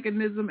control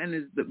mechanism and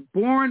is the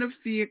born of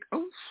fear.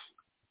 Oh.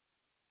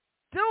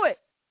 Do it.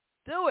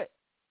 Do it.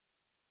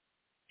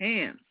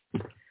 Hands.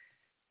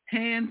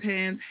 Hands.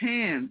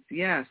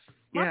 Yes.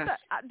 Yes.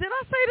 Did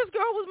I say this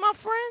girl was my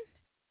friend?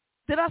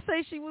 Did I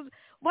say she was?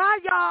 Why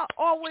y'all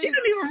always? She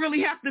doesn't even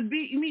really have to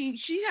be. I mean,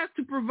 she has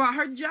to provide.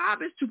 Her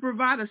job is to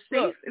provide a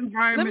safe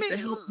environment to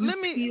help you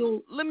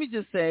feel. Let me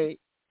just say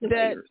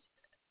that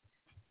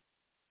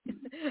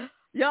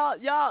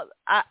y'all.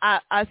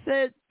 I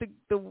said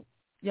the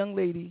young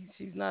lady.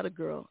 She's not a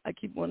girl. I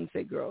keep wanting to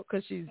say girl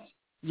because she's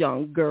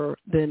younger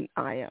than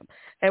I am,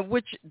 and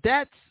which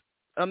that's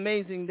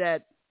amazing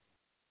that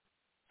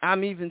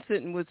I'm even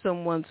sitting with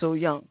someone so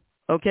young.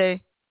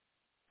 Okay,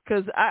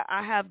 because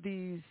I have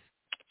these.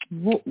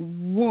 What do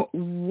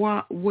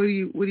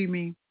you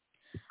mean?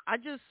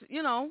 I'm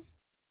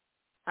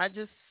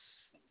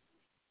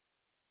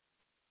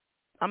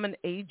an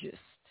ageist.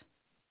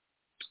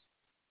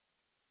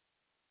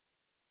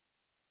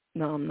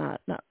 No, I'm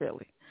not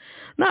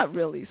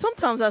really.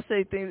 Sometimes I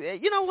say things,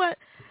 you know what?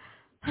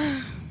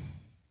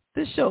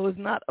 This show is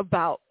not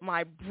about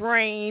my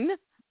brain.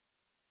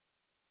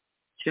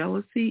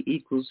 Jealousy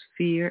equals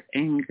fear,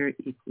 anger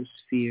equals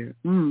fear.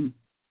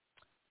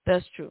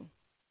 That's true.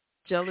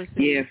 Jealousy,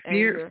 yeah,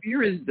 fear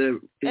is the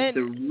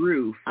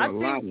root for a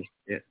lot of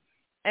shit.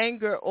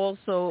 Anger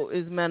also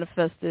is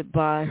manifested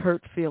by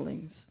hurt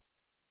feelings.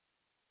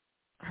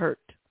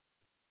 Hurt.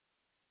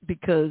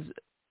 Because,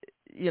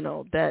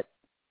 that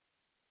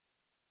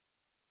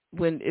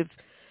if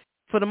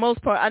for the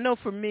most part, I know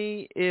for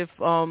me, if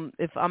I'm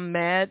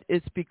mad,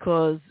 it's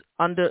because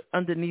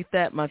underneath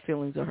that, my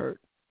feelings are hurt.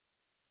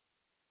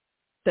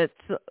 That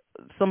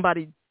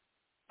somebody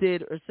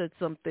did or said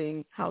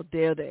something, how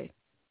dare they?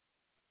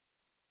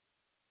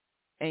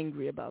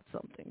 Angry about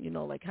something,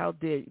 like how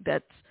dare you?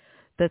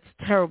 That's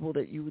terrible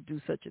that you would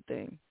do such a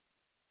thing,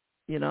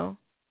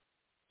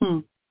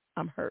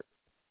 I'm hurt.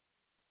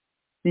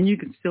 And you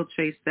can still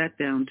chase that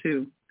down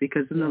too,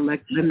 because then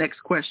the next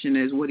question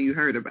is, what are you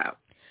hurt about?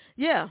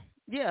 Yeah,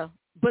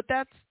 but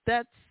that's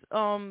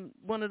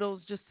one of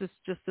those just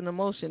an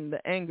emotion,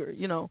 the anger,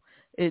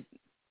 it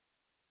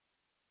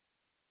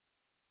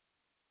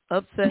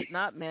upset,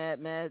 not mad.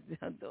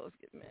 Dogs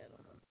get mad.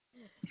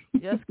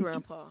 Yes,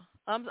 Grandpa.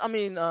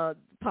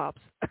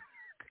 Pops.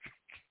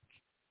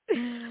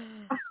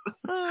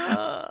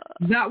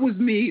 That was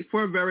me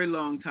for a very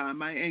long time.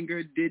 My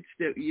anger did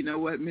still, you know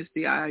what,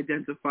 Misty, I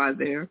identify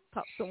there.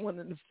 Pop someone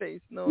in the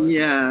face. No.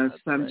 Yes,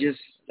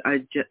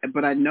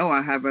 but I know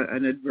I have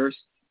an adverse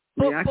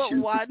reaction. But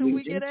why do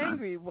we get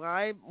angry?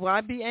 Why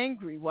be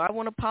angry? Why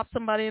want to pop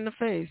somebody in the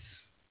face?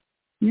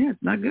 Yeah,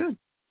 it's not good.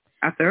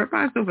 I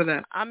therapized over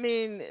that. I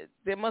mean,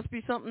 there must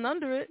be something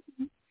under it.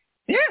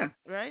 Yeah.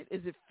 Right?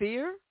 Is it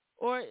fear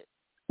or?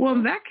 Well,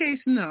 in that case,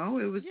 no.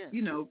 It was,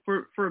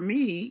 for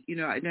me,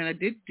 and I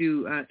did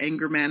do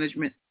anger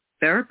management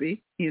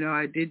therapy.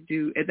 I did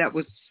do, and that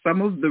was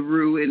some of the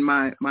root in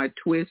my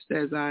twist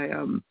as I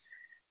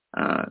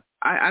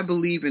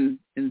believe in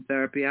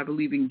therapy. I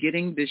believe in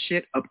getting the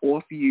shit up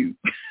off you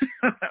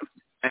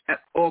at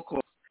all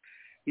costs.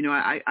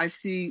 I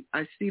see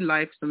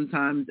life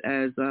sometimes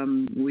as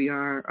we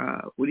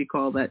are, what do you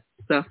call that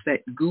stuff,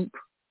 that goop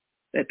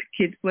that the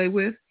kids play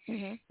with,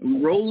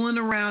 rolling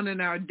around in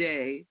our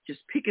day,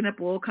 just picking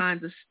up all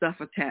kinds of stuff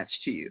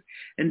attached to you.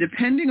 And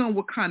depending on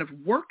what kind of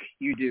work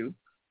you do,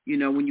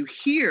 when you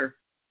hear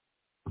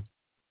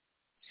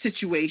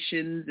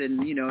situations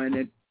and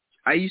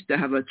I used to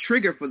have a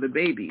trigger for the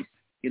babies,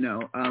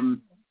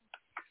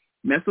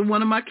 mess with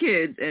one of my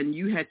kids and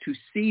you had to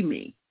see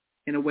me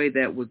in a way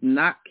that was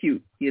not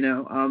cute,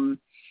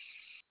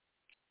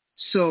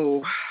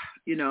 So,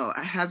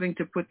 having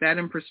to put that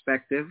in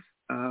perspective,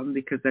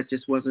 because that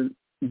just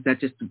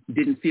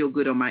didn't feel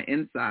good on my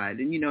inside.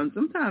 And, and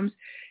sometimes,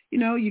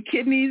 your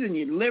kidneys and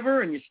your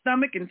liver and your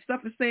stomach and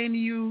stuff is saying to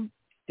you,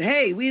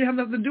 hey, we have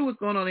nothing to do with what's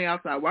going on the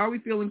outside. Why are we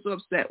feeling so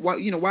upset? Why,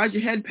 why is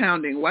your head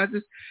pounding? Why is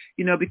this,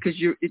 because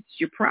you're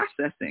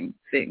processing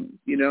things,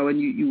 and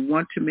you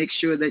want to make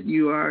sure that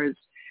you are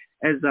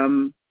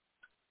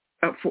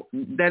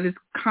that is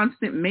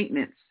constant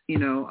maintenance,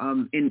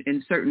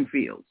 in certain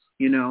fields.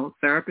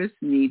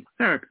 Therapists need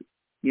therapy.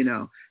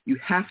 You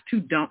have to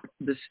dump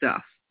the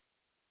stuff,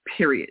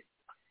 period.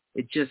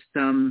 It just,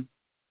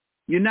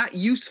 you're not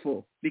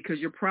useful because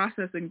you're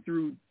processing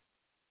through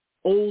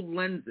old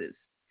lenses,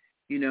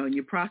 and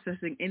you're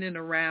processing in and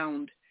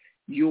around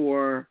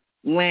your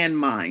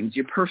landmines,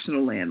 your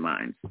personal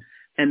landmines.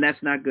 And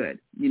that's not good.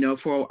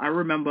 I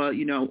remember,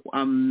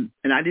 and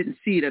I didn't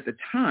see it at the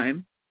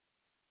time,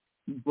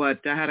 but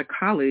I had a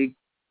colleague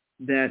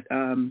that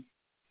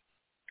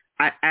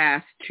I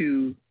asked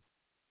to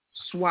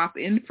swap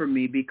in for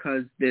me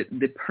because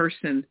the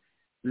person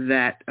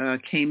that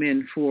came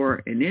in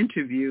for an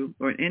interview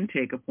or an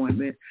intake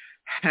appointment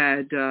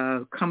had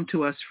come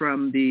to us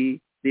from the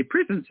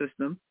prison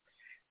system,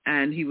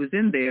 and he was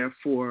in there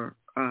for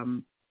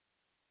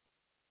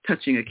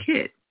touching a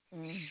kid.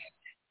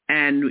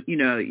 And, you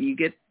know, you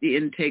get the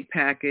intake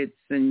packets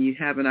and you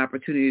have an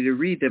opportunity to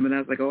read them. And I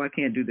was like, oh, I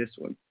can't do this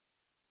one.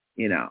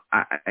 You know,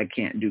 I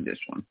can't do this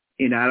one.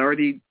 You know, I'd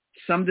already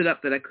summed it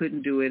up that I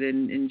couldn't do it.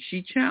 And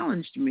she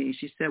challenged me.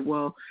 She said,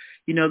 well,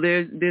 you know,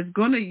 there's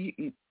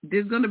going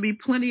to be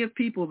plenty of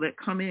people that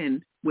come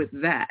in with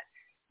that.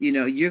 You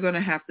know, you're going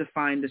to have to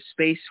find a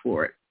space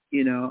for it,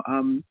 you know.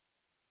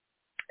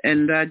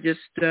 And I just,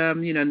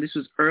 you know, and this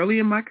was early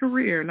in my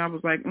career. And I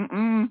was like,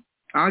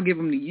 I'll give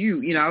them to you.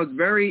 You know, I was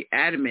very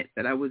adamant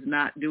that I was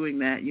not doing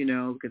that, you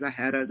know, because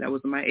that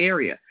was in my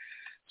area.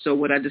 So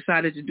what I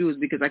decided to do is,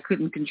 because I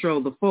couldn't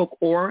control the folk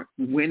or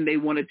when they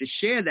wanted to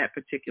share that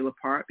particular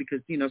part,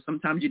 because, you know,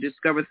 sometimes you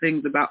discover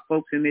things about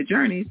folks in their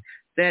journeys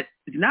that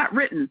is not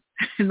written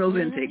in those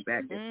intake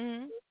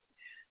packets.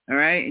 All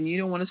right. And you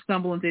don't want to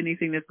stumble into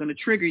anything that's going to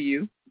trigger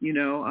you, you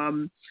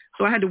know.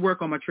 So I had to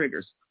work on my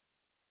triggers.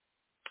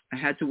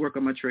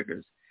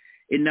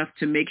 Enough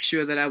to make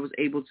sure that I was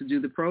able to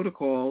do the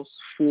protocols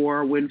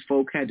for when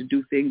folk had to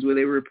do things where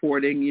they were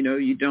reporting, you know,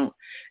 you don't,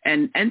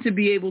 and to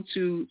be able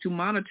to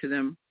monitor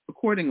them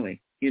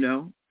accordingly, you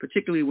know,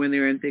 particularly when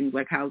they're in things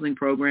like housing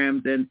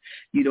programs and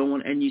you don't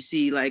want, and you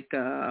see like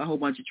a whole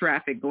bunch of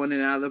traffic going in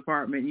and out of the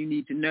apartment, you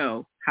need to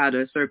know how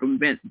to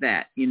circumvent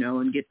that, you know,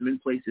 and get them in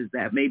places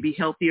that may be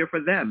healthier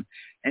for them,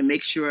 and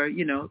make sure,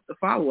 you know, the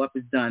follow-up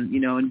is done, you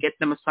know, and get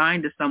them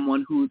assigned to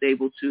someone who's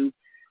able to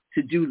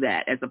do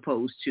that, as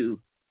opposed to,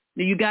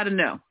 you got to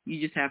know.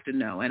 You just have to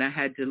know. And I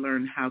had to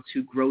learn how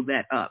to grow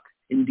that up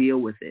and deal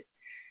with it.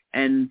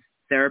 And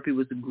therapy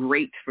was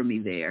great for me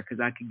there, because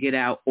I could get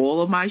out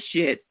all of my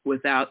shit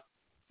without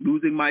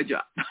losing my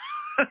job.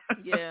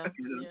 Yeah,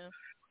 you know? Yeah.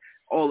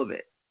 All of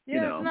it. Yeah,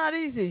 you know? It's not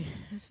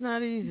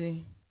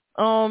easy.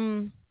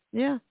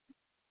 Yeah.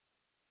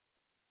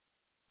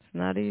 It's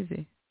not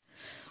easy.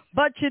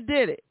 But you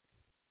did it.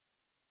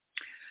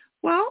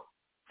 Well,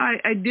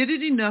 I did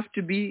it enough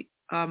to be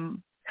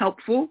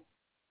helpful.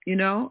 You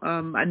know,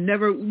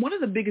 one of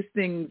the biggest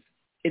things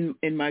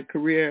in my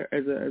career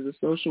as a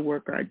social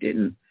worker, I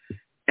didn't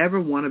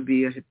ever want to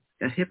be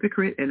a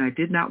hypocrite, and I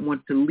did not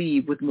want to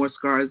leave with more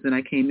scars than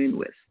I came in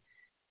with,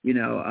 you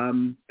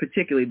know,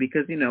 particularly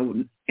because, you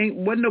know,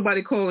 wasn't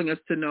nobody calling us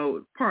to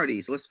no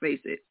parties, let's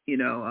face it, you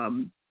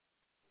know,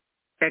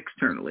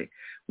 externally.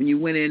 When you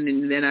went in,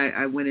 and then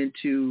I went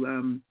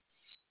into,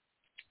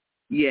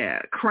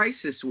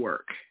 crisis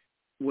work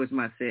was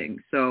my thing.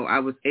 So I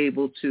was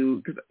able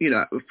to, cause, you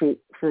know, for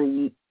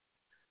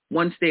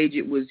one stage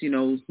it was, you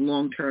know,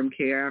 long-term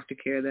care,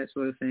 aftercare, that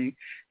sort of thing.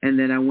 And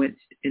then I went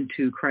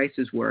into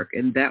crisis work,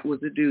 and that was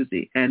a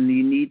doozy. And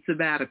you need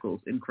sabbaticals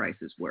in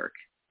crisis work.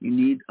 You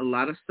need a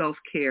lot of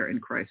self-care in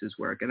crisis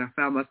work. And I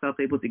found myself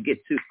able to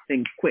get to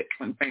things quick,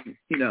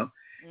 you know,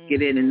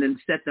 get in and then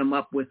set them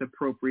up with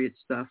appropriate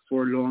stuff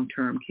for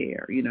long-term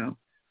care, you know.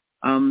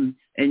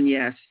 And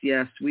yes,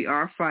 we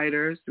are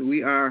fighters.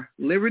 We are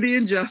liberty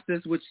and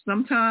justice, which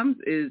sometimes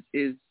is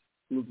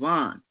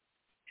JaVonne.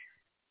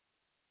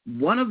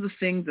 One of the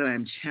things that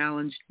I'm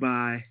challenged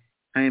by,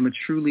 I am a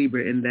true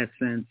Libra in that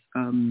sense.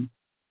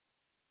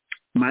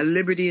 My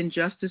liberty and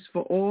justice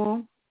for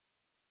all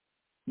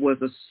was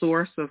a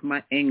source of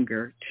my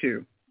anger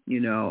too, you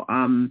know.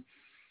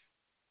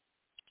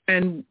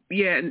 And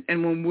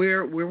when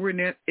we're in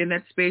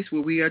that space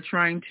where we are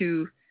trying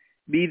to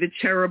be the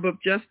cherub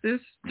of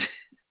justice,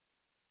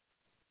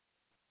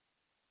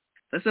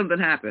 let something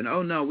happen.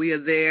 Oh no, we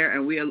are there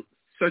and we are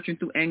searching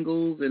through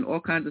angles and all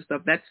kinds of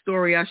stuff. That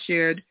story I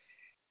shared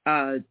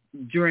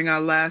during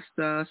our last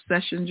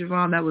session,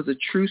 JaVonne, that was a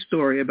true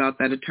story about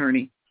that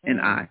attorney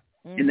and I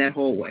in that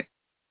hallway.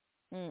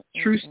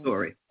 True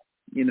story,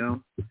 you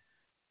know.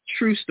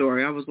 True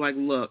story. I was like,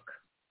 look.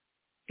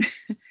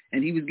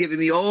 And he was giving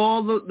me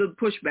all the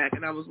pushback,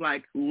 and I was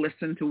like,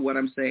 listen to what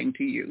I'm saying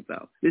to you,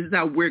 though. This is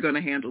how we're going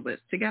to handle this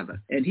together.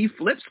 And he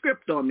flipped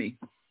script on me.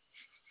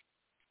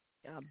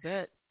 I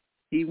bet.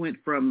 He went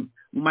from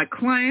what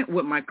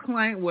my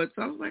client was.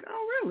 So I was like,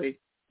 oh, really?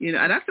 You know,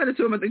 and I said it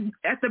to him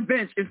at the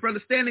bench in front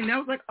of standing there. I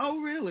was like, oh,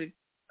 really?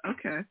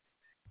 Okay.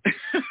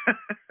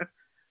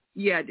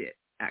 Yeah, I did,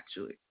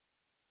 actually.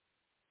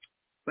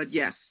 But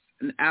yes,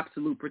 an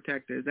absolute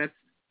protector. That's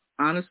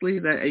honestly,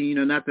 that, you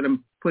know, not that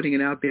I'm putting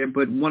it out there,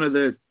 but one of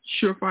the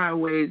surefire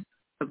ways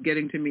of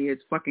getting to me is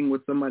fucking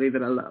with somebody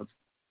that I love.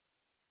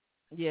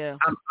 Yeah.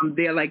 I'm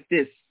there like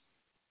this.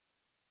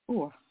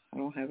 Oh, I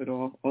don't have it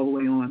all the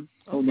way on.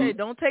 Hold okay, on.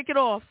 Don't take it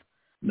off.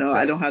 No,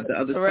 I don't have the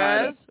other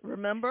Terez, side.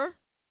 Remember?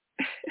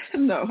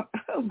 No,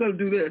 I'm going to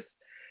do this.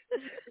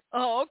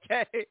 Oh,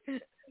 okay.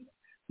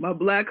 My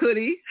black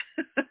hoodie.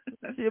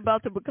 You're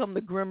about to become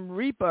the Grim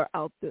Reaper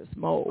out this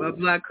mode. My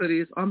black hoodie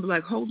is, I'm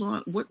like, hold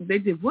on. What? They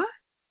did what?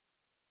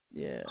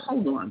 Yeah.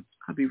 Hold on.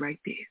 I'll be right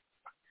there.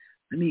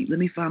 Let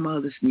me find my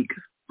other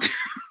sneaker.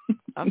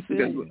 I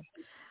feel you.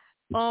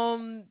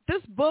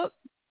 This book,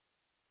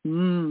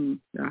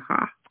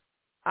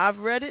 I've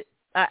read it.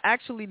 I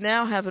actually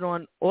now have it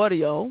on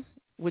audio,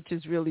 which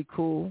is really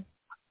cool.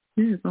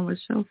 Yeah, it's on my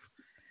shelf.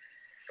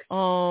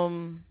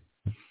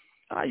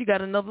 You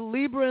got another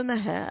Libra in the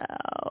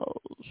house.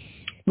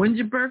 When's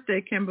your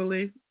birthday,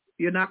 Kimberly?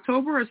 You in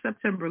October or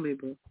September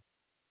Libra?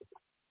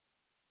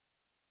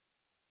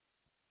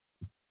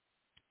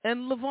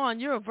 And LaVonne,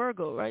 you're a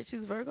Virgo, right?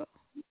 She's a Virgo?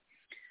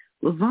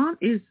 LaVonne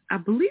is, I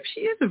believe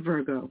she is a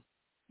Virgo.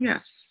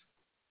 Yes.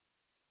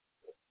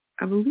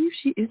 I believe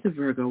she is a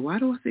Virgo. Why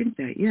do I think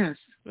that? Yes.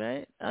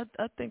 Right? I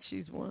think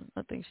she's one.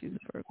 I think she's a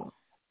Virgo.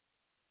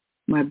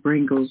 My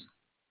brain goes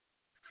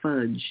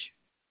fudge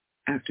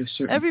after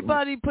certain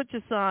Everybody put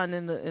your sign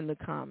in the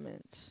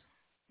comments.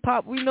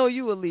 Pop, we know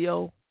you a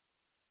Leo.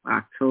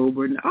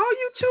 October. Oh,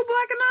 you too,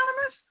 Black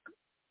Anonymous?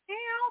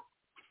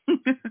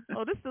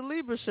 Oh, this is the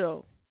Libra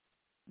show.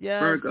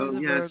 Yeah, Virgo,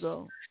 yes.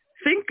 Virgo.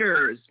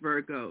 Thinkers,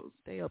 Virgos.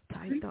 They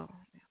uptight, though.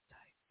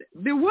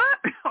 They're what?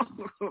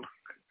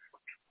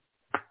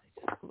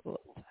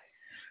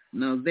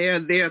 No,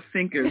 they're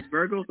thinkers.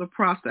 Virgos are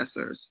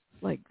processors.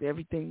 Like,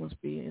 everything must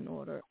be in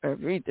order.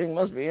 Everything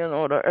must be in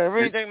order.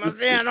 Everything must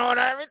be in order.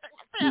 Everything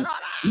must be in order.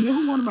 You know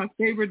who one of my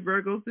favorite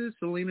Virgos is?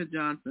 Selena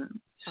Johnson.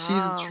 She's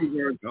a true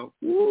Virgo.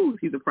 Ooh,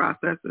 she's a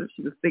processor.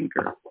 She's a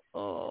thinker.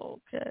 Oh,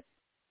 okay.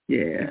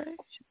 Yeah,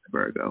 she's a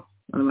Virgo.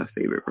 One of my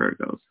favorite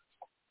Virgos.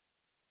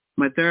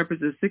 My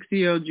therapist is a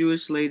 60-year-old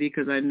Jewish lady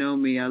because I know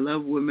me. I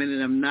love women,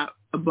 and I'm not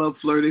above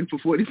flirting for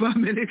 45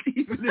 minutes,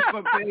 even if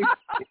I'm paid.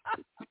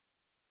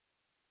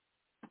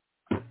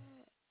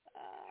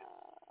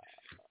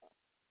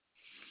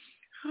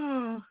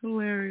 Oh,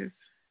 hilarious.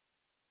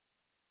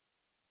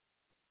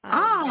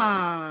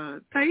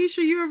 Taisha,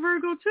 you're a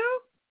Virgo too?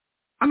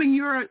 I mean,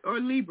 you're a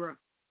Libra.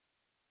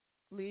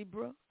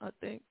 Libra, I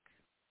think.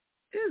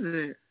 Is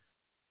it?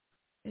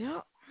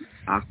 Yeah.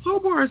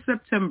 October or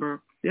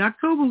September? The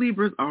October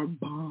Libras are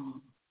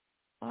bomb.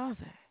 Are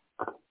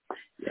they?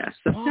 Yeah,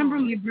 September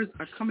Libras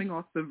are coming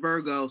off the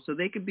Virgo, so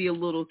they could be a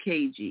little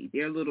cagey.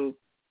 They're a little,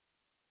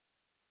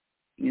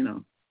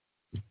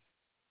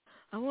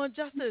 I want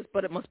justice,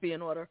 but it must be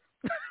in order.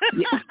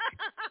 Yeah.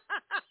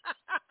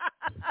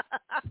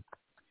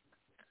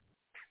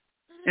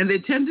 And they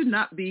tend to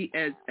not be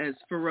as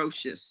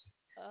ferocious.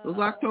 Those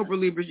October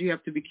Libras you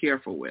have to be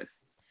careful with.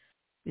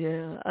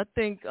 Yeah, I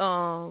think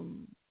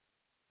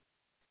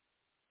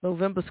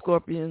November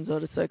Scorpions are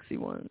the sexy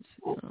ones.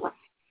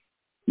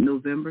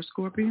 November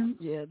Scorpions?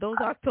 Yeah, those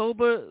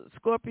October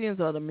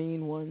Scorpions are the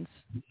mean ones.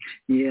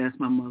 Yeah, that's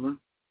my mother.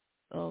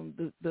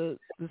 The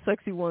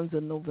sexy ones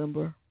in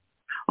November.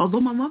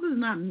 Although my mother's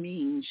not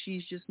mean,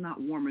 she's just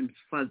not warm and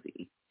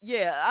fuzzy.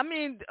 Yeah, I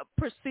mean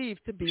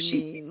perceived to be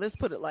mean. Let's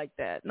put it like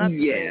that.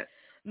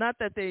 Not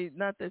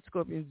that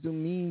Scorpions do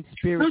mean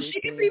spirited. No,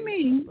 she can be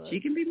mean. She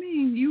can be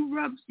mean. You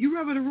rub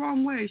her the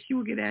wrong way, she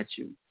will get at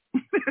you.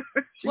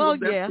 Well,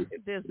 yeah,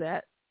 there's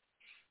that.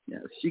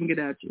 Yes, she can get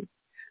at you.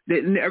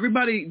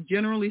 Everybody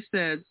generally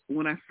says,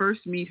 when I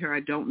first meet her, I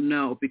don't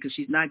know because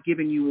she's not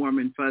giving you warm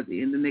and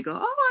fuzzy. And then they go, oh,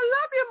 I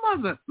love your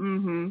mother.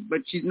 Mm-hmm.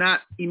 But she's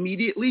not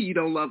immediately. You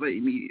don't love her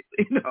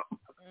immediately.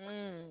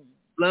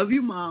 Love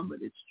you, Mom, but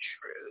it's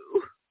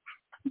true.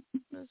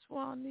 That's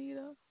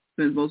Juanita.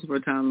 Spends most of her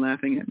time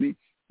laughing at me,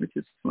 which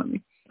is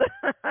funny.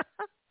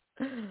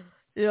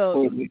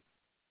 Yo,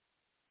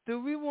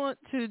 do we want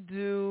to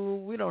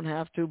do, we don't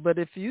have to, but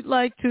if you'd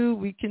like to,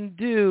 we can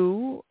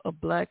do a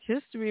Black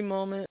History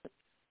moment.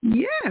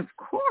 Yeah, of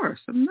course.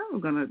 I'm never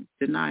going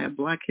to deny a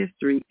Black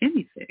History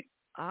anything.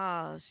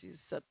 She's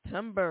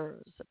September.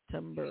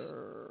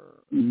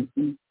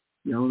 Mm-hmm.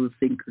 Y'all the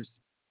thinkers.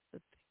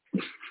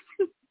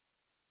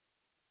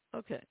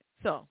 Okay,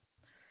 so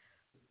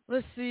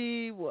let's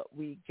see what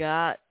we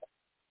got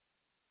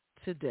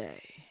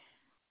today.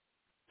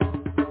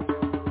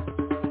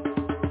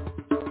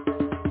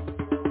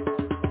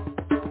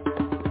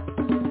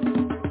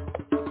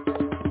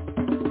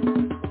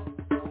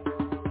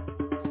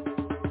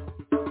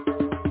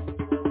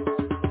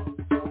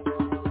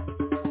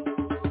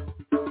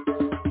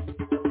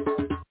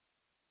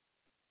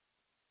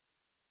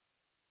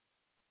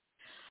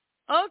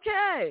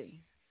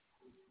 Okay,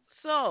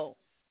 so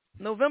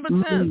November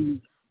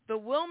 10th, the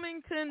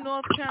Wilmington,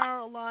 North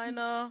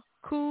Carolina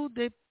coup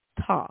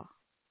d'etat,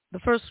 the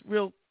first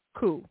real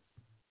coup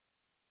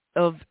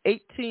of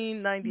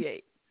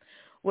 1898.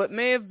 What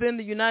may have been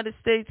the United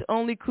States'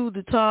 only coup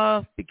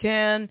d'etat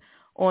began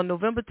on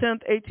November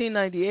 10th,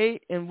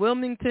 1898 in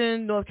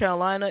Wilmington, North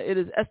Carolina. It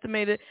is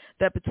estimated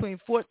that between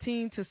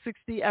 14 to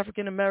 60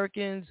 African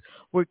Americans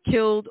were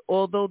killed,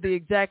 although the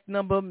exact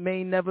number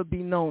may never be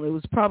known. It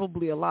was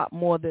probably a lot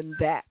more than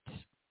that.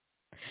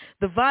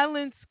 The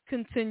violence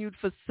continued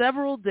for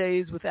several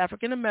days, with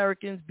African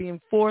Americans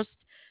being forced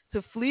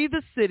to flee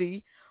the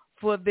city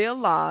for their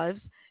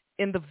lives.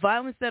 In the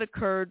violence that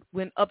occurred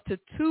when up to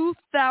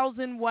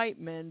 2,000 white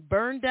men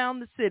burned down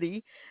the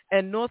city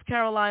and North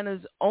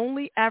Carolina's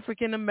only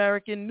African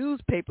American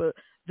newspaper,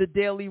 the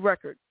Daily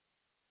Record.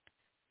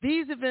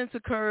 These events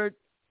occurred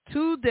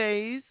 2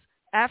 days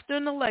after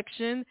an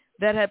election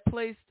that had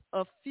placed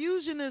a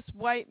fusionist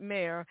white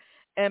mayor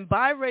and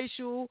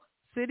biracial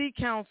city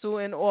council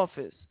in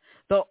office.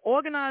 The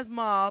organized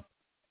mob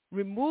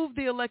removed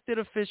the elected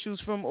officials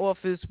from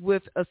office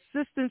with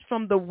assistance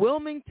from the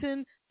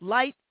Wilmington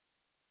Light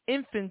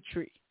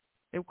Infantry.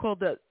 They were called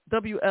the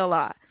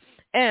WLI,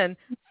 and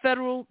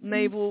Federal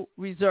Naval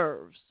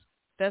Reserves.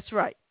 That's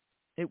right.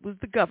 It was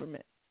the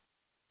government.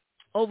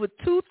 Over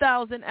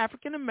 2,000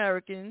 African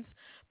Americans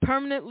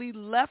permanently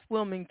left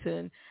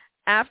Wilmington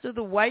after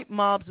the white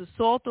mob's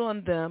assault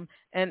on them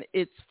and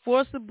its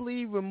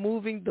forcibly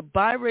removing the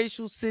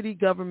biracial city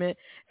government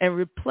and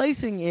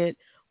replacing it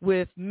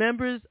with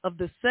members of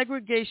the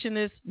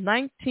segregationist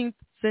 19th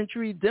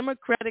century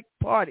Democratic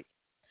Party.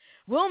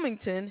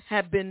 Wilmington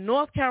had been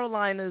North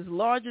Carolina's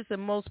largest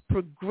and most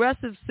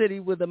progressive city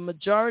with a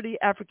majority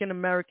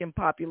African-American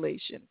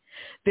population.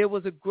 There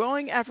was a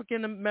growing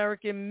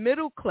African-American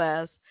middle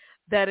class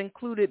that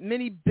included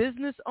many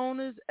business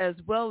owners as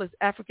well as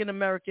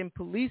African-American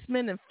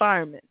policemen and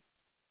firemen.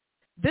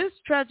 This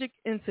tragic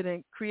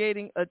incident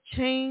creating a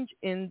change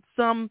in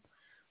some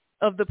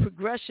of the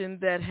progression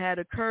that had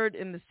occurred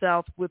in the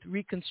South with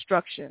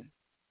Reconstruction.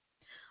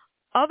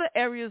 Other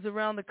areas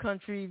around the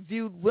country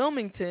viewed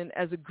Wilmington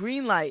as a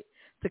green light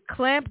to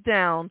clamp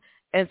down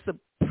and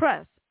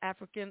suppress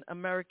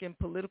African-American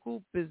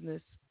political,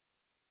 business,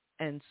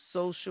 and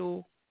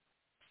social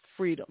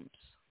freedoms.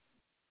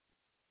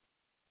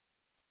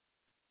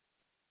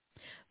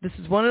 This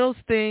is one of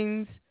those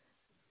things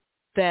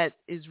that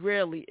is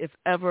rarely, if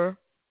ever,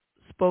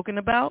 spoken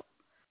about,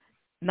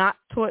 not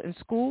taught in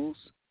schools,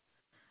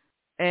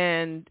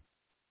 and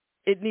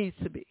it needs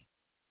to be.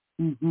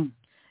 Mm-hmm.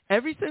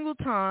 Every single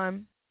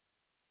time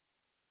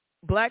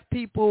black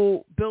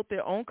people built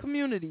their own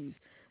communities,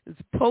 it's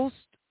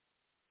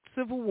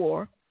post-Civil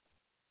War,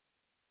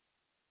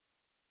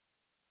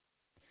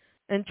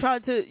 and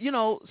tried to,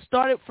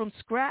 start it from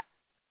scratch,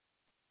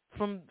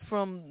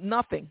 from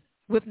nothing,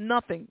 with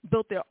nothing,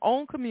 built their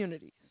own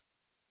communities.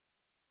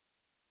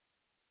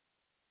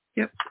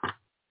 Yep.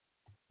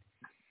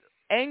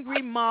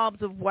 Angry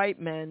mobs of white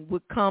men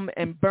would come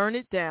and burn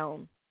it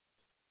down,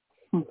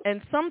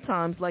 and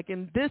sometimes, like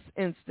in this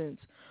instance,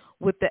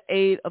 with the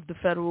aid of the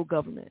federal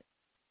government.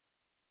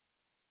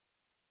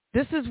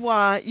 This is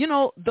why,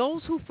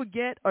 those who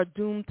forget are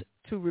doomed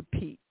to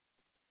repeat.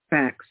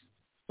 Facts.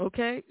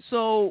 Okay?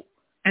 So...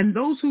 And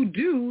those who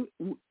do,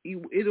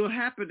 it'll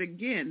happen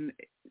again,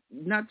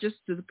 not just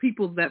to the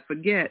people that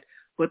forget,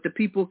 but the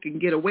people can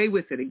get away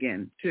with it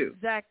again, too.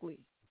 Exactly.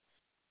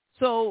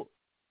 So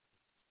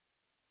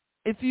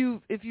if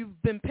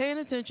you've been paying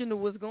attention to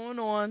what's going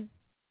on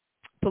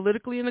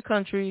politically in the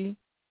country,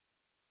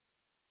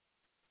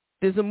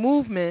 there's a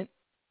movement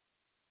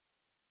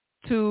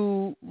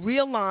to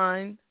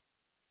realign.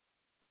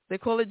 They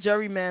call it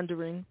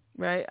gerrymandering,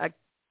 right? I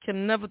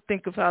can never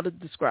think of how to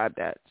describe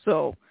that.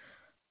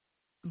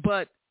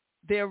 But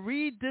they're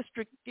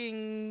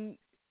redistricting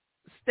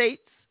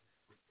states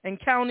and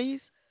counties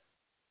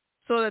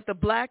so that the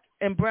black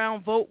and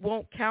brown vote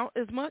won't count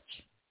as much.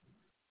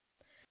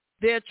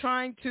 They're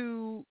trying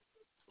to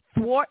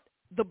thwart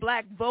the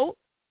black vote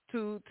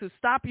to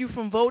stop you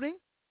from voting.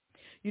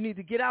 You need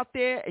to get out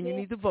there and you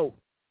need to vote.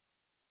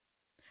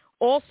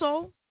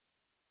 Also,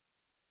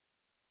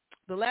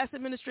 the last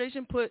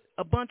administration put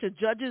a bunch of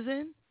judges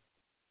in,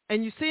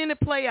 and you're seeing it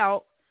play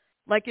out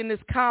like in this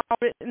Kyle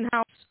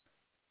Rittenhouse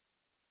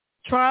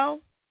trial.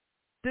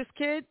 This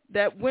kid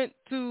that went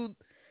to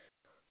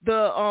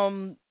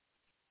the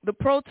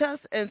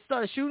protest and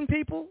started shooting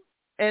people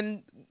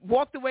and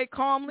walked away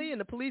calmly,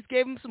 and the police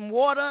gave him some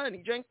water, and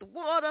he drank the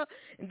water,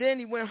 and then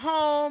he went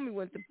home, he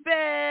went to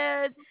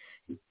bed.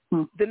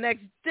 The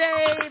next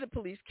day, the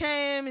police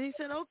came, and he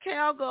said, okay,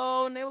 I'll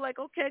go. And they were like,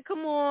 okay,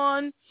 come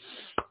on.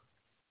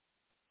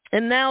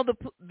 And now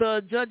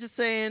the judge is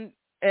saying,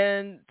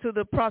 and to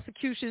the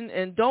prosecution,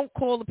 and don't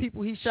call the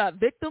people he shot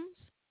victims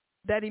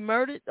that he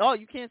murdered. Oh,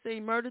 you can't say he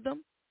murdered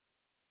them.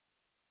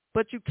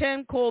 But you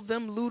can call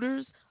them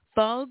looters,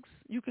 thugs.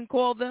 You can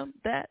call them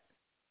that.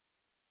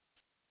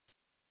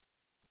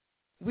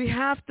 We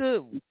have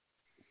to...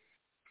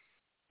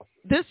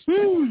 This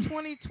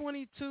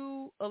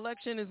 2022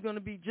 election is going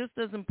to be just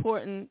as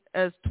important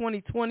as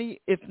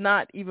 2020, if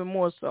not even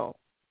more so.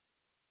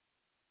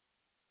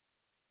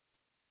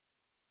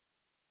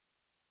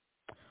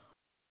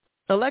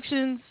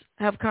 Elections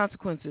have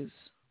consequences.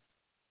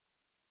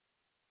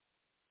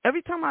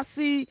 Every time I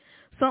see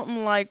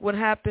something like what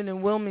happened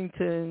in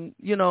Wilmington,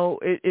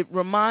 it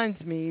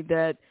reminds me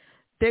that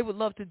they would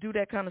love to do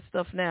that kind of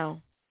stuff now.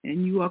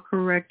 And you are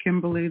correct,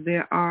 Kimberly.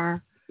 There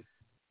are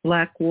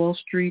Black Wall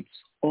Streets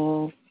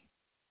all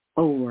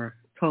over.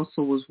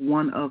 Tulsa was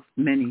one of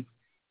many.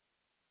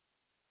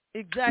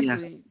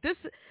 Exactly. Yes.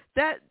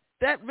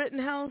 That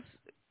Rittenhouse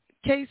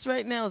case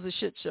right now is a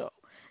shit show.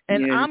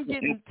 And yeah, I'm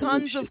getting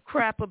tons of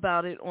crap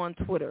about it on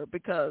Twitter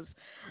because,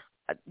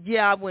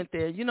 I went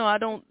there. I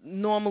don't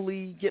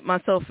normally get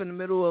myself in the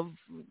middle of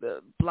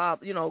blah,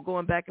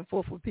 going back and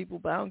forth with people,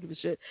 but I don't give a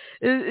shit.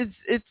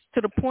 It's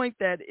to the point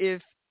that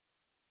if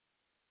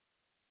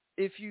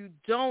if you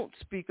don't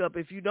speak up,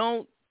 if you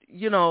don't,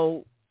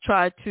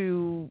 try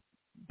to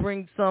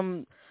bring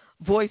some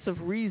voice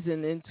of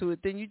reason into it,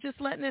 then you're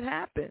just letting it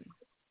happen.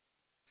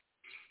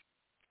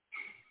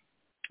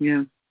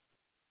 Yeah.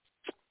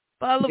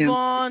 Bye,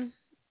 LaVonne.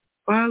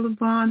 Bye,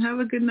 LaVonne. Have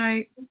a good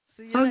night.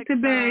 See you Hugs next to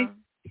time. Bay.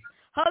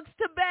 Hugs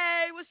to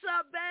Bay. What's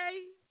up,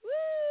 Bay?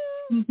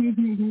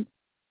 Woo!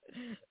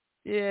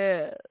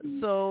 Yeah.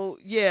 So,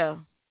 yeah.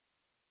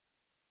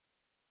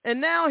 And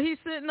now he's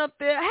sitting up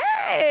there.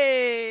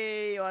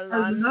 Hey,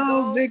 Orlando.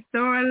 Hello, Victor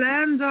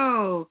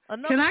Orlando.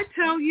 Another... Can I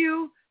tell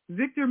you,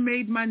 Victor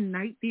made my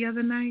night the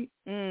other night.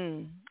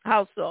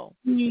 How so?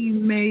 He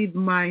made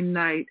my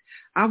night.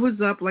 I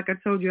was up, like I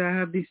told you, I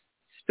have these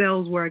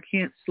spells where I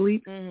can't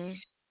sleep. Mm-hmm.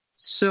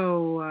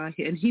 So,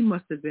 and he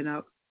must have been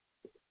up.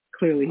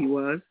 Clearly he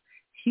was.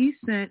 He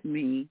sent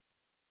me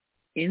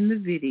in the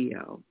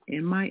video,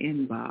 in my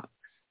inbox,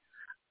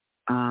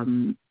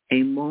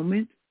 a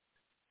moment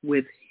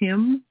with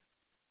him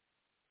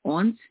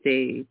on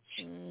stage,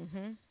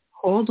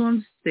 called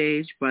on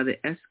stage by the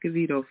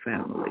Escovedo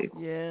family.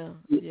 Yeah.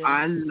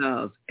 I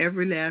love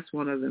every last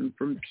one of them,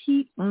 from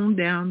Pete on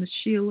down to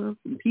Sheila,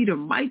 from Peter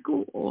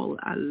Michael, all.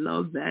 I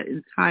love that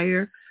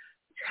entire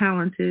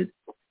talented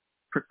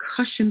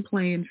percussion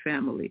playing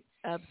family.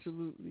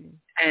 Absolutely.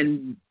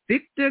 And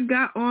Victor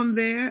got on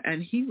there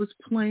and he was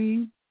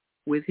playing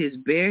with his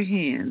bare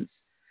hands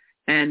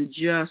and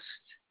just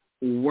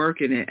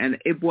working it, and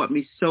it brought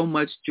me so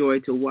much joy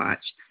to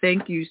watch.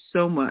 Thank you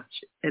so much.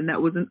 And that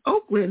was in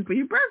Oakland for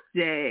your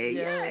birthday.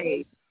 Yes.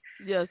 Yay.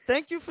 Yes,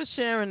 thank you for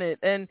sharing it.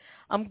 And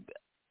I'm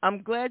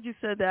glad you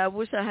said that. I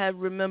wish I had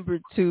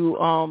remembered to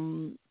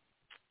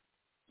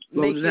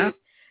make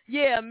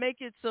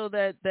it so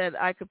that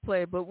I could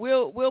play it. But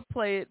we'll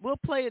play it. We'll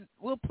play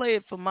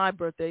it for my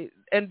birthday.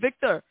 And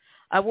Victor,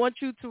 I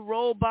want you to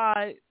roll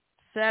by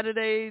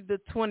Saturday the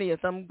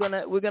 20th.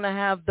 We're gonna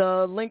have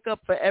the link up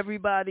for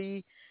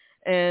everybody.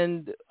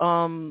 And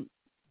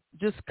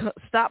just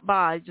stop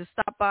by. Just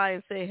stop by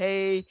and say,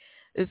 hey,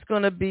 it's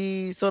going to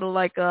be sort of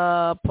like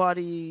a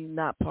party,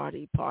 not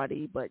party,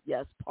 but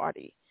yes,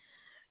 party.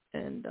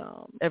 And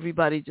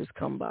everybody just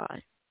come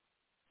by.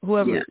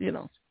 Whoever,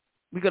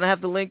 we're going to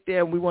have the link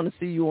there, and we want to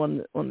see you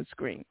on the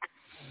screen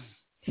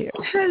here.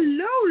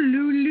 Hello,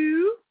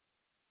 Lulu.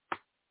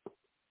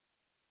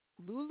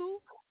 Lulu?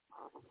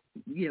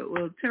 Yeah,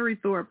 well, Terry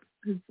Thorpe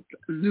is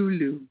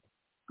Lulu.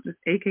 That's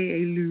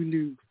a.k.a.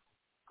 Lulu.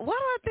 Why do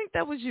I think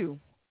that was you?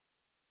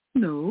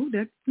 No,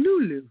 that's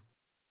Lulu.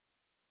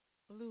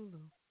 Lulu.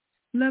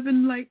 Love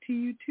and light to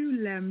you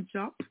too, Lamb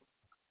Chop.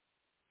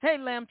 Hey,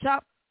 Lamb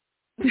Chop.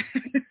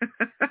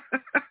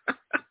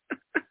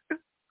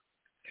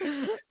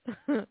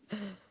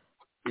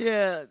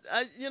 Yeah,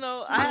 I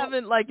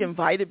haven't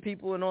invited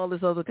people and all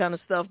this other kind of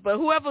stuff, but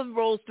whoever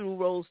rolls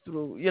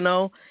through,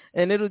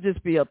 and it'll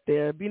just be up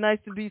there. It'd be nice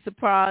to be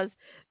surprised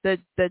that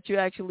you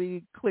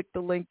actually click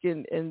the link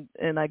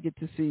and I get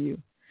to see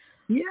you.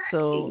 Yeah.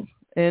 So,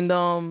 and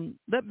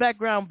let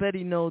background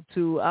Betty know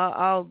too.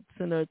 I'll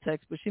send her a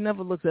text, but she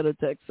never looks at her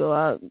text.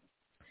 So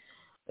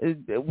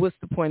what's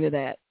the point of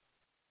that?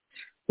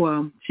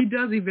 Well, she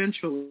does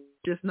eventually,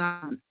 just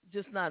not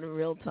in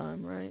real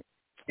time, right?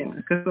 Yeah,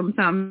 because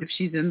sometimes if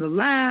she's in the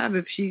lab,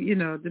 if she,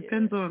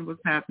 depends on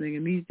what's happening.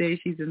 And these days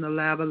she's in the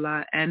lab a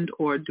lot and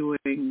or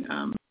doing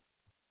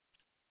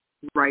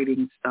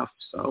writing stuff.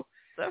 So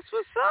that's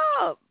what's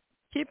up.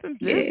 Keeping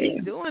busy,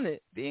 doing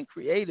it, being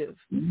creative.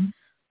 Mm-hmm.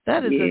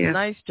 That is a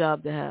nice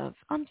job to have.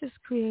 I'm just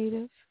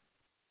creative.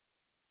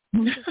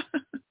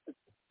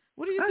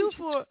 What do you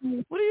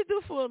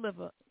do for a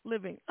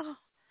living? Oh,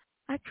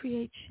 I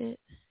create shit.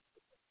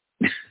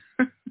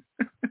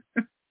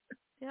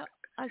 Yeah,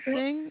 I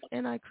sing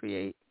and I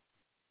create.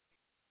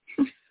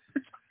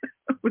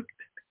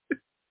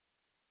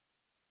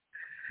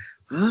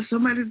 Well,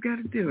 somebody's got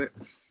to do it.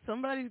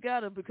 Somebody's got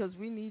to, because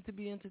we need to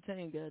be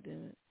entertained,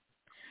 goddammit.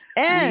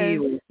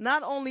 And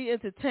not only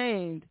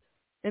entertained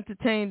and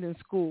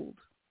schooled.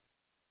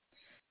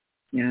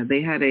 Yeah,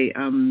 they had a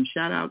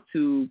shout out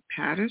to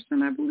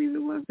Patterson, I believe it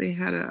was. They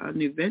had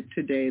an event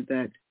today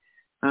that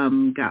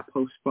got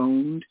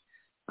postponed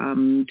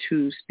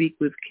to speak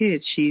with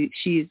kids.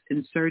 She's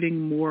inserting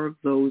more of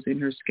those in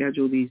her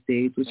schedule these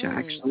days, which I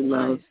actually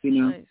love.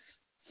 Nice.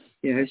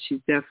 Yeah,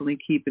 she's definitely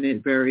keeping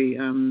it very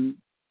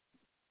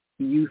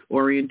youth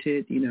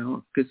oriented.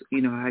 Because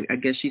I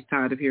guess she's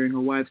tired of hearing her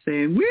wife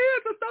saying,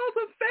 "We're the those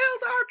who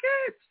failed our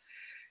kids."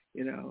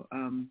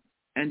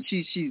 And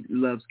she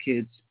loves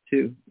kids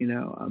too.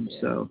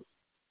 So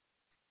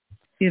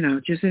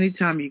just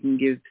anytime you can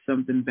give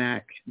something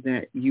back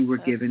that you were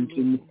given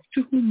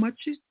to whom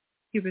much is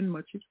given,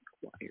 much is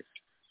required.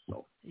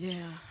 So.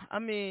 Yeah, I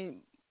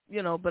mean,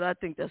 but I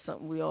think that's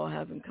something we all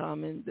have in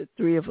common. The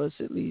three of us,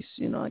 at least.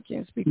 I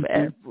can't speak for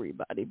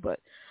everybody, but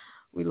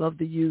we love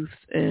the youth.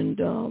 And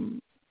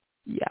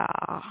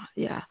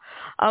yeah.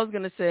 I was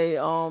gonna say,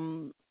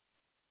 although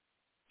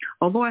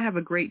I have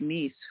a great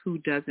niece who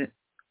doesn't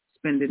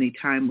spend any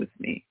time with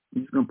me.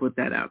 I'm just gonna put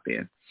that out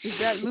there. Is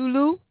that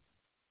Lulu?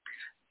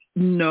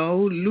 No,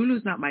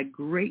 Lulu's not my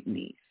great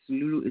niece.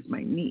 Lulu is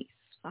my niece.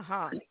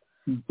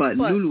 But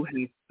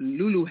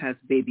Lulu has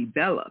baby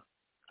Bella.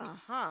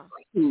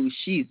 Ooh,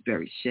 she's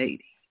very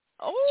shady.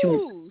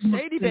 Oh,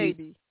 shady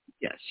baby.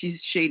 Yeah, she's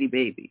shady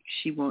baby.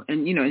 She won't,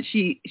 and and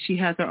she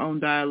has her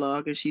own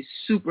dialogue, and she's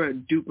super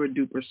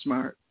duper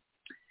smart.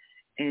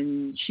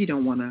 And she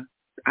don't want to.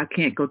 I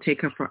can't go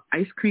take her for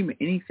ice cream or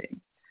anything.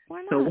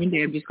 Why not? So one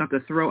day I'm just going to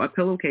throw a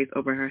pillowcase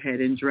over her head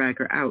and drag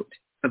her out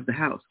of the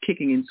house,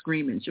 kicking and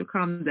screaming. She'll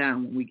calm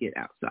down when we get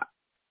outside.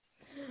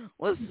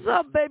 What's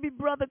up, baby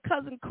brother,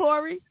 cousin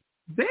Corey?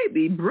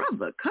 Baby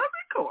brother,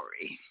 cousin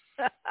Corey.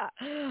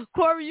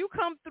 Corey, you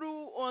come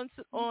through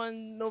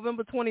on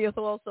November 20th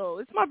also.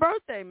 It's my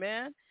birthday,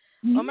 man.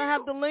 I'm going to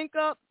have the link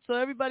up so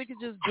everybody can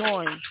just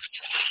join.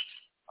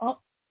 Oh,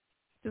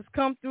 just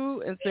come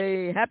through and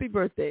say happy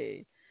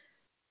birthday.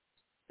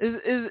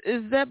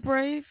 Is that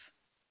brave?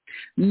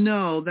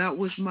 No, that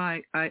was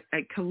I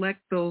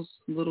collect those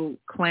little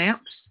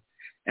clamps,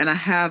 and I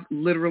have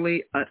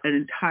literally an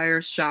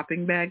entire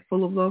shopping bag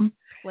full of them.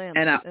 Clamps.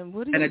 And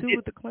what do you do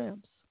with the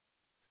clamps?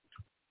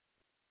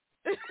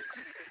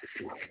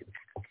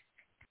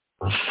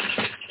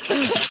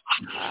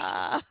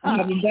 I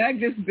have a bag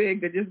this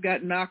big that just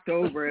got knocked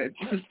over. It's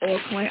just all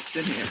clamps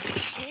in here.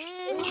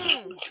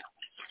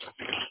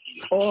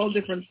 All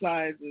different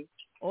sizes.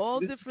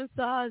 Different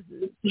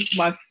sizes.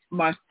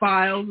 My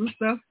files and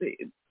stuff.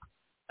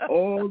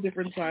 All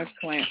different size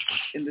clamps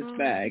in this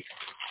bag.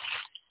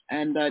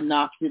 And I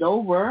knocked it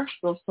over,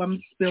 so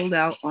some spilled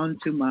out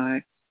onto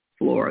my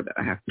floor that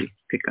I have to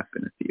pick up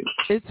in a few.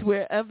 It's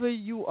wherever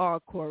you are,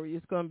 Corey.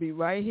 It's going to be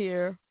right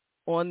here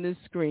on this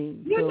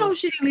screen. You know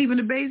she ain't leaving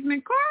the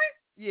basement, Corey.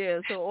 Yeah,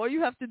 so all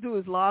you have to do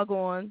is log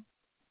on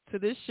to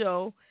this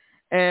show,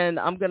 and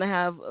I'm going to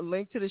have a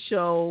link to the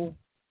show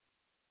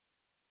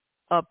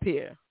up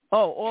here.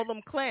 Oh, all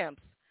them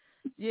clamps.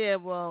 Yeah,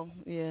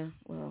 yeah.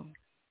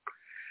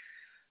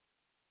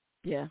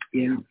 Yeah,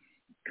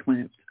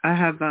 clamps. I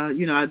have,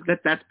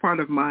 that's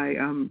part of my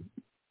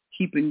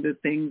keeping the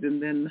things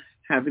and then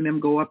having them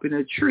go up in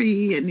a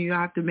tree, and you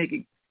have to make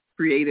it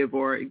creative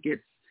or it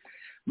gets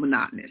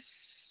monotonous.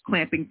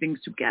 Clamping things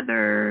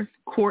together,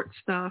 court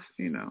stuff,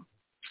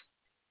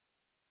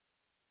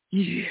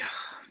 Yeah.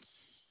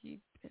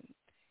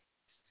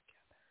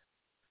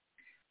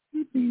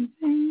 Keeping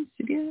things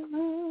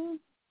together.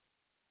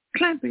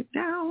 Clamp it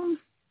down.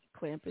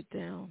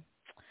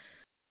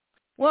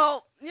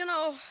 Well,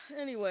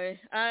 anyway,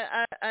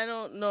 I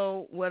don't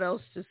know what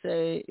else to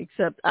say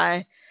except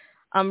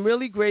I'm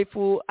really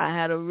grateful. I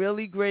had a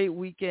really great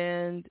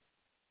weekend.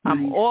 Nice.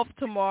 I'm off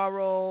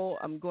tomorrow.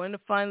 I'm going to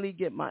finally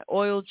get my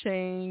oil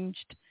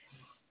changed.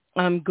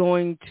 I'm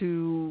going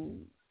to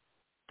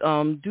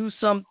do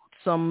some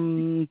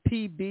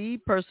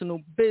PB,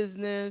 personal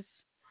business.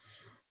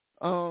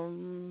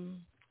 I'm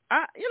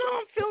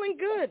feeling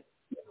good.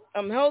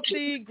 I'm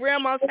healthy.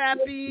 Grandma's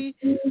happy.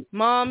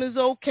 Mom is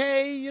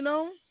okay,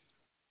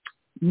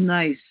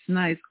 Nice.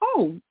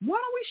 Oh, why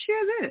don't we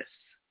share this?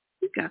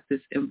 We got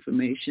this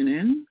information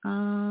in.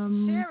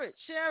 Share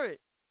it.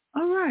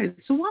 All right.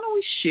 So why don't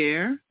we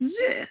share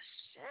this?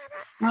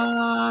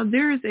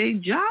 There is a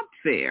job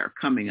fair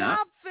coming up.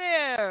 Job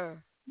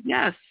fair.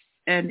 Yes.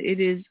 And it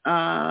is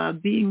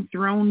being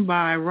thrown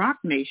by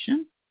Rock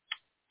Nation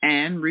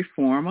and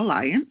Reform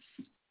Alliance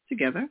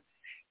together.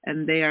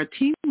 And they are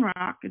Team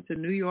Rock. It's a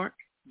New York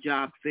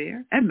job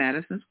fair at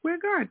Madison Square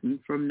Garden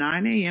from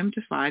 9 a.m.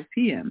 to 5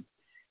 p.m.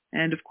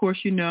 And, of course,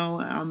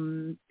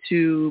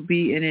 to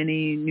be in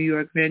any New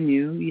York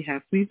venue, you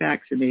have to be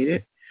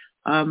vaccinated.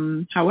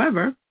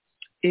 However,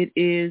 it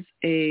is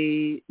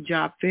a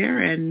job fair,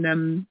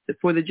 and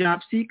for the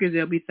job seekers,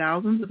 there'll be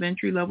thousands of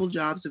entry-level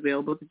jobs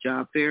available at the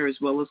job fair, as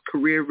well as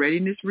career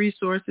readiness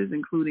resources,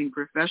 including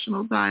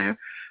professional attire,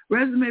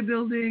 resume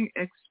building,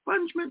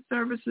 expungement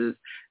services,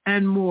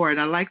 and more.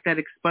 And I like that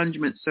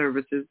expungement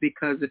services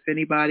because if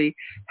anybody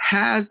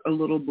has a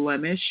little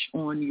blemish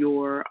on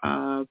your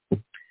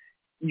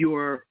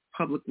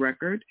public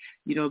record,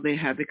 they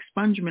have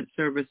expungement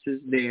services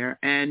there,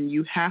 and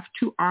you have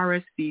to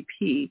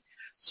RSVP.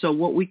 So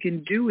what we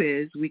can do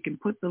is we can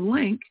put the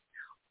link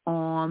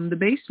on the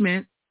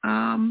Basement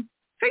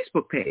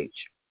Facebook page.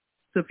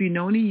 So if you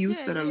know any youth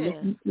that are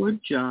looking for a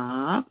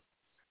job,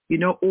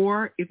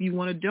 or if you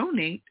want to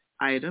donate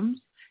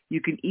items, you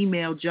can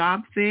email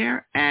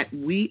jobfair at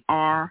We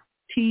Are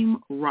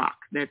Team Rock.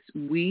 That's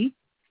We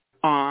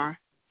Are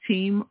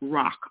Team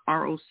Rock,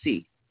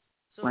 R-O-C,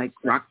 like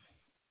rock.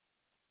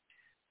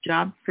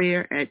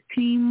 Jobfair at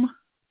teamrock.com,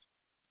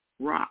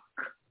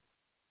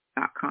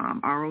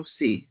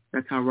 R-O-C.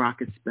 That's how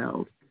rock is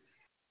spelled.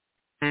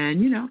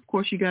 And, of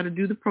course, you got to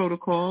do the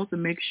protocols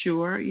and make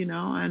sure,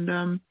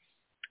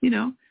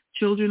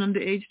 children under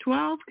age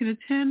 12 can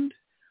attend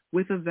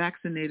with a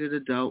vaccinated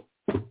adult.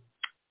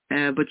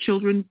 But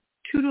children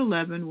 2 to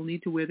 11 will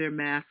need to wear their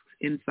masks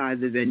inside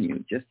the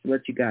venue, just to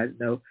let you guys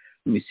know.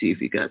 Let me see if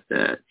you got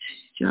that.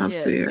 Job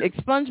fair.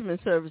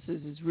 Expungement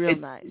services is real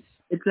nice.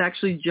 It's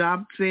actually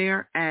job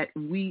fair at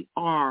We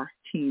Are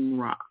Team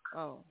Rock.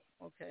 Oh,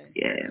 okay.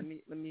 Yeah.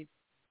 Let me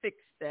fix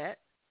that.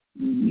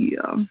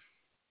 Yeah.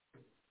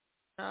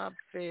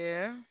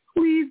 Fair.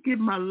 Please give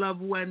my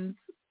loved ones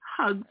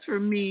hugs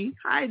from me.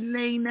 Hi,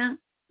 Lena.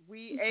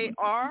 We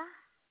ARE.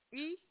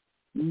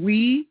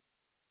 We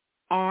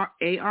are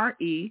ARE.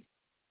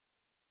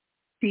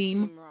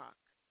 Team Rock.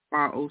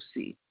 ROC.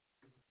 Okay,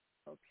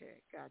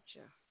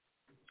 gotcha.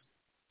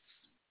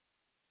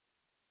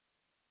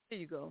 There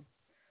you go.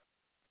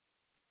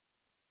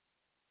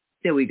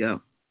 There we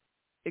go.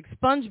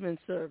 Expungement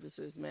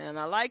services, man.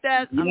 I like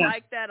that. Yes.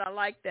 I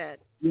like that.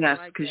 Yes,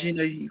 because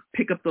you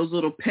pick up those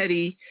little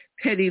petty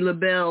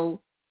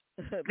label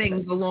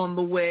things along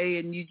the way,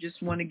 and you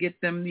just want to get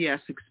them. Yes,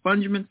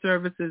 expungement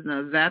services.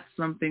 Now that's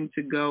something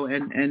to go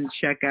and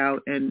check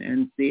out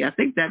and see. I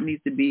think that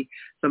needs to be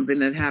something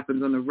that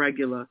happens on a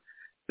regular,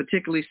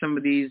 particularly some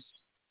of these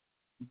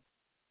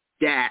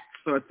dats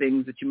or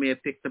things that you may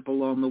have picked up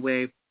along the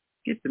way.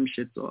 Get them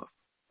shits off.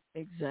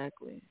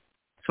 Exactly.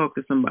 Talk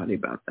to somebody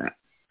about that.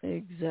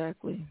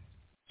 Exactly.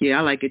 Yeah,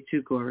 I like it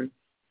too, Corey.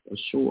 For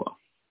sure.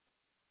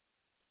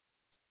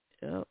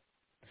 Yep.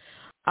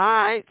 All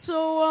right,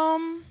 so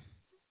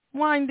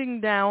winding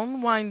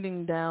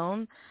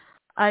down.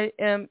 I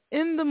am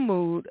in the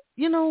mood.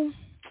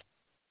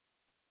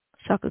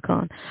 Shaka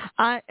Khan.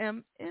 I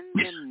am in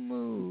the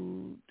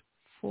mood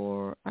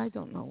for I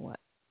don't know what.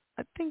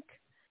 I think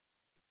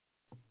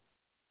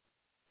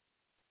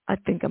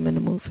I'm in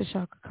the mood for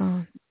Shaka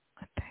Khan.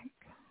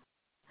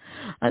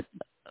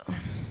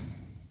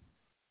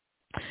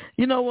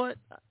 You know what?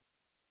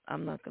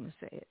 I'm not going to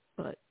say it,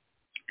 but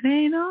it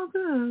ain't all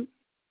good.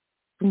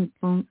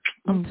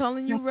 I'm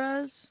telling you,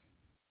 Rez,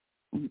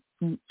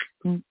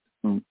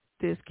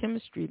 there's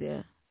chemistry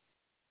there.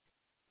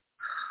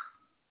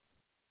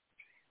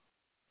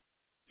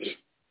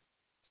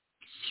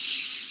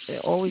 There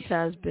always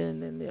has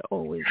been, and there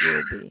always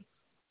will be.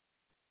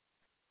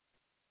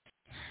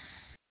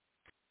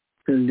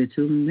 The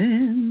little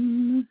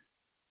men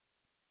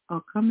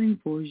are coming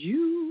for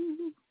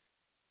you.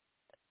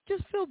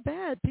 Just feel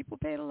bad. People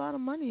paid a lot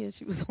of money, and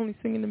she was only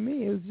singing to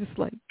me. It was just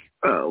like,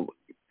 oh,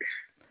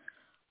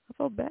 I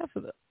felt bad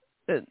for them.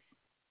 And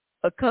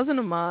a cousin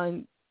of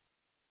mine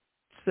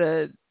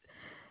said,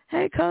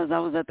 "Hey, cuz, I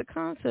was at the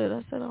concert."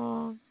 I said,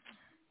 "Oh,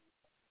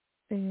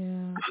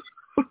 yeah."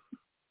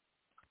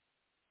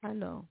 I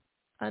know.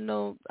 I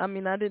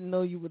mean, I didn't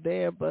know you were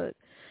there, but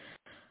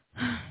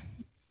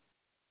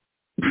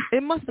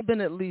it must have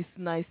been at least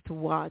nice to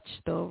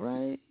watch, though,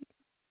 right?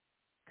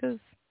 Because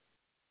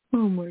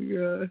oh my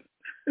God.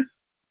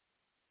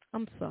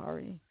 I'm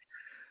sorry.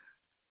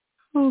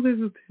 Oh,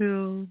 there's a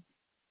pill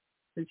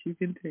that you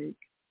can take.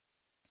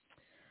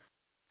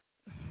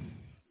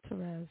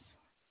 Terez,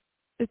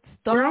 it's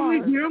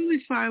stars. You're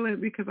only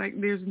silent because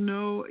there's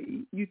no,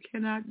 you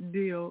cannot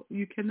deal.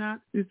 You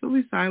cannot. It's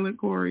only silent,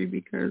 Corey,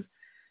 because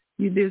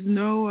there's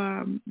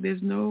no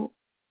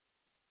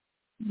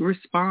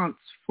response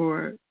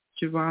for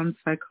JaVonne's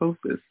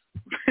psychosis.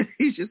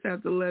 You just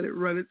have to let it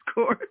run its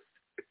course.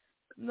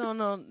 No,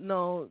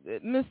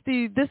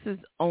 Misty. This is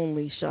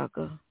only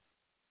Shaka.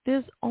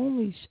 There's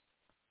only.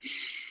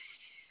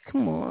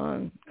 Come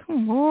on.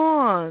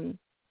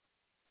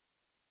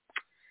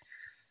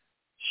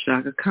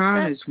 Shaka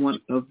Khan is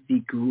one of the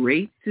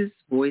greatest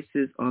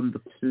voices on the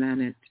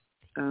planet.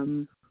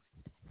 Everything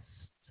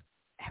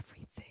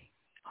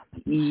on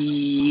the planet.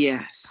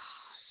 Yes.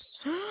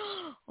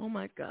 Oh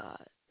my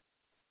God.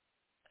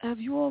 Have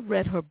you all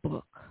read her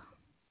book,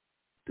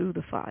 Through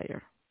the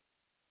Fire?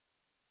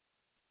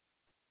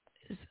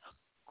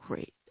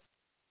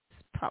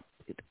 It's probably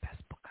the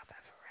best book I've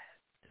ever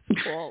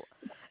read.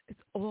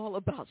 It's all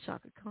about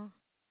Shaka Khan.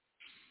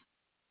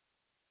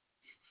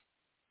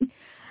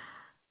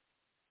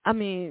 I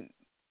mean,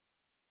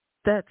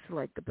 that's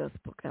like the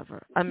best book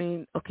ever. I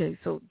mean, okay,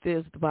 so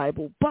there's the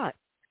Bible, but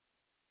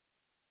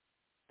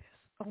there's,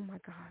 oh my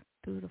God,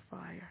 Through the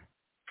Fire.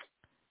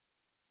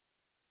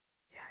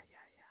 Yeah.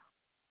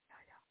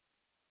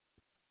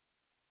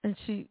 And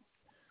she's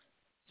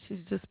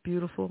just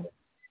beautiful.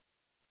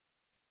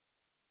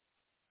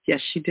 Yes,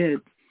 she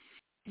did.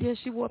 Yeah,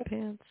 she wore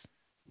pants.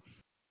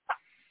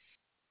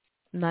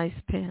 Nice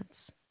pants.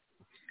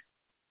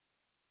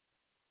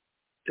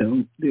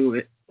 Don't do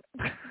it.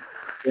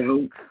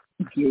 Don't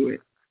do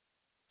it.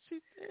 She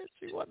did.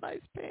 She wore nice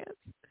pants.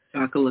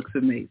 Shaka looks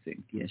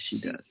amazing. Yes, she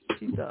does.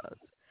 She does.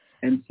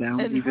 And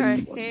sounds and even her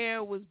more.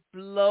 hair was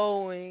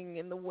blowing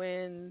in the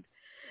wind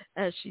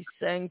as she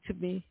sang to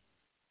me.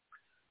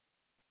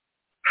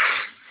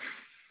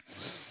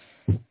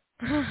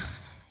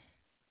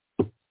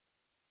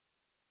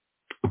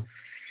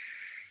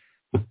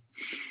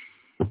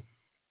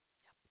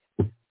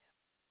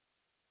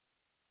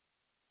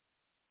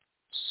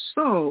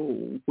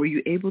 So, were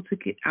you able to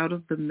get out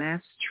of the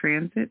mass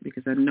transit?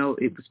 Because I know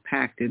it was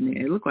packed in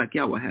there. It looked like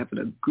y'all were having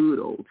a good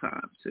old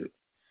time, too.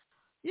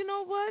 You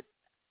know what?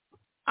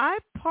 I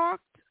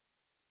parked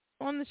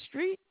on the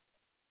street.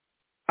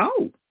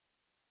 Oh.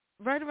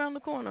 Right around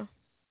the corner.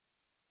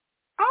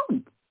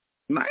 Oh,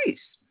 nice.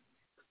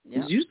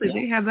 Yep. Usually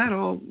they have that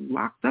all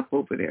locked up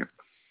over there.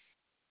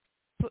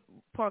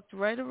 Parked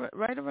right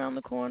around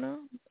the corner,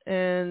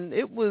 and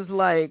it was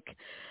like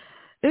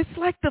It's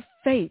like the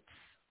fates,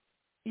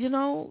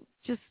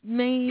 just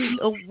made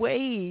a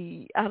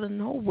way out of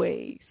no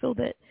way so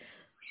that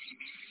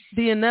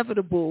the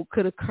inevitable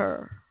could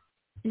occur,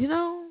 It's,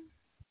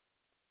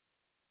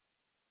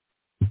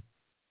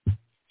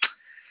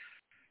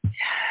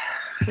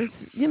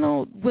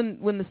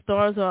 when the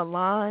stars are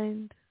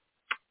aligned,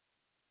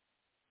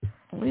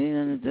 what are you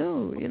going to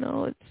do?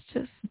 It's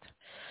just...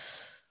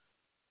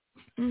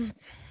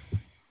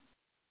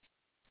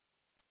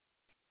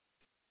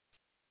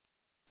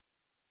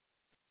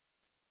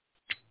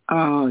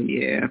 Oh,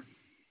 yeah.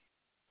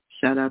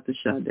 Shout out to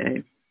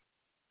Sade.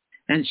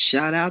 And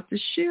shout out to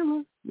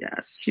Sheila.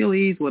 Yes, Sheila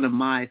E is one of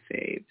my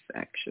faves,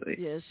 actually.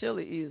 Yeah,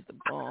 Sheila E is the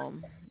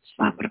bomb.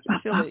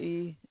 Sheila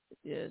E,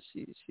 yeah,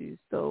 she's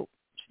dope.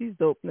 She's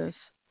dopeness.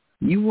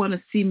 You want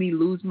to see me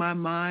lose my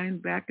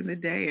mind back in the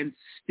day, and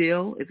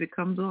still, if it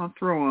comes on,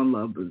 throw on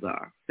Love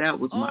Bazaar. That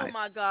was my... Oh,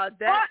 my God.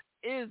 That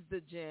is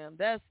the jam.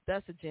 That's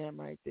a jam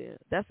right there.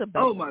 That's a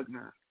banger. Oh, my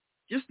God.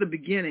 Just the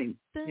beginning,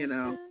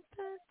 And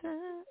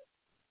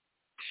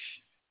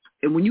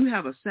when you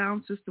have a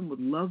sound system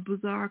with Love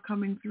Bazaar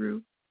coming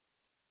through,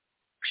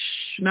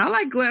 now I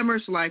like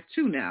Glamorous Life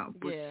too now,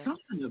 but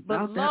something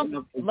about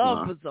Love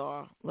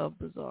Bazaar.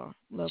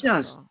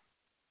 Just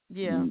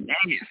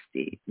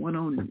nasty. One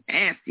on the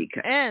nasty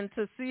kind. And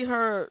to see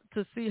her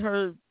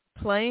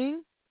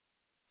playing,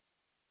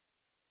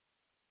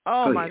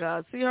 oh my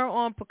God, see her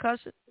on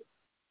percussion.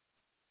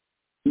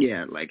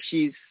 Yeah, like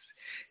she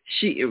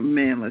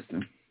man,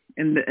 listen.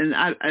 And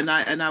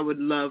I would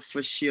love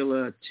for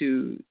Sheila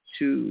to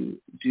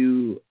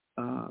do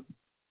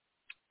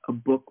a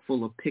book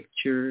full of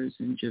pictures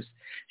and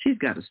she's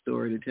got a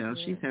story to tell.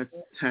 She's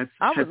had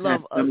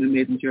some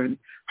amazing journey.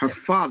 Her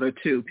father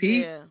too,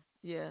 Pete.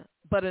 Yeah.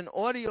 But an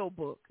audio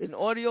book, and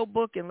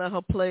let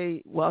her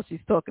play while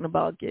she's talking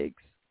about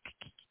gigs.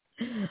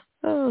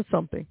 Oh,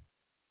 something.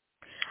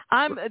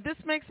 This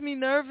makes me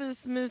nervous,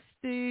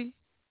 Misty,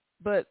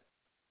 but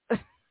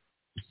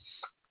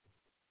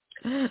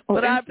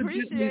I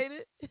appreciate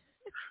it.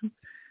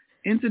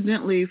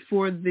 Incidentally,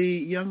 for the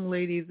young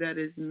lady that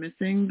is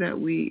missing that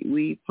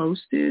we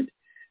posted,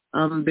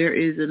 there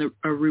is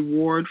a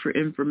reward for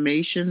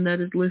information that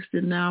is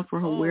listed now for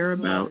her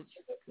whereabouts.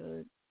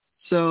 Good.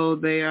 So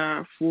they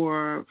are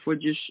for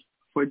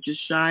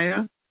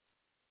Josiah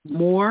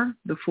Moore,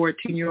 the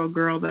 14-year-old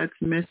girl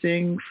that's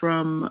missing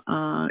from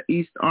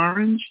East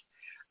Orange.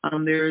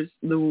 There's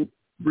the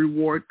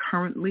reward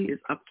currently is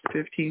up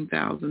to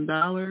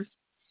 $15,000.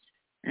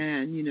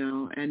 And,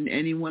 and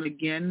anyone,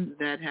 again,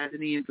 that has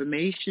any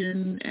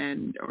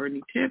information or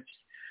any tips,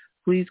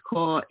 please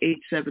call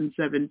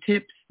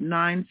 877-TIPS,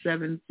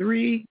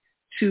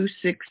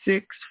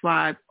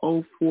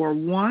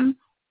 973-266-5041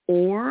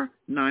 or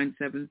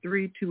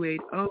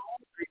 973-280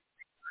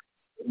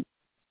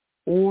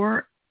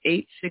 or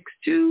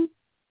 862-755-7036.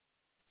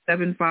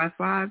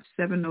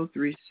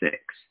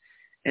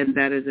 And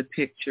that is a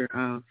picture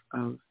of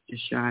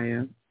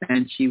Josiah.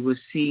 And she was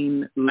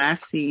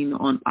last seen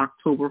on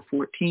October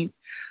 14th,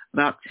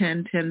 about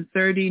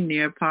 10:30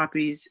 near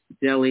Poppy's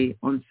Deli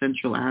on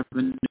Central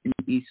Avenue in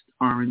East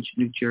Orange,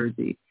 New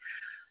Jersey.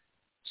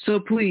 So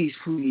please,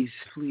 let's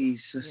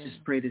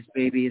just pray this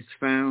baby is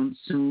found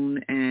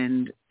soon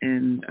and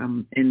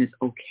is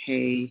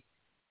okay.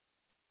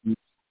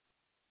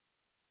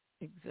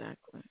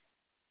 Exactly.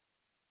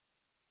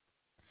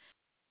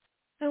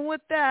 And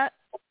with that,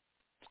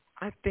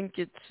 I think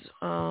it's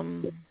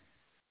time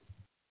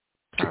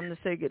to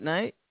say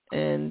goodnight.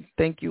 And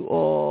thank you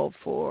all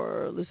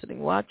for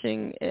listening,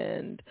 watching.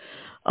 And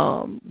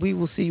we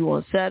will see you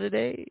on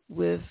Saturday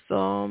with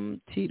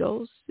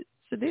Tito's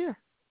Sadir.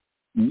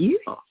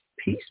 Yeah.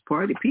 Peace,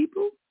 party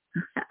people.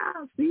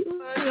 See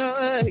you.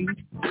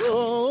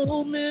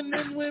 Oh, men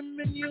and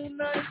women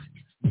unite.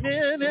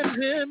 Men and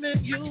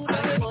women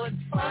unite.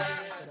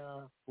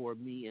 For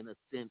me, in a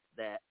sense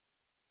that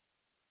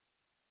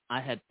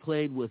I had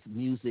played with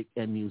music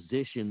and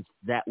musicians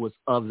that was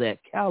of that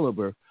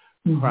caliber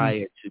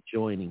prior to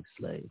joining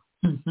Slave.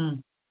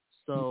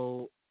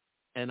 So,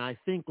 and I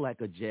think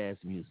like a jazz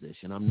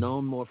musician. I'm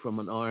known more from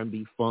an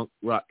R&B, funk,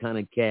 rock kind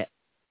of cat,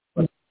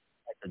 but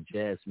like a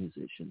jazz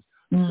musician.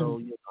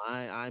 So,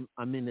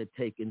 I'm into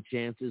taking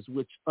chances,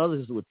 which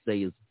others would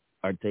say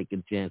are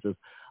taking chances.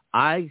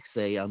 I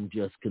say I'm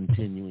just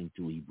continuing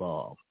to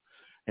evolve.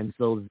 And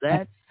so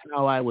that's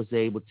how I was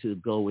able to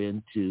go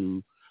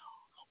into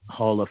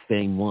Hall of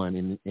Fame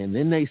 1. And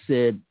then they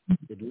said,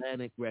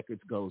 Atlantic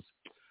Records goes,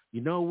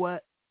 you know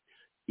what?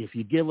 If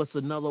you give us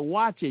another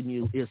Watching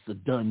You, it's a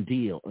done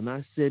deal. And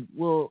I said,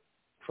 well,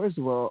 first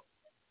of all,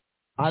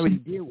 I already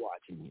did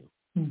Watching You.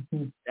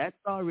 That's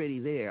already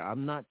there.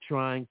 I'm not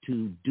trying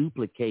to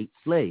duplicate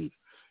Slave.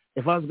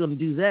 If I was going to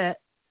do that,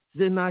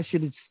 then I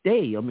should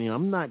stay. I mean,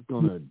 I'm not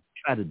going to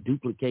try to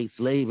duplicate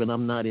Slave and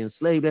I'm not in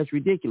Slave. That's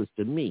ridiculous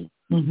to me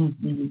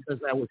because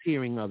I was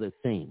hearing other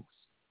things.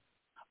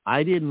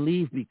 I didn't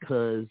leave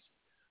because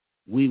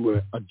we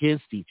were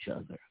against each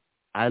other.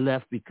 I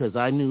left because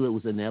I knew it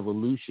was an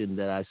evolution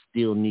that I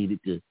still needed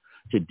to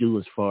do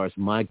as far as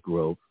my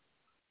growth.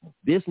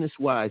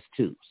 business-wise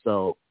too.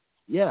 So,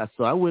 yeah,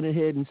 so I went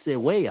ahead and said,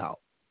 way out,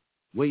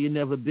 where you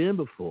never been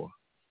before.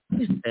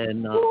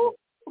 And,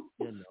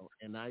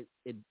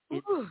 it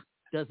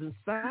doesn't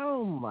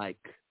sound like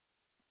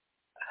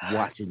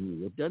watching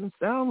you. It doesn't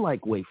sound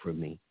like Wait For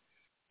Me.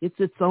 It's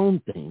its own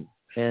thing.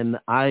 And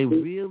I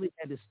really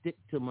had to stick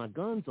to my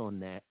guns on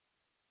that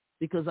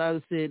because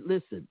I said,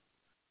 listen,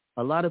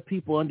 a lot of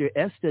people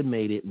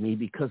underestimated me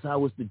because I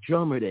was the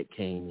drummer that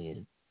came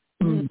in.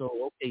 Mm-hmm.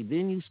 So, okay,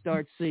 then you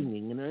start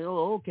singing, and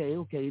okay,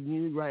 and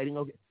you're writing,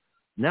 okay.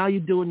 Now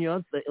you're doing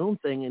your own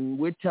thing, and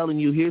we're telling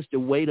you here's the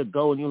way to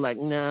go, and you're like,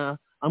 nah,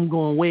 I'm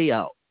going way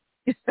out.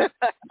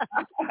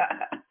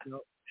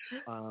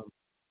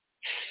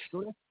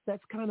 So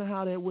that's kind of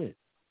how that went.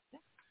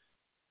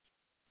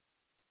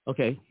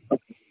 Okay.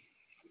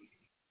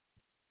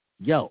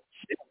 Yo.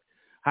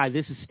 Hi,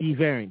 this is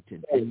Steve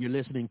Arrington, and you're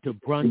listening to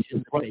Brunch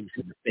in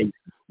the Basement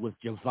with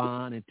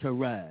JaVonne and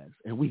Terez,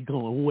 and we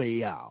going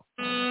way out.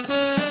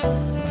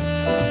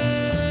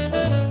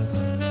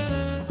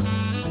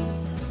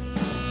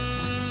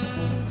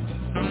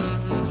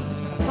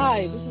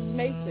 Hi, this is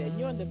Mason.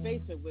 You're in the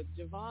basement with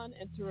JaVonne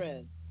and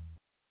Terez.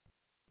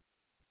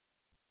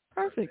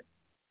 Perfect.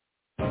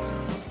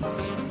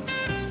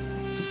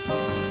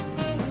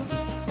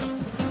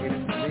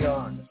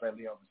 Leon, that's right,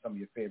 Leon, for some of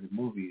your favorite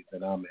movies,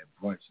 and I'm at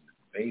Brunch in the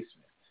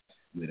Basement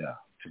with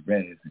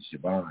Terez and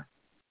JaVonne.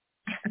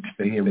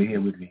 Stay here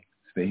with me.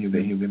 Stay here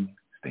with me.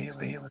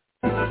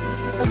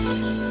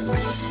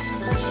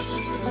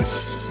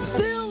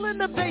 Still in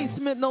the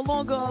basement, no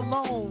longer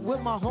alone, with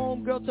my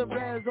homegirl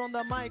Terez on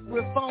the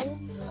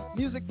microphone.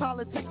 Music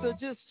politics are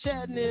just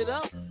chatting it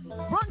up.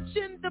 Brunch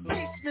in the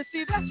basement,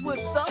 see that's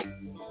what's up.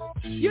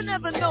 You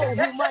never know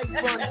who might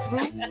run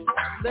through.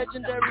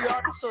 Legendary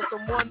artists or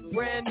someone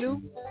brand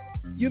new.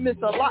 You miss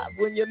a lot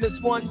when you miss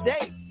one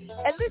day.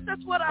 At least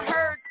that's what I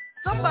heard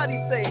somebody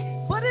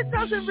say. But it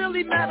doesn't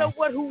really matter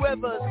what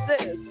whoever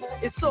says.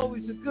 It's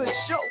always a good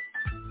show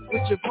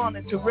with JaVonne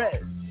and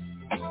Terez.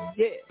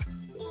 Yeah.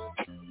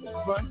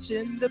 Brunch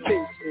in the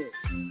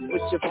basement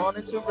with JaVonne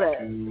and Terez.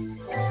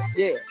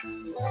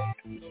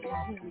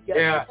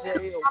 Yeah.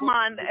 Come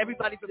on,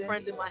 everybody's a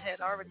friend in my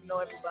head. I already know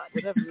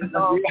everybody.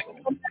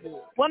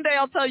 One day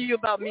I'll tell you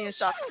about me and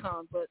Shaka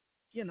Khan, but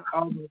you know.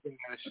 Oh my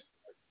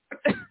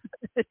gosh.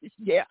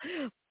 Yeah,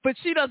 but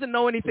she doesn't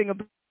know anything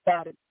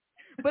about it.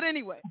 But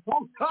anyway.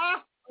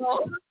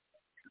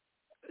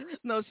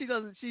 No, she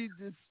doesn't. She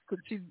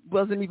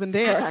wasn't even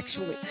there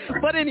actually.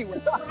 But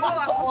anyway.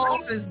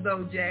 Office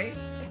though, Jay.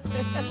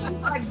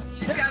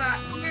 She got our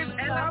ears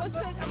and I'm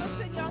gonna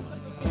send y'all some.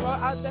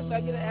 I'll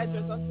definitely get an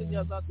address. I'll send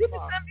y'all something. You can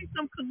send me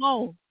some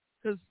cologne,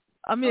 because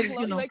I mean,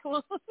 you know.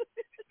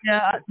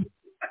 Yeah.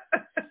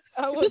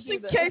 Just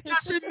in case I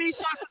should meet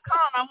Shaka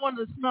Khan, I want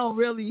to smell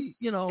really,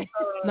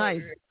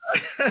 nice.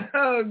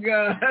 Oh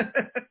God.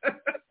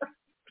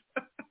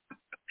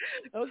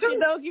 Okie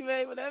dokie,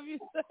 man. Whatever you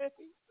say.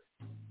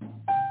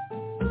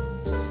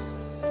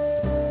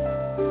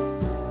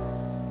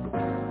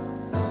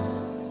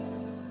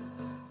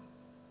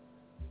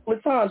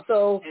 Time,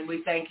 so and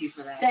we thank you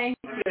for that. Thank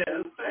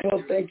you.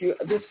 Well, thank you.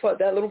 This part,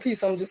 that little piece,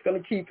 I'm just going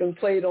to keep and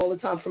play it all the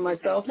time for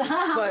myself.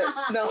 But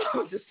no,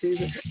 I'm just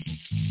teasing.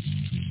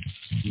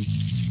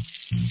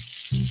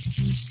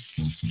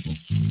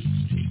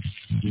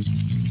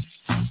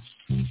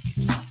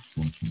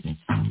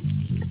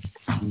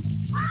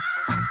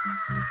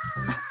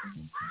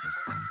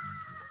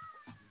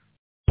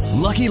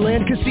 Lucky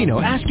Land Casino,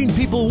 asking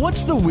people,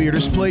 what's the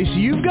weirdest place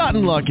you've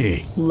gotten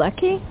lucky?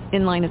 Lucky?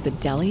 In line at the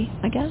deli,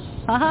 I guess?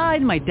 Aha,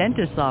 in my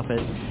dentist's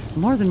office.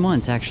 More than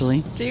once,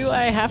 actually. Do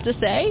I have to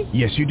say?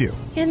 Yes, you do.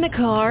 In the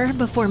car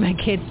before my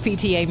kids'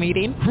 PTA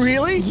meeting.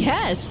 Really?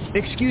 Yes.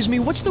 Excuse me,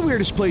 what's the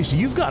weirdest place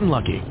you've gotten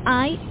lucky?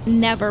 I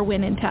never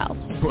win and tell.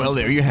 Well,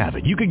 there you have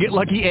it. You can get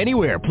lucky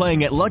anywhere,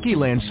 playing at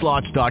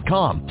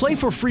LuckyLandSlots.com. Play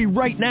for free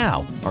right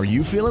now. Are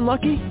you feeling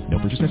lucky? No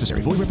purchase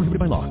necessary. Void where prohibited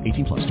by law.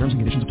 18+. Terms and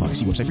conditions apply.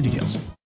 See website for details.